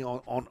chilly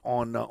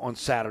on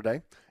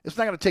Saturday. It's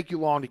not going to take you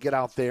long to get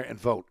out there and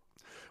vote.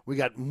 We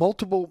got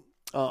multiple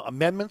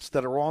amendments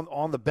that are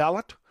on the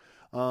ballot.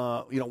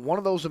 One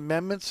of those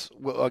amendments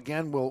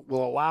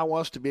will allow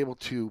us to be able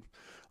to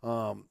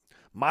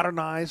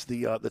modernize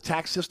the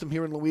tax system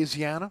here in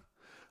Louisiana.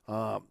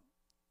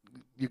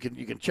 You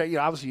can check.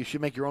 Obviously, you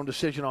should make your own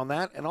decision on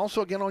that, and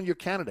also again on your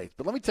candidates.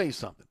 But let me tell you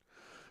something.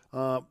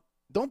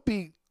 Don't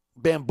be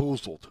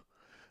bamboozled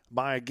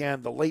by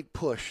the late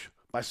push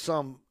by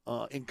some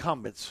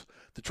incumbents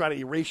to try to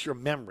erase your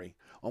memory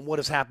on what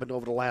has happened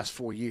over the last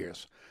 4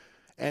 years,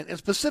 and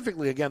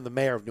specifically again the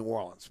mayor of New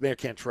Orleans, Mayor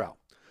Cantrell.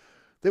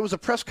 There was a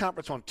press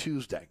conference on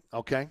Tuesday.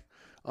 Okay,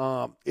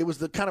 it was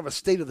the kind of a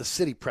state of the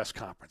city press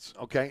conference.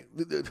 Okay,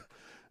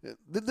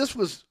 this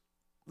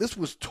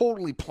was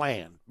totally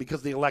planned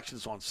because the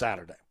election's on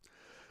Saturday.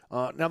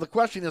 Now the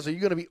question is, are you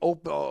going to be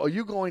open? Are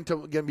you going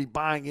to be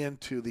buying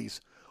into these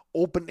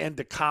open-end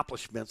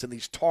accomplishments and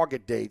these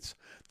target dates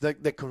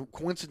that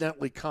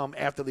coincidentally come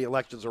after the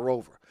elections are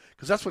over?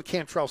 Because that's what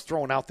Cantrell's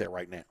throwing out there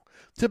right now.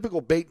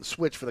 Typical bait and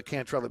switch for the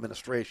Cantrell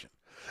administration.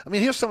 I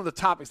mean, here's some of the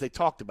topics they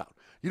talked about.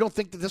 You don't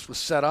think that this was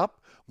set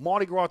up?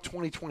 Mardi Gras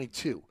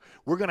 2022.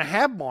 We're going to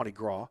have Mardi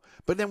Gras,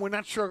 but then we're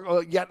not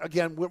sure yet,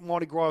 again, what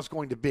Mardi Gras is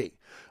going to be.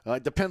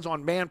 It depends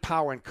on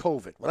manpower and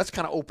COVID. Well, that's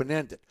kind of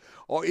open-ended.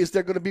 Or is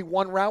there going to be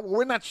one route? Well,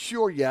 we're not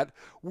sure yet.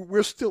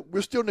 We're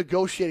still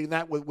negotiating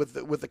that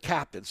with the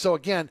captain. So,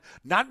 again,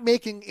 not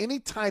making any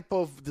type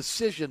of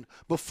decision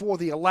before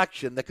the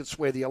election that could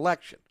sway the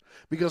election,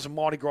 because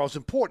Mardi Gras is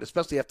important,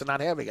 especially after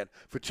not having it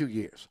for 2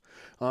 years.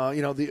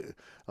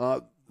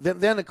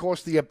 Then, of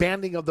course, the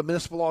abandoning of the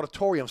municipal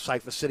auditorium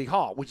site for City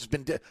Hall, which has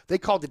been they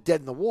called it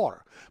dead in the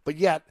water. But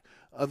yet,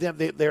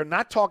 they're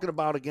not talking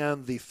about,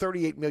 again, the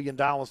 $38 million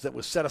that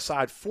was set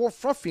aside for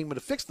FEMA to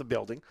fix the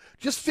building.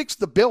 Just fix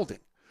the building.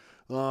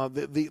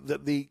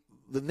 The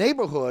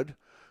neighborhood,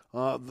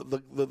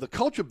 the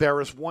culture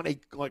bearers want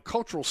a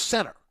cultural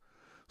center.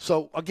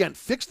 So, again,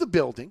 fix the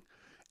building.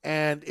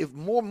 And if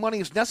more money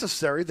is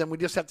necessary, then we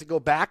just have to go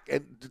back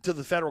to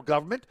the federal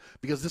government,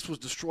 because this was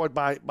destroyed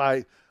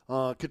by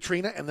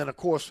Katrina, and then, of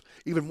course,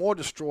 even more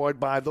destroyed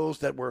by those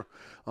that were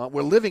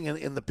living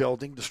in the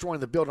building, destroying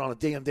the building on a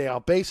day-in,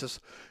 day-out basis,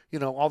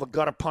 all the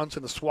gutter punts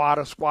and the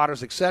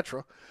squatters,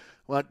 etc.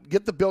 Well,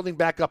 get the building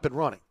back up and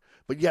running.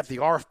 But yet the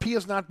RFP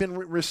has not been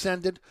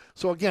rescinded.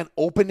 So, again,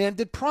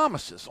 open-ended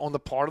promises on the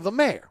part of the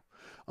mayor.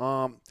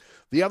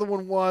 The other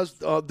one was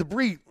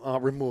debris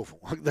removal.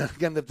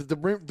 Again, the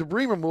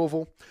debris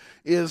removal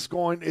is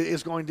going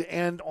to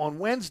end on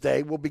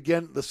Wednesday.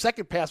 The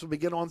second pass will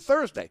begin on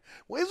Thursday.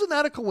 Well, isn't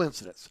that a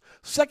coincidence?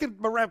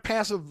 Second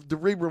pass of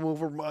debris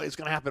removal is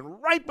going to happen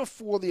right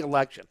before the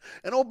election.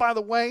 And, oh, by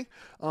the way,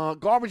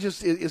 garbage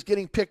is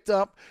getting picked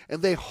up,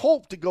 and they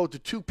hope to go to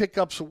 2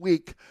 pickups a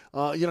week,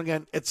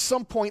 again, at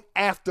some point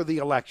after the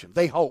election.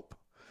 They hope.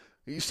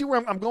 You see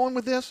where I'm going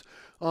with this?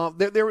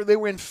 They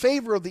were in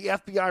favor of the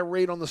FBI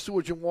raid on the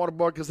sewage and water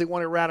board because they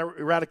want to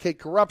eradicate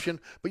corruption,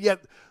 but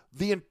yet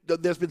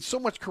there's been so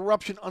much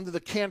corruption under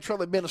the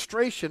Cantrell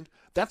administration,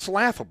 that's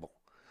laughable.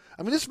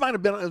 I mean, this might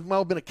have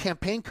been a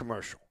campaign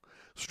commercial.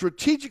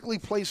 Strategically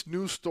placed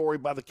news story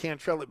by the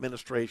Cantrell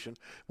administration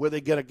where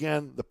they get,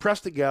 again, the press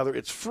together,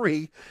 it's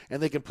free,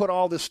 and they can put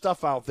all this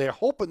stuff out there,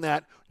 hoping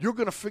that you're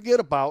going to forget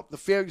about the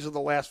failures of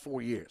the last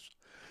 4 years.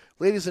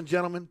 Ladies and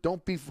gentlemen,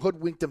 don't be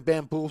hoodwinked and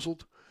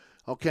bamboozled.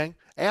 Okay?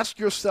 Ask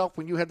yourself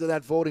when you head to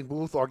that voting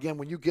booth, or again,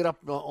 when you get up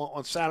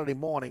on Saturday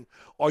morning,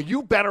 are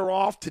you better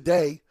off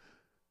today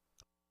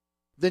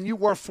than you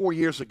were 4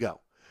 years ago?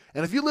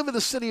 And if you live in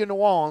the city of New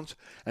Orleans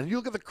and you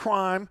look at the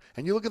crime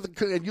and you look at the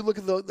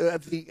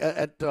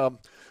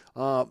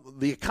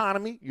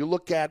economy, you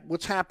look at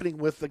what's happening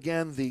with,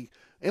 again, the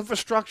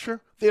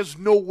infrastructure, there's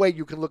no way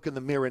you can look in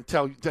the mirror and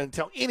tell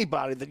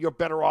anybody that you're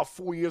better off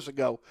 4 years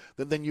ago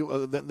than you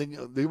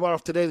are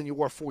off today than you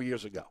were 4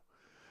 years ago.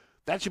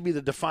 That should be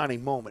the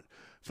defining moment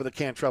for the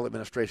Cantrell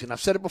administration. I've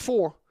said it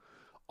before.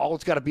 All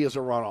it's got to be is a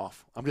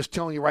runoff. I'm just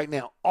telling you right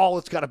now, all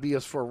it's got to be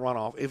is for a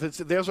runoff. If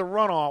there's a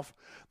runoff,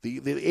 the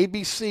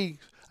ABC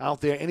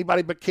out there,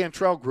 anybody but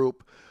Cantrell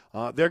Group,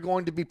 they're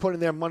going to be putting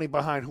their money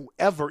behind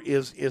whoever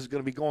is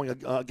going to be going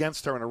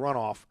against her in a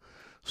runoff.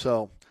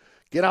 So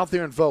get out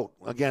there and vote.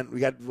 Again, we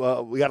got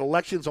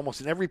elections almost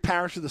in every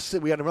parish of the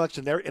city. We had an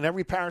election in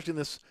every parish in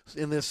this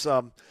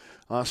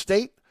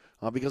state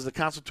because of the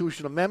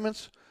constitutional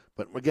amendments.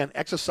 But, again,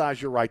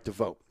 exercise your right to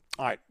vote.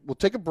 All right, we'll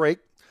take a break.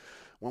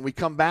 When we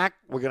come back,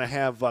 we're going to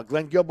have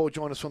Glenn Gilbo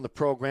join us on the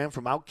program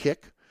from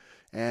Outkick,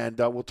 and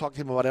we'll talk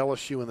to him about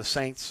LSU and the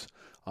Saints,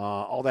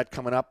 all that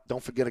coming up.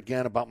 Don't forget,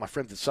 again, about my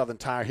friends at Southern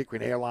Tire, Hickory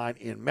and Airline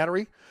in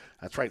Metairie.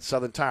 That's right,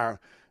 Southern Tire.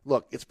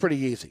 Look, it's pretty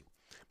easy.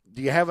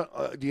 Do you have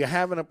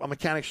a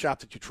mechanic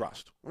shop that you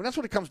trust? I mean, that's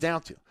what it comes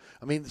down to.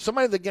 I mean,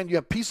 somebody that, again, you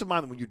have peace of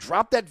mind that when you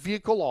drop that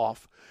vehicle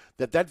off,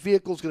 that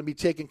vehicle is going to be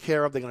taken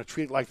care of. They're going to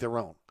treat it like their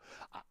own.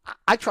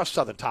 I trust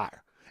Southern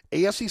Tire.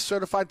 ASE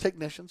certified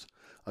technicians.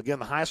 Again,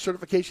 the highest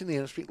certification in the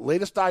industry.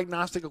 Latest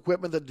diagnostic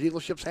equipment that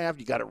dealerships have.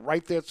 You got it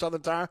right there at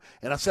Southern Tire.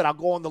 And I said I'll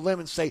go on the limb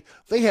and say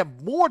they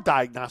have more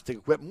diagnostic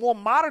equipment, more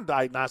modern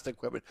diagnostic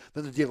equipment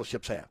than the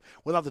dealerships have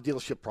without the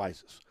dealership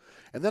prices.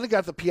 And then I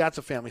got the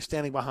Piazza family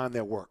standing behind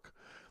their work.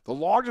 The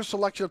largest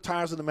selection of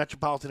tires in the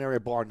metropolitan area,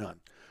 bar none.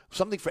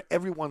 Something for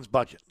everyone's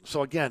budget.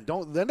 So, again,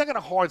 they're not going to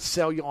hard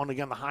sell you on,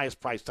 again, the highest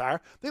price tire.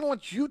 They don't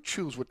let you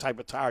choose what type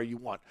of tire you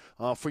want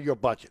for your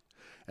budget.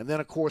 And then,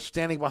 of course,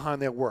 standing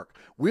behind their work.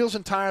 Wheels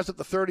and tires up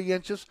to 30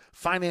 inches,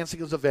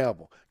 financing is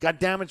available. Got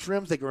damaged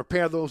rims, they can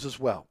repair those as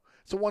well.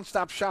 It's a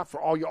one-stop shop for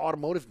all your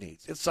automotive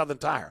needs. It's Southern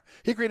Tire.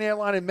 Hickory and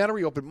Airline in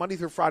Metairie open Monday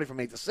through Friday from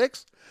 8 to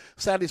 6,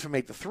 Saturdays from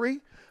 8 to 3.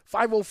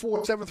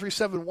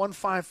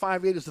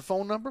 504-737-1558 is the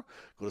phone number.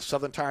 Go to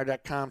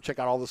southerntire.com. Check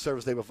out all the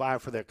service they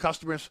provide for their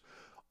customers.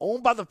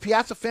 Owned by the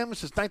Piazza family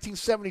since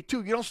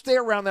 1972. You don't stay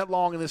around that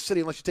long in this city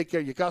unless you take care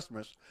of your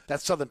customers.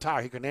 That's Southern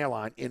Tire, Hickory and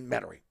Airline in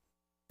Metairie.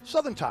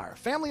 Southern Tire,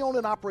 family-owned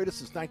and operated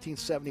since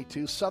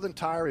 1972, Southern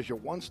Tire is your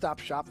one-stop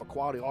shop for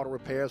quality auto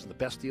repairs and the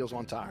best deals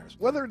on tires.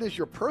 Whether it is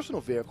your personal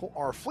vehicle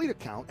or a fleet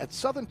account, at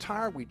Southern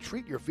Tire, we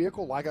treat your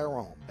vehicle like our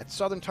own. At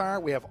Southern Tire,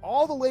 we have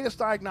all the latest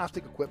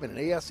diagnostic equipment and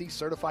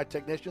ASE-certified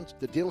technicians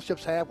the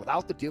dealerships have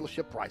without the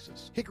dealership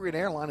prices. Hickory and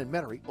Airline in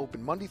Metairie,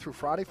 open Monday through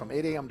Friday from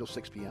 8 a.m. till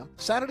 6 p.m.,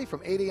 Saturday from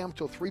 8 a.m.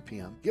 till 3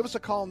 p.m. Give us a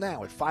call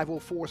now at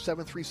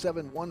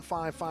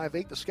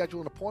 504-737-1558 to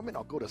schedule an appointment,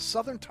 or go to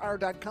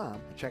southerntire.com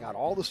and check out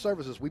all the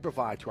services we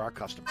provide to our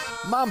customers.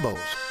 Mambo's,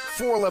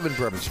 411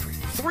 Bourbon Street.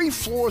 3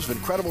 floors of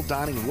incredible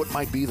dining in what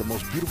might be the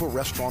most beautiful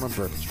restaurant on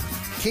Bourbon Street.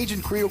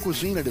 Cajun Creole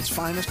cuisine at its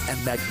finest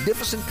and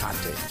magnificent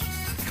cocktails.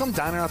 Come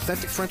dine in our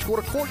authentic French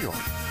Quarter courtyard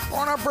or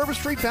on our Bourbon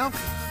Street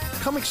balcony.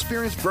 Come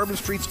experience Bourbon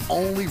Street's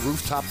only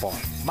rooftop bar.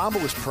 Mambo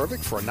is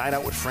perfect for a night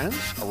out with friends,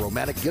 a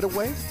romantic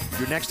getaway,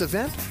 your next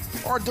event,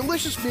 or a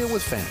delicious meal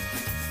with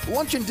family.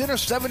 Lunch and dinner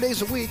 7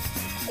 days a week.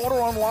 Order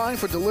online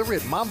for delivery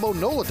at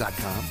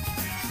mambonola.com.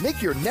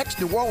 Make your next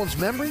New Orleans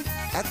memory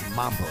at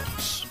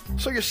Mambo's.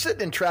 So you're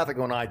sitting in traffic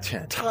on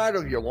I-10, tired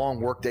of your long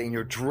workday, and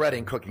you're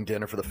dreading cooking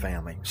dinner for the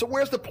family. So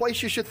where's the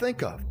place you should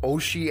think of?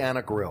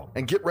 Oceana Grill.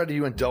 And get ready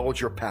to indulge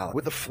your palate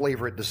with the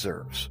flavor it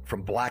deserves.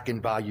 From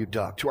blackened bayou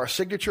duck to our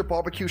signature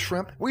barbecue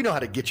shrimp, we know how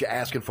to get you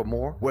asking for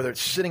more. Whether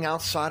it's sitting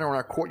outside or in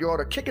our courtyard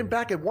or kicking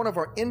back at one of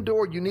our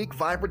indoor, unique,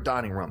 vibrant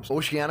dining rooms,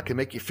 Oceana can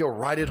make you feel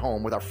right at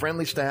home with our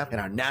friendly staff and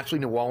our naturally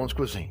New Orleans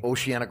cuisine.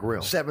 Oceana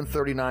Grill,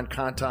 739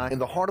 Conti, in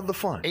the heart of the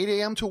fun, 8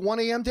 a.m. to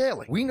 1 a.m.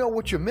 daily. We know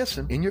what you're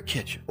missing in your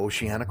kitchen.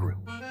 Oceana Grill.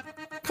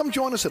 Come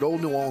join us at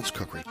Old New Orleans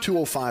Cookery,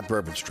 205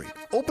 Bourbon Street.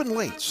 Open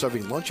late,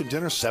 serving lunch and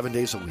dinner 7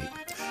 days a week.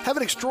 Have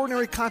an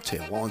extraordinary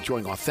cocktail while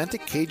enjoying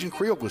authentic Cajun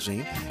Creole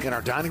cuisine in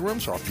our dining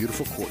rooms or our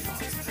beautiful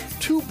courtyard.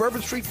 2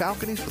 Bourbon Street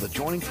balconies with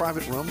adjoining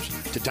private rooms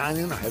to dine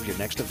in or have your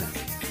next event.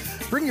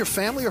 Bring your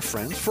family or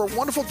friends for a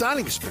wonderful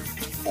dining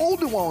experience.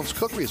 Old New Orleans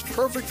Cookery is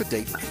perfect for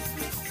date night.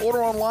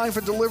 Order online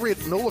for delivery at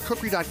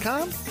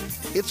nolacookery.com.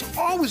 It's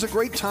always a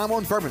great time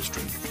on Bourbon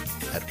Street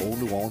at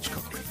Old New Orleans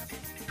Cookery.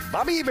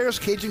 Bobby Hebert's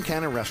Cajun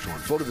Cannon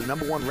Restaurant, voted the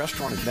 #1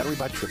 restaurant in Metairie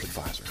by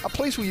TripAdvisor. A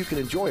place where you can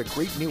enjoy a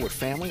great meal with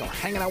family or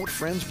hanging out with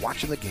friends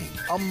watching the game.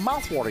 A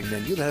mouth-watering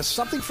menu that has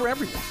something for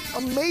everyone.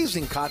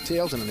 Amazing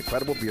cocktails and an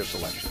incredible beer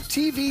selection.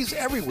 TVs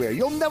everywhere.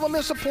 You'll never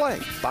miss a play.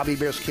 Bobby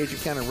Hebert's Cajun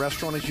Cannon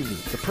Restaurant is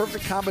unique. The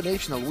perfect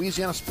combination of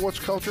Louisiana sports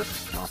culture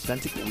and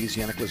authentic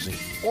Louisiana cuisine.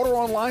 Order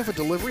online for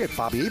delivery at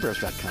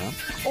BobbyHebert's.com.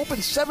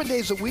 Open 7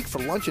 days a week for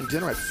lunch and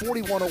dinner at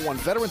 4101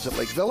 Veterans at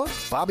Lake Villa.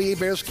 Bobby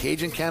Hebert's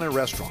Cajun Cannon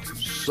Restaurant.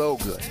 So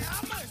good.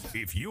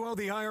 If you owe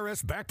the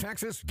IRS back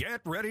taxes,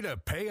 get ready to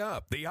pay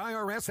up. The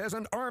IRS has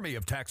an army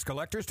of tax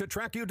collectors to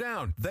track you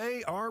down.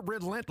 They are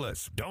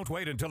relentless. Don't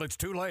wait until it's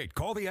too late.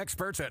 Call the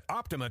experts at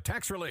Optima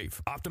Tax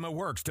Relief. Optima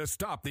works to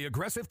stop the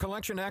aggressive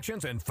collection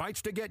actions and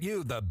fights to get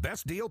you the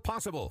best deal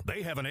possible.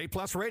 They have an A+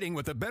 rating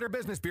with the Better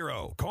Business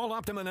Bureau. Call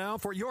Optima now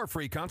for your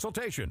free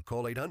consultation.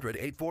 Call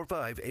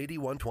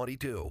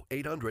 800-845-8122.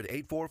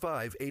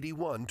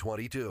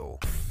 800-845-8122.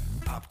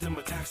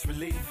 Optima Tax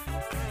Relief.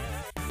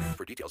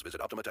 For details, visit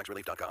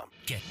OptimaTaxRelief.com.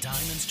 Get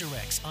Diamonds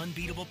Direct's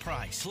unbeatable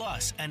price,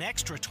 plus an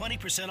extra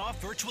 20%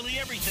 off virtually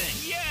everything.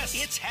 Yes!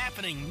 It's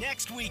happening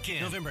next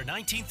weekend, November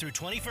 19th through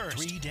 21st.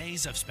 3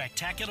 days of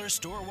spectacular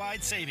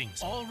store-wide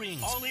savings. All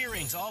rings, all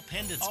earrings, all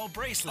pendants, all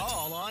bracelets,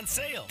 all on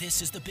sale.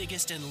 This is the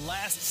biggest and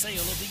last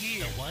sale of the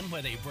year. The one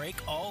where they break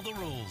all the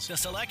rules. The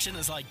selection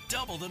is like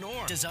double the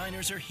norm.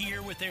 Designers are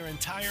here with their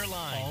entire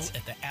lines. All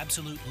at the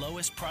absolute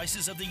lowest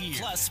prices of the year.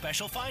 Plus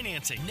special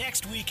financing.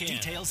 Next weekend.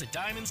 Details at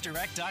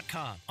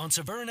DiamondsDirect.com. On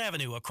Severn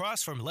Avenue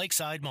across from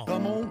Lakeside Mall.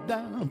 Come on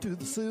down to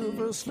the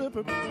Silver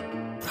Slipper.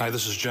 Hi,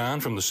 this is John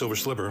from the Silver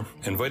Slipper,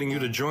 inviting you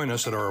to join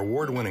us at our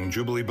award-winning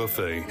Jubilee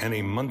Buffet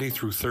any Monday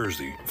through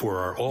Thursday for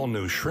our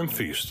all-new Shrimp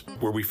Feast,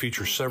 where we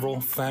feature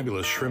several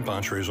fabulous shrimp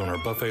entrees on our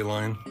buffet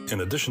line, in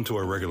addition to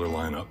our regular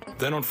lineup.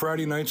 Then on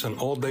Friday nights and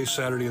all day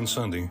Saturday and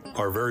Sunday,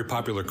 our very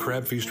popular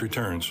Crab Feast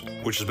returns,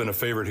 which has been a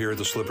favorite here at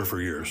the Slipper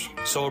for years.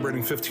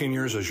 Celebrating 15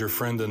 years as your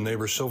friend and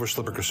neighbor Silver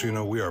Slipper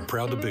Casino, we are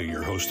proud to be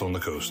your host on the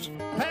coast.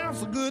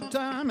 Pass a good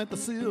time at the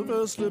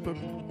Silver Slipper.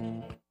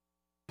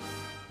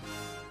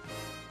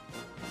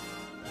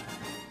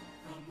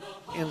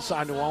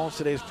 Inside New Orleans,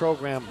 today's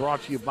program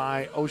brought to you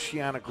by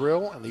Oceana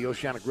Grill and the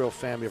Oceana Grill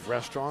family of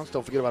restaurants.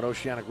 Don't forget about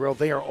Oceana Grill.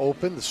 They are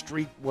open. The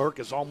street work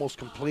is almost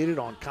completed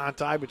on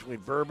Conti between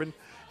Bourbon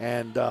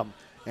and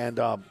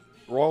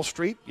Royal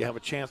Street. You have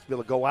a chance to be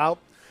able to go out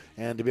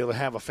and to be able to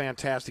have a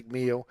fantastic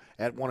meal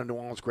at one of New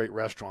Orleans' great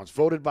restaurants.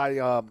 Voted by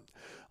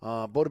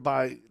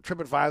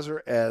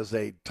TripAdvisor as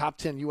a top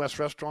 10 U.S.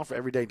 restaurant for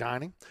everyday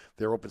dining.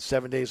 They're open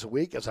 7 days a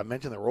week. As I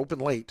mentioned, they're open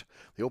late.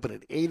 They open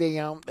at 8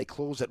 a.m. They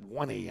close at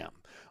 1 a.m.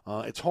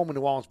 It's home of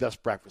New Orleans'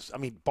 best breakfast. I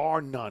mean,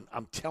 bar none.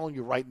 I'm telling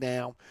you right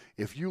now,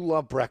 if you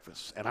love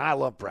breakfast, and I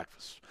love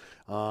breakfast,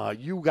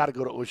 you got to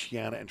go to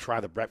Oceana and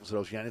try the breakfast at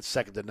Oceana. It's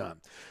second to none.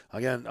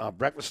 Again,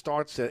 breakfast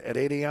starts at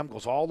 8 a.m.,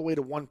 goes all the way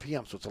to 1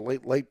 p.m., so it's a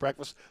late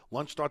breakfast.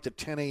 Lunch starts at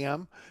 10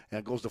 a.m., and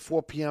it goes to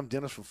 4 p.m.,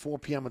 dinners from 4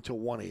 p.m. until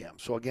 1 a.m.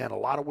 So, again, a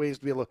lot of ways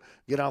to be able to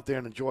get out there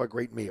and enjoy a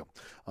great meal.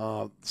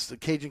 The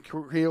Cajun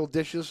Creole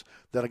dishes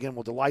that, again,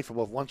 will delight for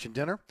both lunch and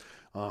dinner.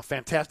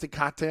 Fantastic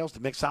cocktails. The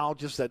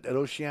mixologists at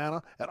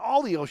Oceana, at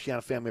all the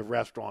Oceana family of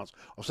restaurants,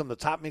 are some of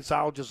the top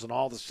mixologists in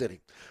all the city.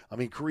 I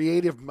mean,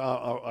 creative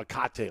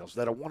cocktails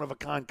that are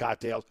one-of-a-kind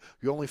cocktails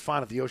you only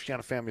find at the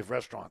Oceana family of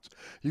restaurants.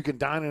 You can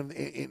dine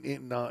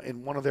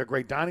in one of their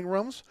great dining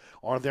rooms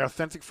or their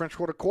authentic French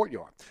Quarter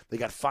courtyard. They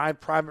got 5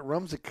 private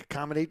rooms that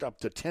accommodate up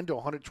to 10 to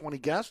 120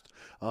 guests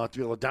to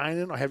be able to dine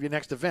in or have your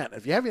next event.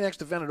 If you have your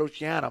next event at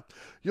Oceana,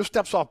 you're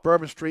steps off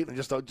Bourbon Street and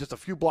just a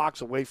few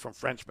blocks away from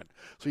Frenchman.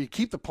 So you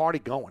keep the party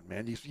going,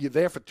 man. You're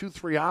there for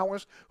 2-3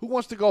 hours. Who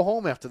wants to go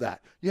home after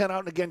that? You head out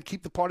and, again,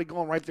 keep the party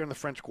going right there in the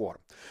French Quarter.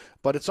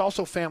 But it's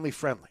also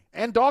family-friendly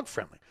and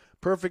dog-friendly.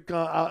 Perfect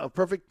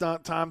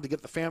time to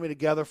get the family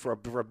together for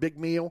a big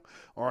meal,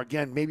 or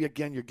maybe you're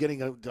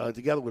getting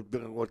together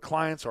with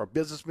clients or a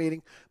business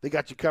meeting. They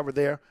got you covered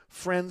there.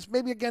 Friends,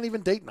 maybe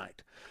even date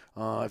night.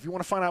 If you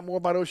want to find out more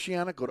about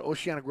Oceana, go to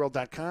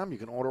oceanagrill.com. You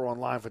can order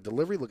online for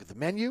delivery. Look at the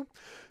menu.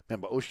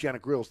 Remember, Oceana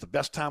Grill is the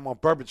best time on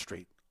Bourbon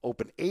Street.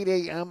 Open 8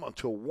 a.m.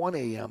 until 1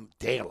 a.m.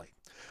 daily.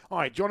 All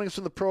right, joining us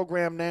in the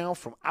program now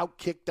from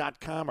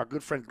Outkick.com, our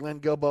good friend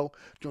Glenn Guilbeau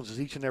joins us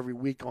each and every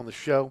week on the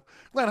show.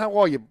 Glenn, how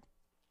are you?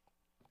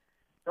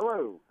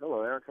 Hello,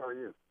 Eric. How are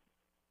you?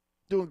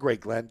 Doing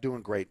great, Glenn.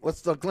 Doing great.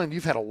 Glenn,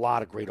 you've had a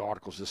lot of great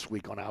articles this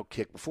week on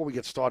Outkick. Before we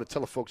get started,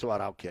 tell the folks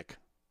about Outkick.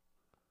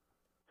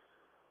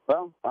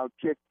 Well,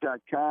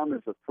 Outkick.com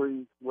is a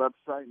free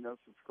website, no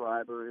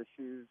subscriber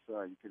issues.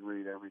 You can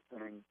read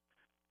everything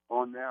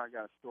on there. I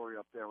got a story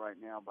up there right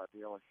now about the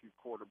LSU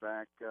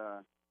quarterback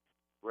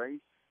race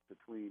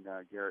between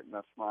Garrett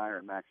Nussmeier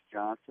and Max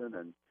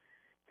Johnson,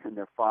 and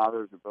their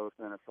fathers are both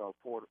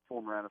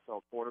former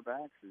NFL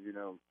quarterbacks. As you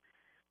know,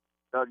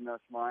 Doug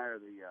Nussmeier,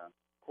 the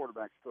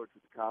quarterback's coach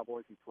with the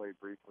Cowboys, he played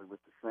briefly with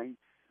the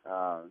Saints,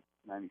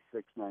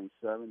 96,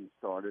 97. He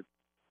started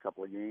a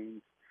couple of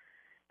games.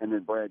 And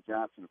then Brad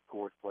Johnson, of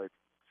course, played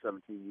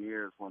 17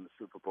 years, won the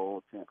Super Bowl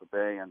at Tampa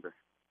Bay under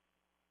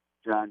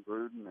John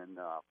Gruden. And,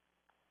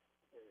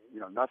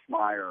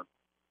 Nussmeier,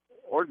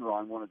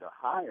 Orgeron wanted to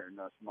hire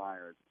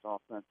Nussmeier as his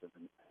offensive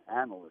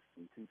analyst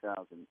in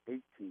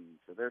 2018.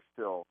 So they're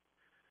still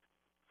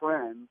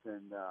friends.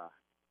 And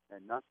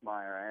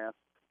Nussmeier asked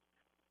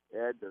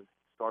Ed to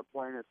start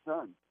playing his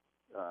son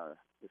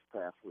this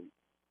past week.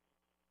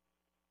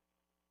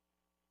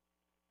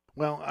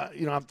 Well,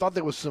 I thought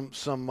there was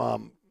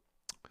some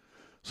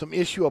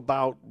issue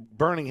about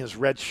burning his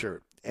red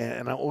shirt,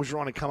 and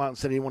Orgeron had come out and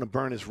said he didn't want to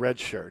burn his red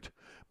shirt.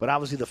 But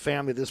obviously, the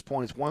family at this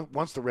point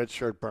wants the red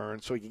shirt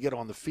burned so he can get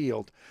on the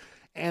field.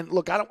 And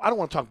look, I don't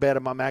want to talk bad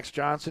about Max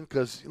Johnson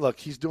because look,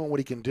 he's doing what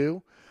he can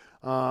do,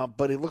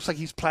 but it looks like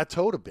he's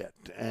plateaued a bit.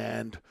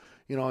 And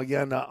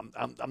again,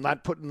 I'm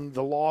not putting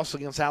the loss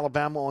against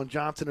Alabama on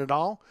Johnson at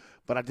all,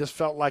 but I just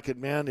felt like it,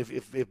 man.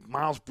 If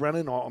Miles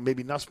Brennan or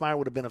maybe Nussmeier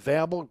would have been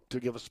available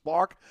to give a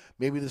spark,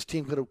 maybe this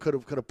team could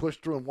have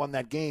pushed through and won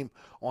that game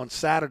on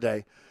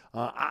Saturday.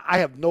 I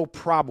have no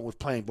problem with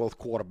playing both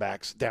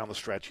quarterbacks down the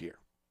stretch here.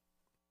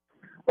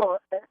 Well,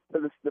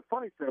 the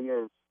funny thing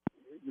is,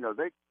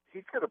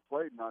 he could have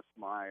played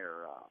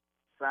Nussmeier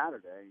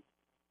Saturday,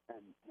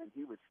 and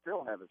he would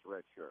still have his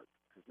red shirt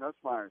because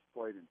Nussmeier's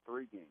played in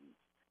 3 games.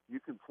 You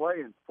can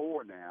play in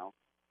 4 now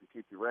to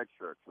keep your red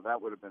shirt, so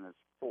that would have been his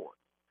 4th.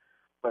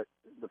 But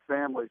the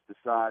families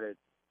decided,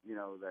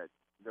 that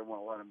they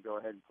want to let him go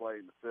ahead and play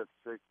in the 5th,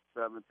 6th,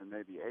 7th, and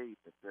maybe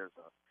 8th if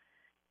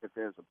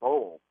there's a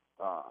bowl.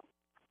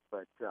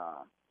 But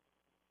the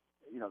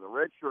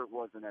red shirt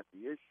wasn't at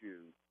the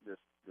issue this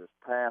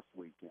past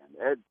weekend.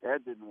 Ed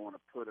didn't want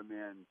to put him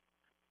in,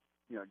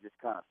 just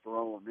kind of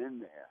throw him in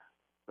there.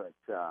 But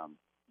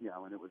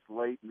and it was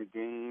late in the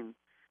game.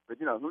 But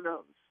who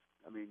knows?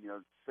 I mean,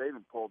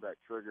 Saban pulled that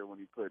trigger when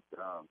he put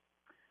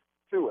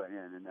Tua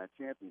in that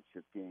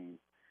championship game.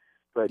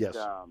 But, yes.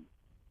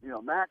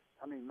 Max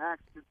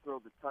did throw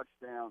the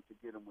touchdown to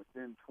get him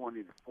within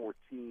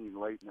 20-14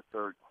 late in the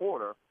third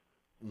quarter,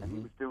 and he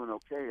was doing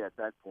okay at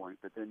that point.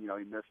 But then, he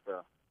missed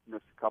a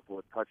couple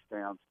of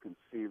touchdowns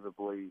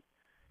conceivably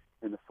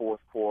in the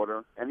fourth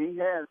quarter. And he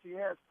has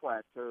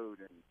plateaued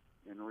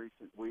in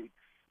recent weeks.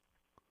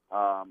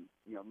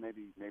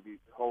 Maybe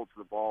holds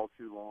the ball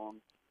too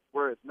long.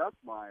 Whereas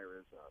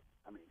Nussmeier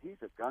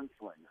he's a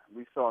gunslinger.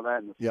 We saw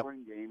that in the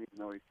spring game, even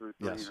though he threw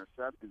 3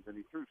 interceptions, and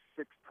he threw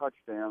 6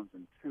 touchdowns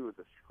in 2 of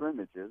the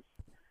scrimmages.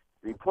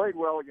 And he played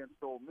well against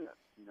Ole Miss,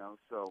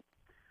 So,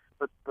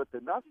 but the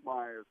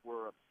Nussmeiers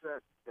were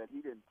upset that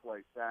he didn't play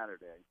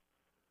Saturday,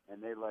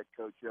 and they let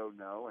Coach O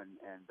know and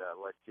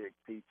let Jake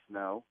Peets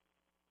know,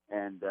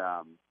 and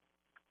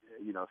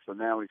so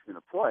now he's going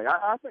to play.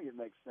 I think it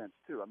makes sense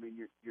too. I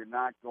mean, you're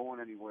not going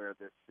anywhere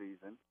this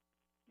season.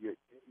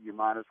 You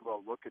might as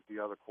well look at the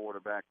other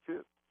quarterback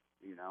too.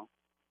 You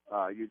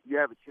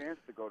have a chance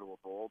to go to a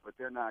bowl, but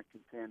they're not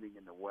contending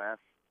in the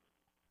West.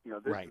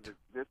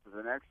 This is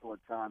an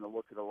excellent time to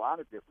look at a lot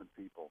of different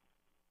people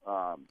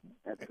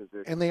at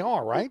positions. And they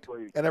are, right?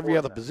 At every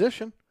other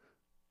position.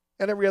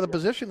 At every other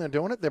position they're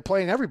doing it. They're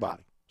playing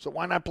everybody. So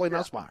why not play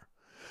Nussmeier?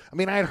 I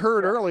mean, I had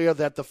heard earlier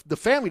that the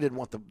family didn't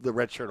want the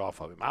red shirt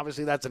off of him.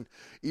 Obviously, that's an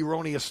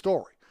erroneous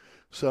story.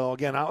 So,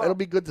 again, it'll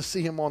be good to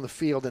see him on the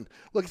field. And,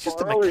 look, it's just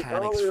the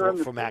mechanics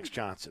for Max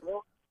Johnson.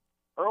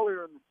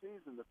 Earlier in the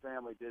season, the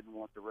family didn't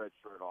want the red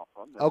shirt off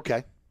him.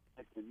 Okay.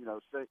 You know,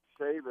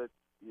 save it,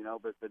 you know,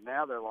 but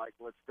now they're like,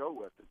 let's go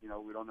with it. You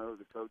know, we don't know who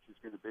the coach is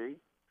going to be.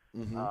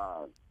 Mm-hmm.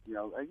 You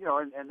know,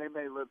 and they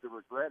may live to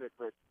regret it,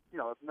 but, you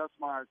know, if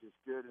Nussmeier's as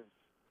good as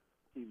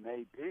he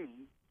may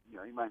be, you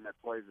know, he might not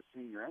play as a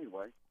senior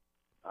anyway.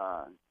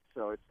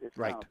 So it's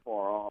right. kind of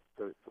far off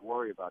to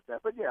worry about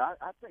that. But, yeah,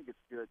 I think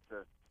it's good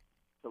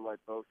to let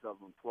both of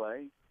them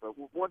play. But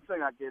one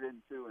thing I get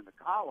into in the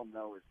column,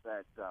 though, is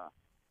that,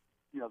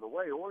 you know, the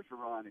way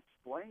Orgeron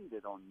explained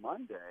it on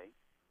Monday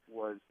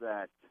was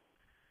that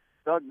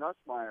Doug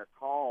Nussmeier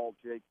called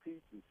Jake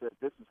Peetz and said,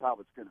 this is how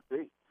it's going to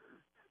be.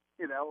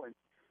 You know,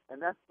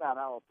 and that's not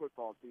how a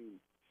football team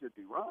should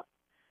be run.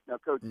 Now,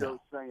 Coach Joe's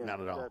saying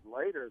said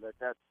later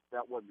that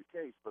wasn't the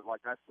case, but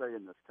like I say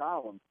in this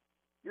column,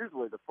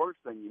 usually the first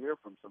thing you hear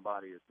from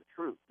somebody is the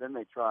truth. Then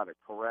they try to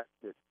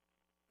correct it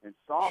and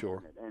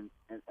soften it.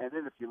 And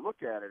then if you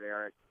look at it,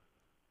 Eric,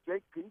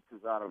 Jake Peetz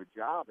is out of a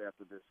job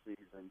after this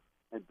season,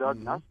 and Doug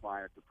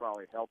Nussmeier could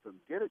probably help him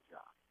get a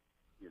job,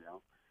 you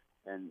know.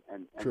 And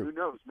who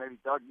knows, maybe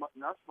Doug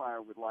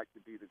Nussmeier would like to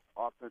be the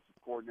offensive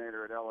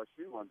coordinator at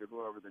LSU under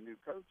whoever the new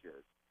coach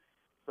is.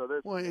 So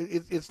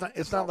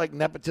it's not like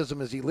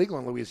nepotism is illegal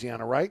in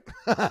Louisiana, right?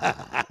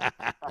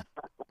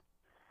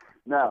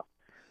 No,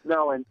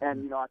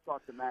 and you know, I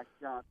talked to Max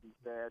Johnson's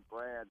dad,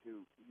 Brad,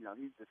 who, you know,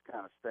 he's just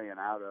kind of staying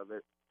out of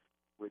it,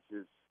 which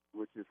is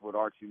what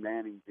Archie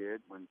Manning did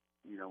when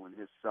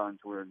his sons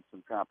were in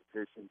some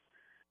competitions.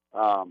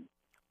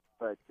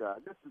 But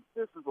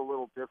this is a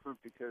little different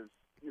because,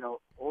 you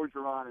know,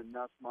 Orgeron and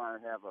Nussmeier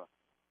have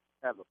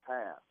a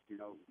past. You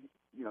know,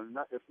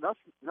 if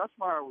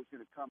Nussmeier was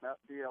going to come out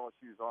be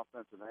LSU's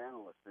offensive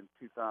analyst in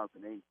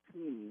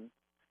 2018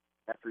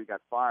 after he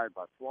got fired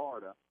by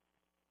Florida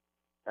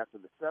after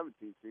the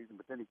 17th season,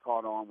 but then he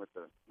caught on with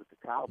the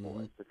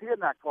Cowboys. If he had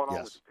not caught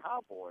on with the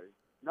Cowboys,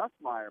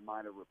 Nussmeier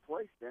might have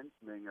replaced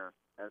Ensminger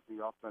as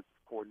the offensive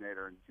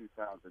coordinator in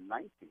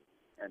 2019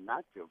 and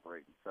not Joe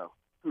Brady. So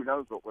who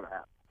knows what would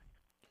happen.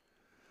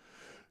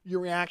 Your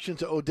reaction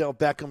to Odell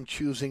Beckham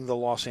choosing the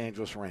Los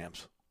Angeles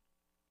Rams?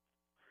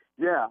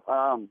 Yeah,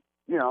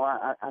 you know,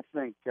 I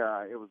think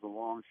it was a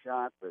long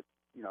shot, but,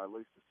 you know, at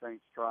least the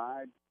Saints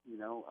tried, you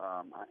know,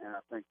 and I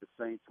think the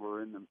Saints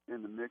were in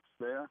the mix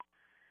there.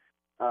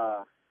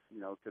 You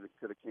know, could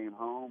have came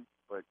home,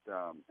 but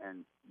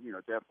and, you know,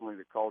 definitely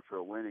the culture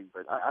of winning.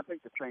 But I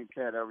think the Saints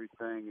had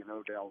everything in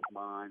Odell's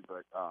mind,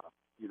 but,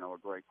 you know, a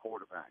great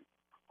quarterback.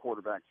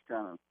 Quarterback's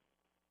kind of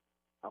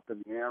up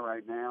in the air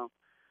right now.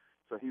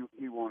 So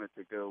he wanted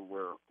to go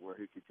where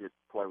he could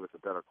play with a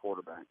better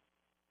quarterback.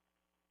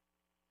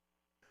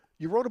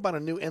 You wrote about a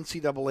new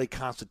NCAA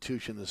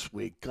constitution this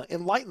week.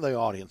 Enlighten the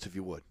audience, if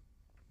you would.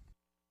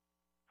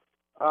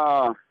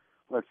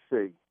 Let's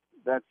see.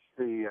 That's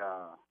the.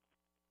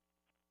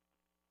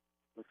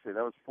 Let's see.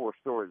 That was 4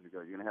 stories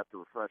ago. You're gonna have to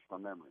refresh my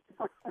memory.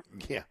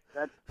 Yeah.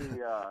 That's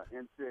the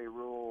NCAA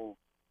rule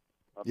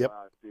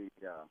about the.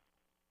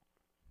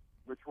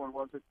 Which one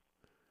was it?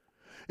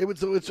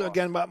 It's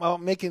again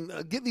about making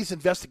getting these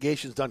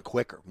investigations done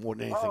quicker more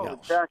than anything else.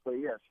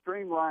 Exactly. Yeah,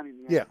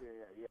 streamlining the NCAA.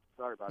 Yeah.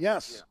 Sorry about that.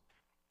 Yes.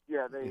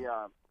 Yeah.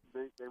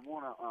 They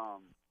want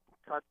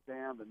to cut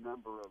down the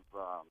number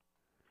of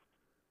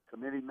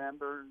committee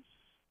members,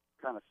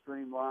 kind of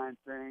streamline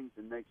things,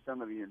 and make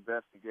some of the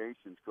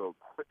investigations go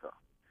quicker.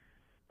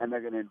 And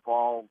they're going to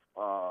involve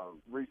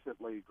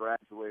recently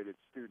graduated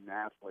student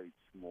athletes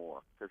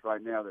more, because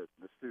right now the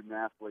student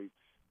athletes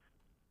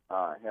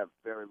have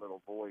very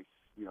little voice,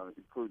 you know,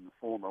 including the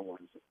former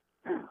ones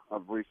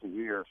of recent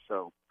years.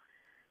 So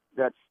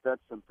that's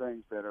some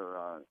things that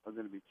are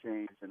going to be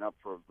changed and up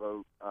for a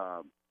vote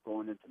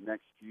going into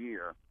next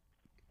year.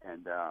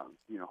 And,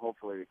 you know,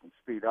 hopefully it can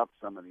speed up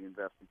some of the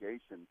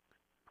investigation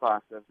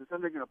processes.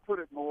 And they're going to put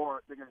it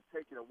more, they're going to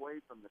take it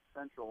away from the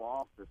central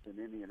office in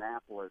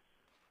Indianapolis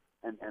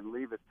and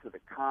leave it to the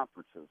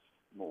conferences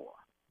more.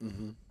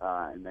 Mm-hmm.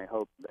 And they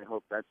hope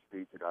that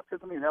speeds it up.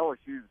 Because, I mean,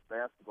 LSU's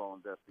basketball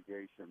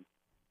investigation,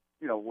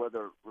 you know,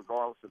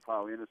 regardless of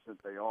how innocent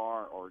they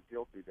are or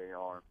guilty they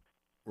are,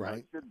 right,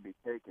 it shouldn't be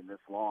taking this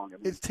long. I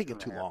mean, it's taking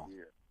too long.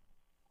 Years.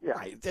 Yeah,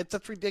 right.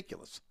 That's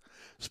ridiculous.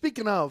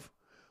 Speaking of,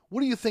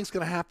 what do you think's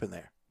going to happen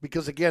there?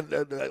 Because again,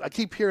 I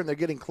keep hearing they're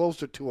getting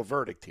closer to a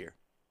verdict here.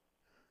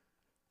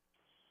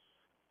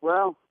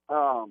 Well,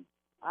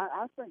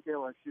 I think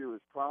LSU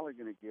is probably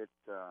going to get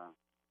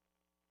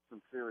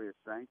some serious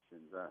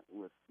sanctions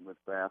with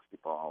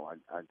basketball.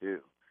 I do.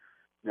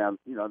 Now,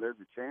 you know, there's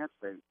a chance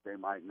they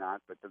might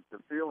not, but the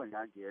feeling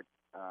I get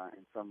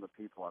and some of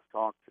the people I've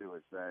talked to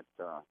is that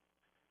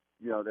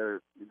you know,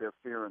 they're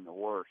fearing the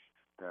worst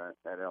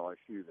at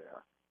LSU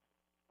there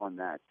on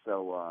that.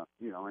 So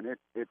you know, and it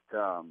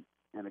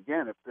and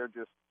again, if they're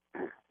just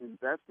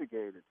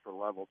investigated for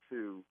level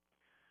 2,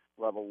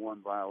 level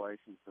 1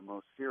 violations, the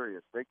most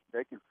serious,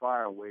 they can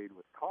fire Wade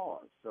with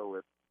cause.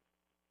 So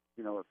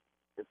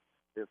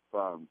if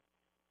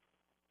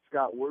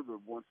Scott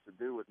Woodward wants to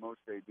do what most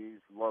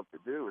ADs love to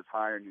do, is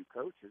hire new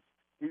coaches,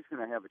 he's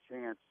going to have a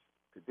chance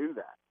to do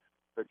that.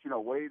 But,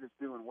 Wade is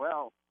doing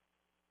well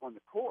on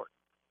the court,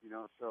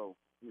 so,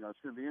 it's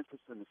going to be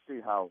interesting to see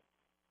how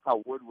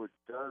Woodward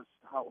does,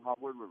 how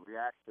Woodward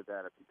reacts to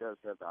that if he does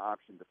have the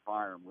option to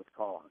fire him with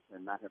cause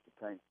and not have to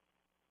pay him.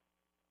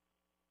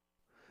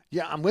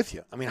 Yeah, I'm with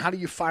you. I mean, how do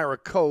you fire a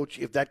coach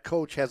if that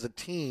coach has a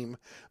team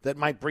that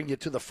might bring you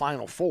to the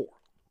Final Four?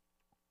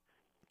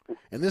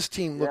 And this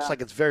team looks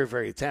like it's very,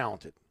 very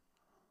talented.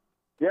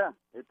 Yeah,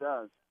 it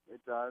does.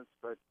 It does.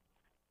 But,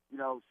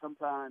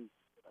 sometimes,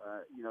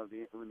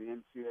 when the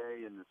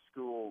NCAA and the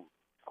school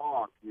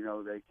talk,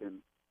 they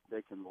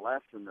can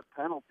lessen the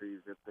penalties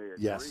if they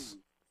agree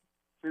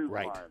to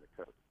fire the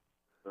coach.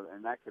 So,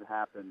 and that could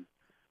happen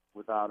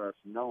without us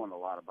knowing a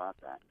lot about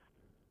that.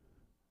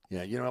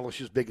 Yeah,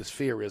 LSU's biggest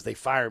fear is they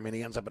fire him and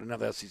he ends up at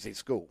another SEC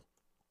school.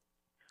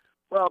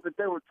 Well, but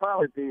there would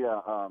probably be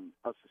a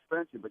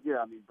suspension. But, yeah,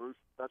 I mean,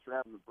 that's what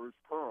happened to Bruce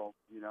Pearl,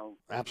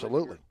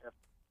 Absolutely.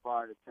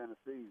 Fired at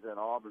Tennessee. He's at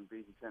Auburn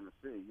beating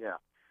Tennessee, yeah.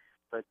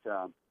 But,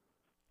 I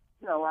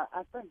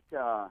think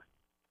I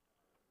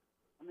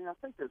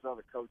think there's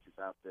other coaches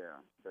out there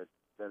that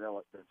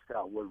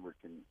Scott Woodward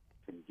can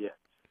get.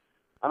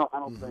 I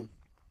don't think,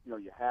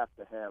 you have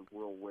to have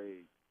Will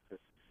Wade to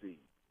succeed.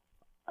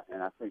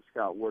 And I think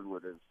Scott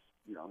Woodward is,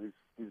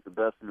 he's the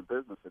best in the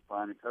business at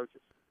finding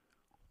coaches.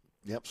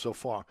 Yep, so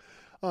far.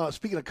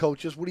 Speaking of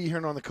coaches, what are you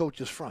hearing on the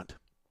coaches front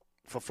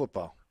for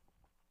football?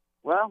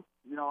 Well,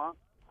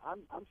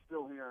 I'm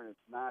still hearing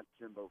it's not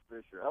Jimbo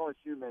Fisher.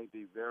 LSU may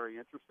be very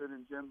interested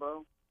in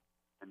Jimbo,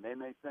 and they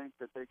may think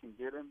that they can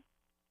get him.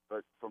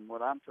 But from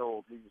what I'm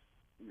told, he's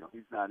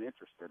not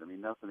interested. I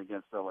mean, nothing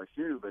against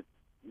LSU, but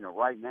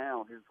right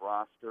now his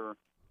roster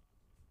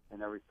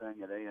and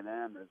everything at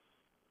A&M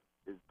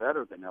is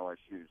better than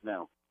LSU's.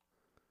 Now,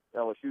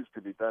 LSU's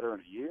could be better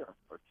in a year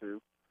or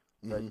two,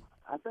 but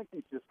I think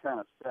he's just kind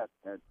of set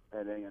at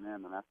A&M,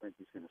 and I think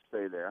he's going to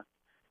stay there.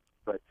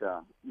 But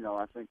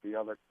I think the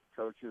other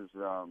coaches,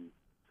 the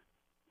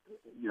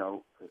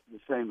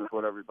same as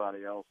what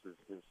everybody else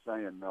is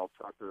saying. Mel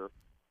Tucker,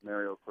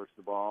 Mario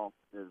Cristobal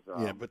is.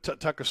 But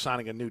Tucker's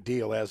signing a new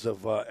deal as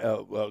of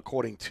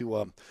according to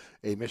a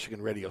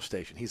Michigan radio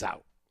station. He's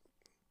out.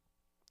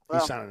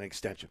 He's signing an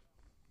extension.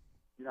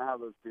 You know how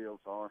those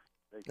deals are.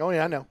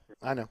 I know.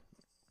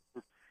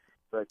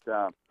 But it's.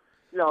 I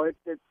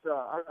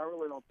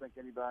really don't think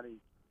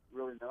anybody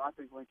really knows. I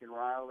think Lincoln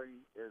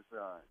Riley is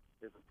a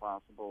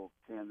possible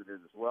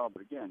candidate as well.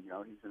 But again,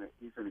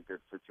 he's in a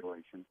good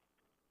situation.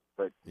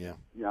 But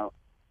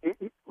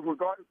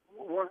regarding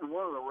one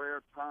of the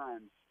rare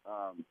times,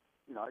 I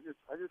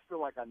just feel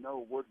like I know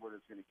Woodward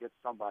is going to get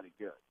somebody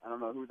good. I don't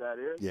know who that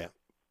is. Yeah.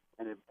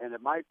 And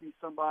it might be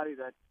somebody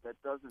that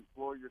doesn't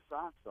blow your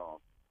socks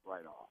off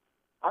right off.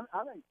 I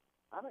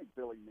think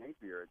Billy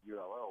Napier at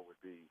ULL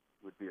would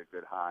be a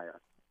good hire.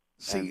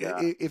 See,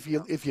 if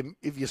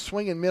you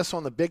swing and miss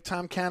on the big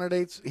time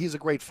candidates, he's a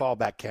great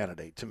fallback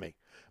candidate to me.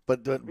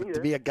 But to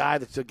be a guy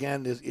that's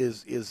again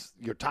is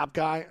your top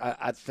guy,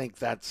 I think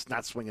that's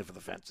not swinging for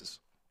the fences.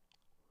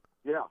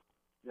 Yeah.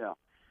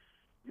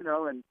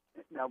 And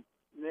now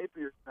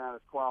Napier's not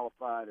as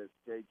qualified as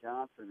Jay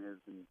Johnson is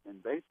in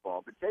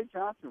baseball, but Jay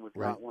Johnson was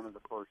not one of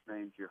the first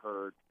names you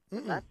heard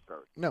in that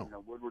search. No.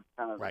 Woodward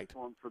kind of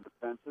swung for the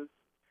fences,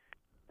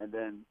 and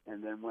then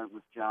went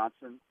with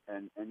Johnson,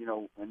 and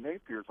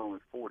Napier's only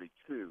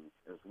 42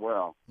 as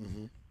well.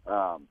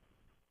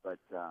 But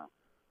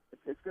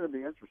it's going to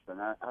be interesting.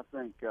 I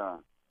think,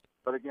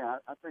 but again,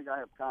 I think I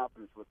have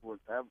confidence with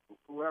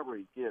whoever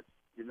he gets.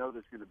 There's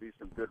going to be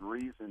some good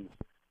reasons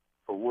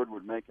for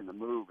Woodward making the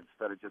move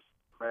instead of just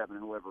grabbing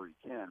whoever he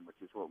can, which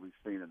is what we've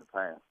seen in the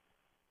past.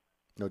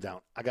 No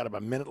doubt. I got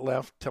about a minute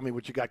left. Tell me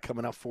what you got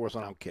coming up for us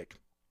on Outkick.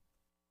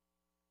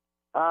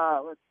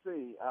 Let's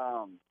see.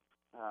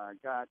 I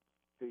got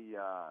the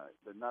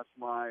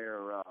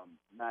Nussmeier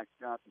Max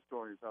Johnson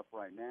story is up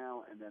right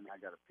now, and then I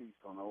got a piece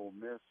on Ole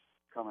Miss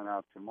coming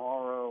out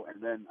tomorrow,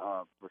 and then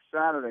for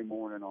Saturday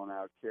morning on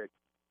Outkick,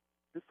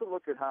 just to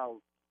look at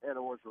how Ed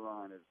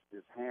Orgeron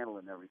is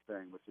handling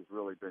everything, which has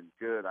really been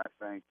good, I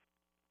think.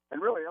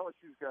 And really,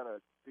 LSU's got a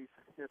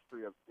decent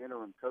history of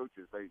interim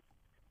coaches.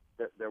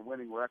 They're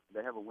winning record.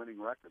 They have a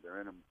winning record. They're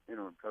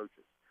interim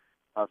coaches.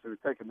 So we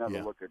take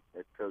another look at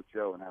Coach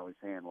O and how he's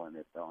handling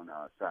it on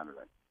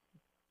Saturday.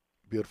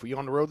 Beautiful. You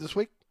on the road this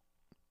week?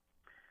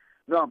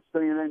 No, I'm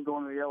staying in,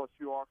 going to the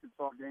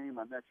LSU-Arkansas game.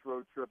 My next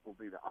road trip will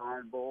be the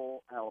Iron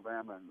Bowl,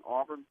 Alabama and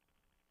Auburn.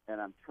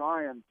 And I'm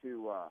trying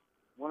to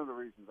one of the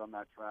reasons I'm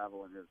not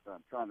traveling is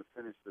I'm trying to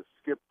finish the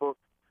Skip book.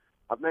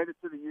 I've made it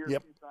to the year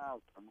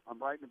 2000. I'm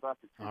writing about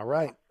the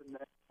National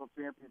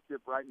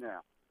Championship right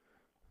now.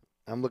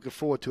 I'm looking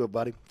forward to it,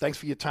 buddy. Thanks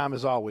for your time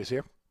as always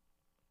here.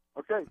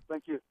 Okay,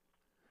 thank you.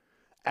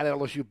 At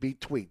LSU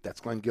Beat Tweet. That's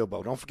Glenn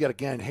Guilbeau. Don't forget,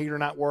 again, Hater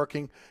Not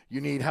Working. You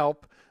need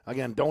help.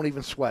 Again, don't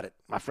even sweat it.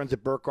 My friends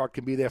at Burkhardt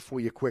can be there for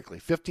you quickly.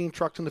 15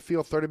 trucks in the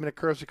field, 30-minute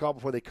courtesy call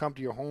before they come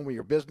to your home or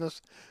your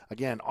business.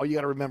 Again, all you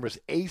got to remember is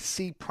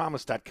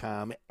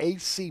acpromise.com,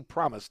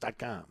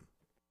 acpromise.com.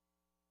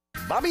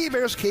 Bobby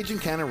Hebert's Cajun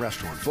Cannon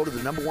Restaurant, voted the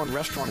 #1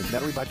 restaurant in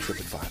Metairie by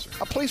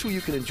TripAdvisor. A place where you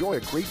can enjoy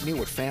a great meal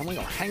with family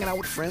or hanging out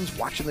with friends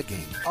watching the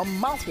game. A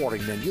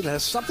mouth-watering menu that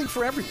has something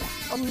for everyone.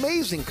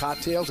 Amazing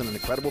cocktails and an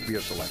incredible beer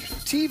selection.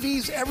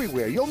 TVs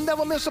everywhere. You'll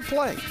never miss a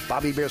play.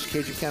 Bobby Hebert's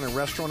Cajun Cannon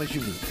Restaurant is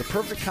unique. The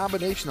perfect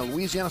combination of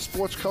Louisiana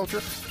sports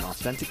culture and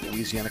authentic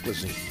Louisiana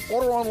cuisine.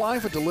 Order online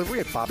for delivery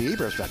at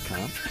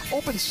BobbyHeberts.com.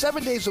 Open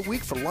 7 days a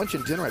week for lunch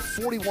and dinner at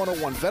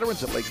 4101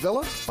 Veterans at Lake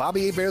Villa.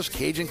 Bobby Hebert's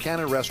Cajun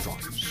Cannon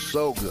Restaurant.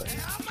 So good.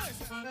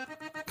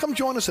 Come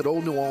join us at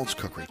Old New Orleans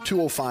Cookery,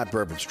 205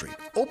 Bourbon Street.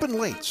 Open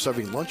late,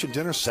 serving lunch and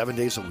dinner 7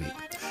 days a week.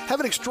 Have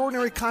an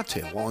extraordinary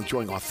cocktail while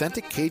enjoying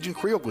authentic Cajun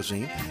Creole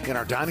cuisine in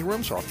our dining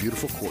rooms or our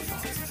beautiful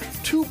courtyard.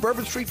 2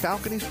 Bourbon Street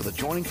balconies with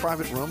adjoining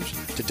private rooms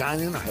to dine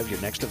in or have your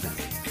next event.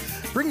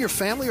 Bring your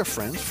family or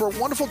friends for a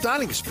wonderful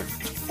dining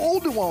experience.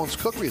 Old New Orleans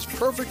Cookery is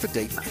perfect for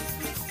date night.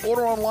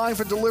 Order online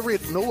for delivery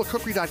at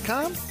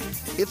NOLAcookery.com.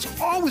 It's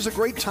always a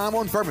great time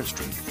on Bourbon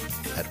Street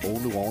at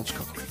Old New Orleans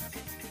Cookery.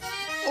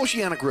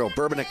 Oceana Grill,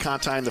 Bourbon at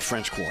Conti in the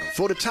French Quarter.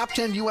 Voted top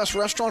 10 U.S.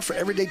 restaurant for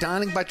everyday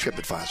dining by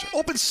TripAdvisor.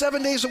 Open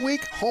 7 days a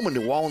week, home of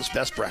New Orleans'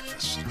 best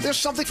breakfast. There's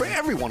something for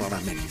everyone on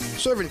our menu.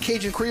 Serving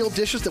Cajun Creole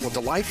dishes that will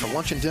delight for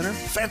lunch and dinner.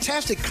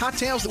 Fantastic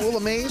cocktails that will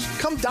amaze.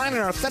 Come dine in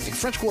our authentic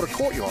French Quarter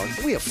courtyard.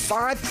 We have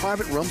 5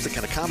 private rooms that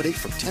can accommodate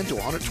from 10 to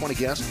 120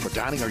 guests for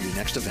dining or your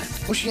next event.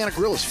 Oceana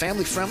Grill is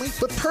family friendly,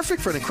 but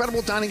perfect for an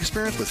incredible dining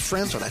experience with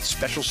friends or that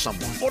special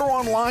someone. Order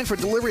online for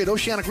delivery at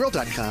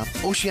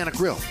OceanaGrill.com. Oceana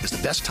Grill is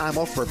the best time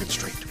off Bourbon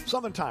Street.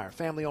 Southern Tire,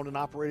 family owned and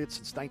operated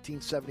since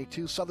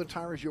 1972. Southern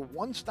Tire is your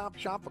one-stop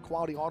shop for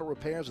quality auto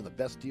repairs and the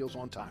best deals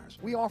on tires.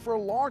 We offer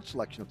a large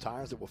selection of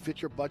tires that will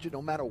fit your budget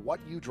no matter what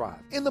you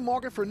drive. In the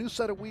market for a new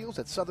set of wheels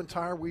at Southern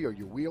Tire, we are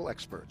your wheel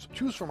experts.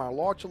 Choose from our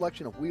large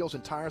selection of wheels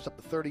and tires up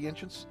to 30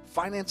 inches.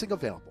 Financing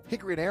available.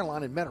 Hickory and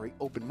Airline in Metairie,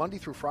 open Monday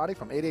through Friday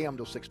from 8 a.m.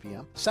 till 6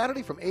 p.m.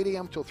 Saturday from 8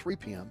 a.m. till 3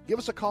 p.m. Give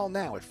us a call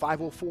now at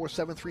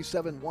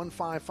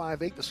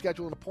 504-737-1558 to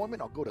schedule an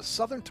appointment or go to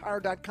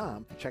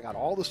southerntire.com and check out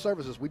all the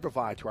services we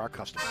provide to our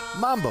customers.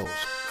 Mambo's,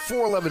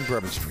 411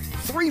 Bourbon Street.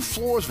 3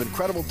 floors of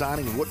incredible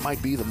dining in what might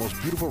be the most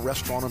beautiful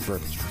restaurant on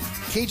Bourbon Street.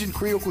 Cajun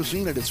Creole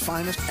cuisine at its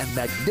finest and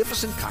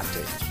magnificent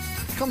cocktails.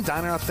 Come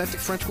dine in our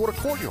authentic French Quarter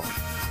courtyard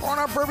or on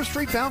our Bourbon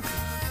Street balcony.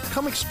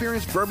 Come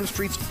experience Bourbon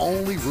Street's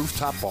only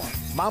rooftop bar.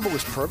 Mambo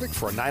is perfect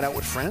for a night out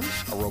with friends,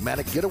 a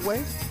romantic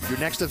getaway, your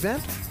next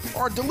event,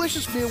 or a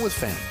delicious meal with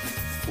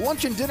family.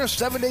 Lunch and dinner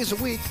 7 days a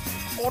week.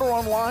 Order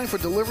online for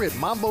delivery at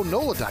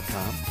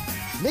MamboNola.com.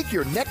 Make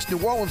your next New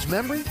Orleans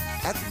memory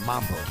at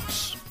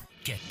Mambo's.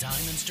 Get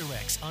Diamonds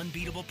Direct's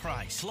unbeatable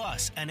price,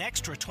 plus an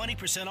extra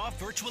 20% off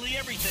virtually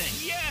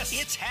everything. Yes!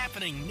 It's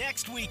happening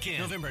next weekend,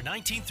 November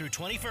 19th through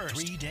 21st.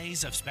 3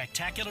 days of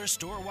spectacular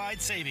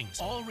store-wide savings.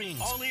 All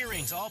rings, all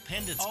earrings, all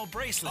pendants, all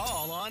bracelets,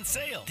 all on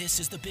sale. This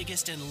is the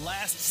biggest and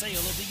last sale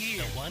of the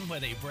year. The one where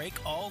they break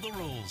all the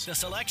rules. The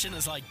selection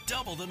is like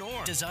double the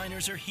norm.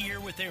 Designers are here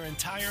with their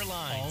entire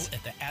lines. All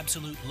at the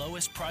absolute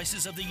lowest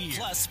prices of the year.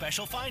 Plus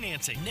special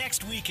financing.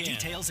 Next weekend.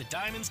 Details at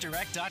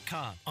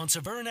DiamondsDirect.com. On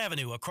Severn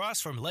Avenue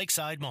across from Lakeside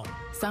Mall.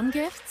 Some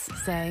gifts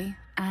say,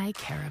 I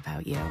care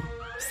about you.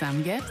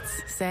 Some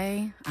gifts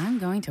say, I'm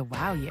going to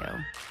wow you.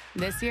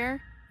 This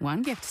year,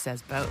 one gift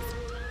says both.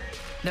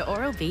 The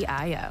Oral-B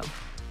IO.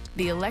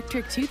 The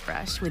electric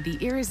toothbrush with the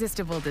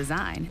irresistible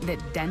design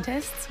that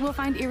dentists will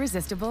find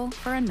irresistible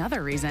for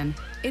another reason.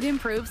 It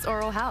improves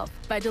oral health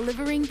by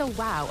delivering the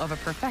wow of a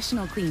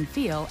professional clean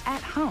feel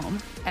at home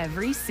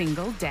every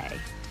single day.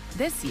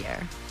 This year,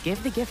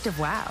 give the gift of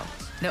wow.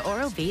 The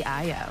Oral-B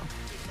IO.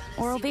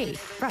 Oral-B,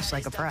 brush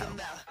like a pro.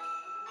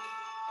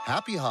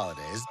 Happy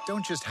holidays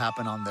don't just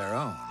happen on their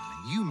own.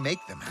 You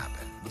make them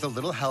happen with a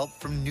little help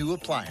from new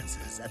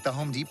appliances at the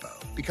Home Depot.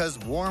 Because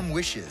warm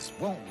wishes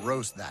won't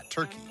roast that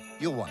turkey.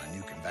 You'll want a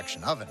new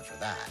convection oven for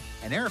that.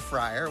 An air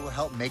fryer will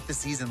help make the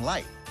season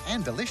light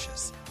and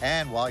delicious.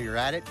 And while you're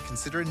at it,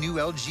 consider a new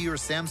LG or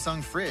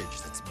Samsung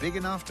fridge that's big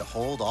enough to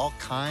hold all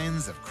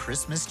kinds of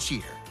Christmas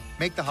cheer.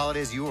 Make the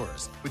holidays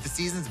yours with the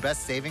season's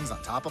best savings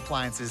on top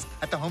appliances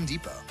at the Home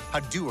Depot. How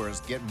doers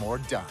get more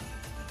done.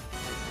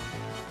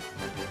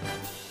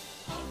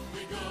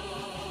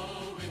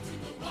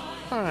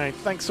 All right,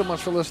 thanks so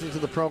much for listening to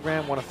the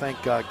program. I want to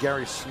thank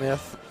Gary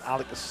Smith,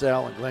 Alec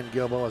Cassell, and Glenn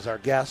Gilbo as our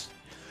guests.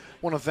 I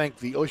want to thank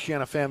the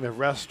Oceana family of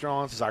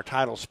restaurants as our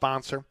title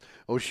sponsor.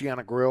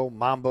 Oceana Grill,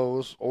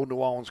 Mambo's, Old New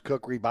Orleans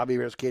Cookery, Bobby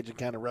Hebert's Cajun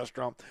Cannon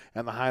Restaurant,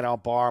 and the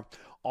Hideout Bar.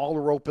 All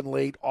are open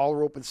late. All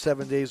are open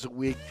 7 days a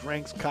week.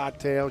 Drinks,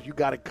 cocktails, you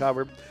got it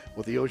covered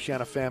with the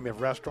Oceana family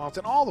of restaurants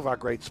and all of our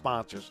great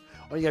sponsors.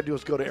 All you got to do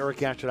is go to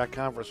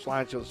ericasher.com for a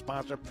slideshow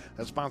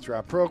that sponsor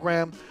our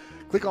program.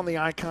 Click on the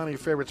icon of your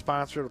favorite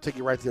sponsor. It'll take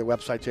you right to their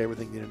website to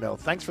everything you need to know.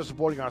 Thanks for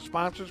supporting our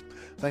sponsors.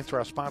 Thanks to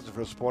our sponsors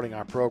for supporting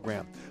our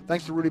program.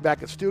 Thanks to Rudy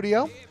back at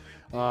studio.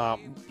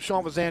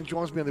 Sean Vazan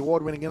joins me on the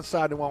award-winning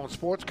Inside New Orleans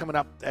Sports coming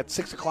up at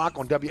 6 o'clock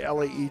on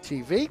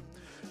WLAE-TV.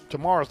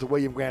 Tomorrow's the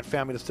William Grant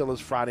Family Distillers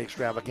Friday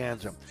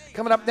Extravaganza.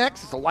 Coming up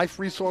next is the Life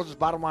Resources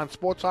Bottom Line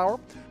Sports Hour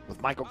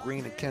with Michael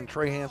Green and Ken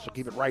Trahan, so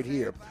keep it right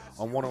here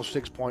on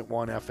 106.1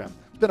 FM.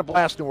 It's been a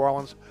blast, New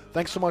Orleans.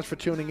 Thanks so much for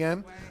tuning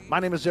in. My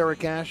name is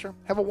Eric Asher.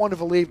 Have a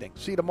wonderful evening.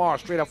 See you tomorrow,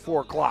 straight up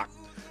 4 o'clock.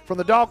 From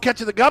the dog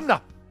catching the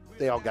governor,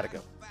 they all got to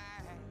go.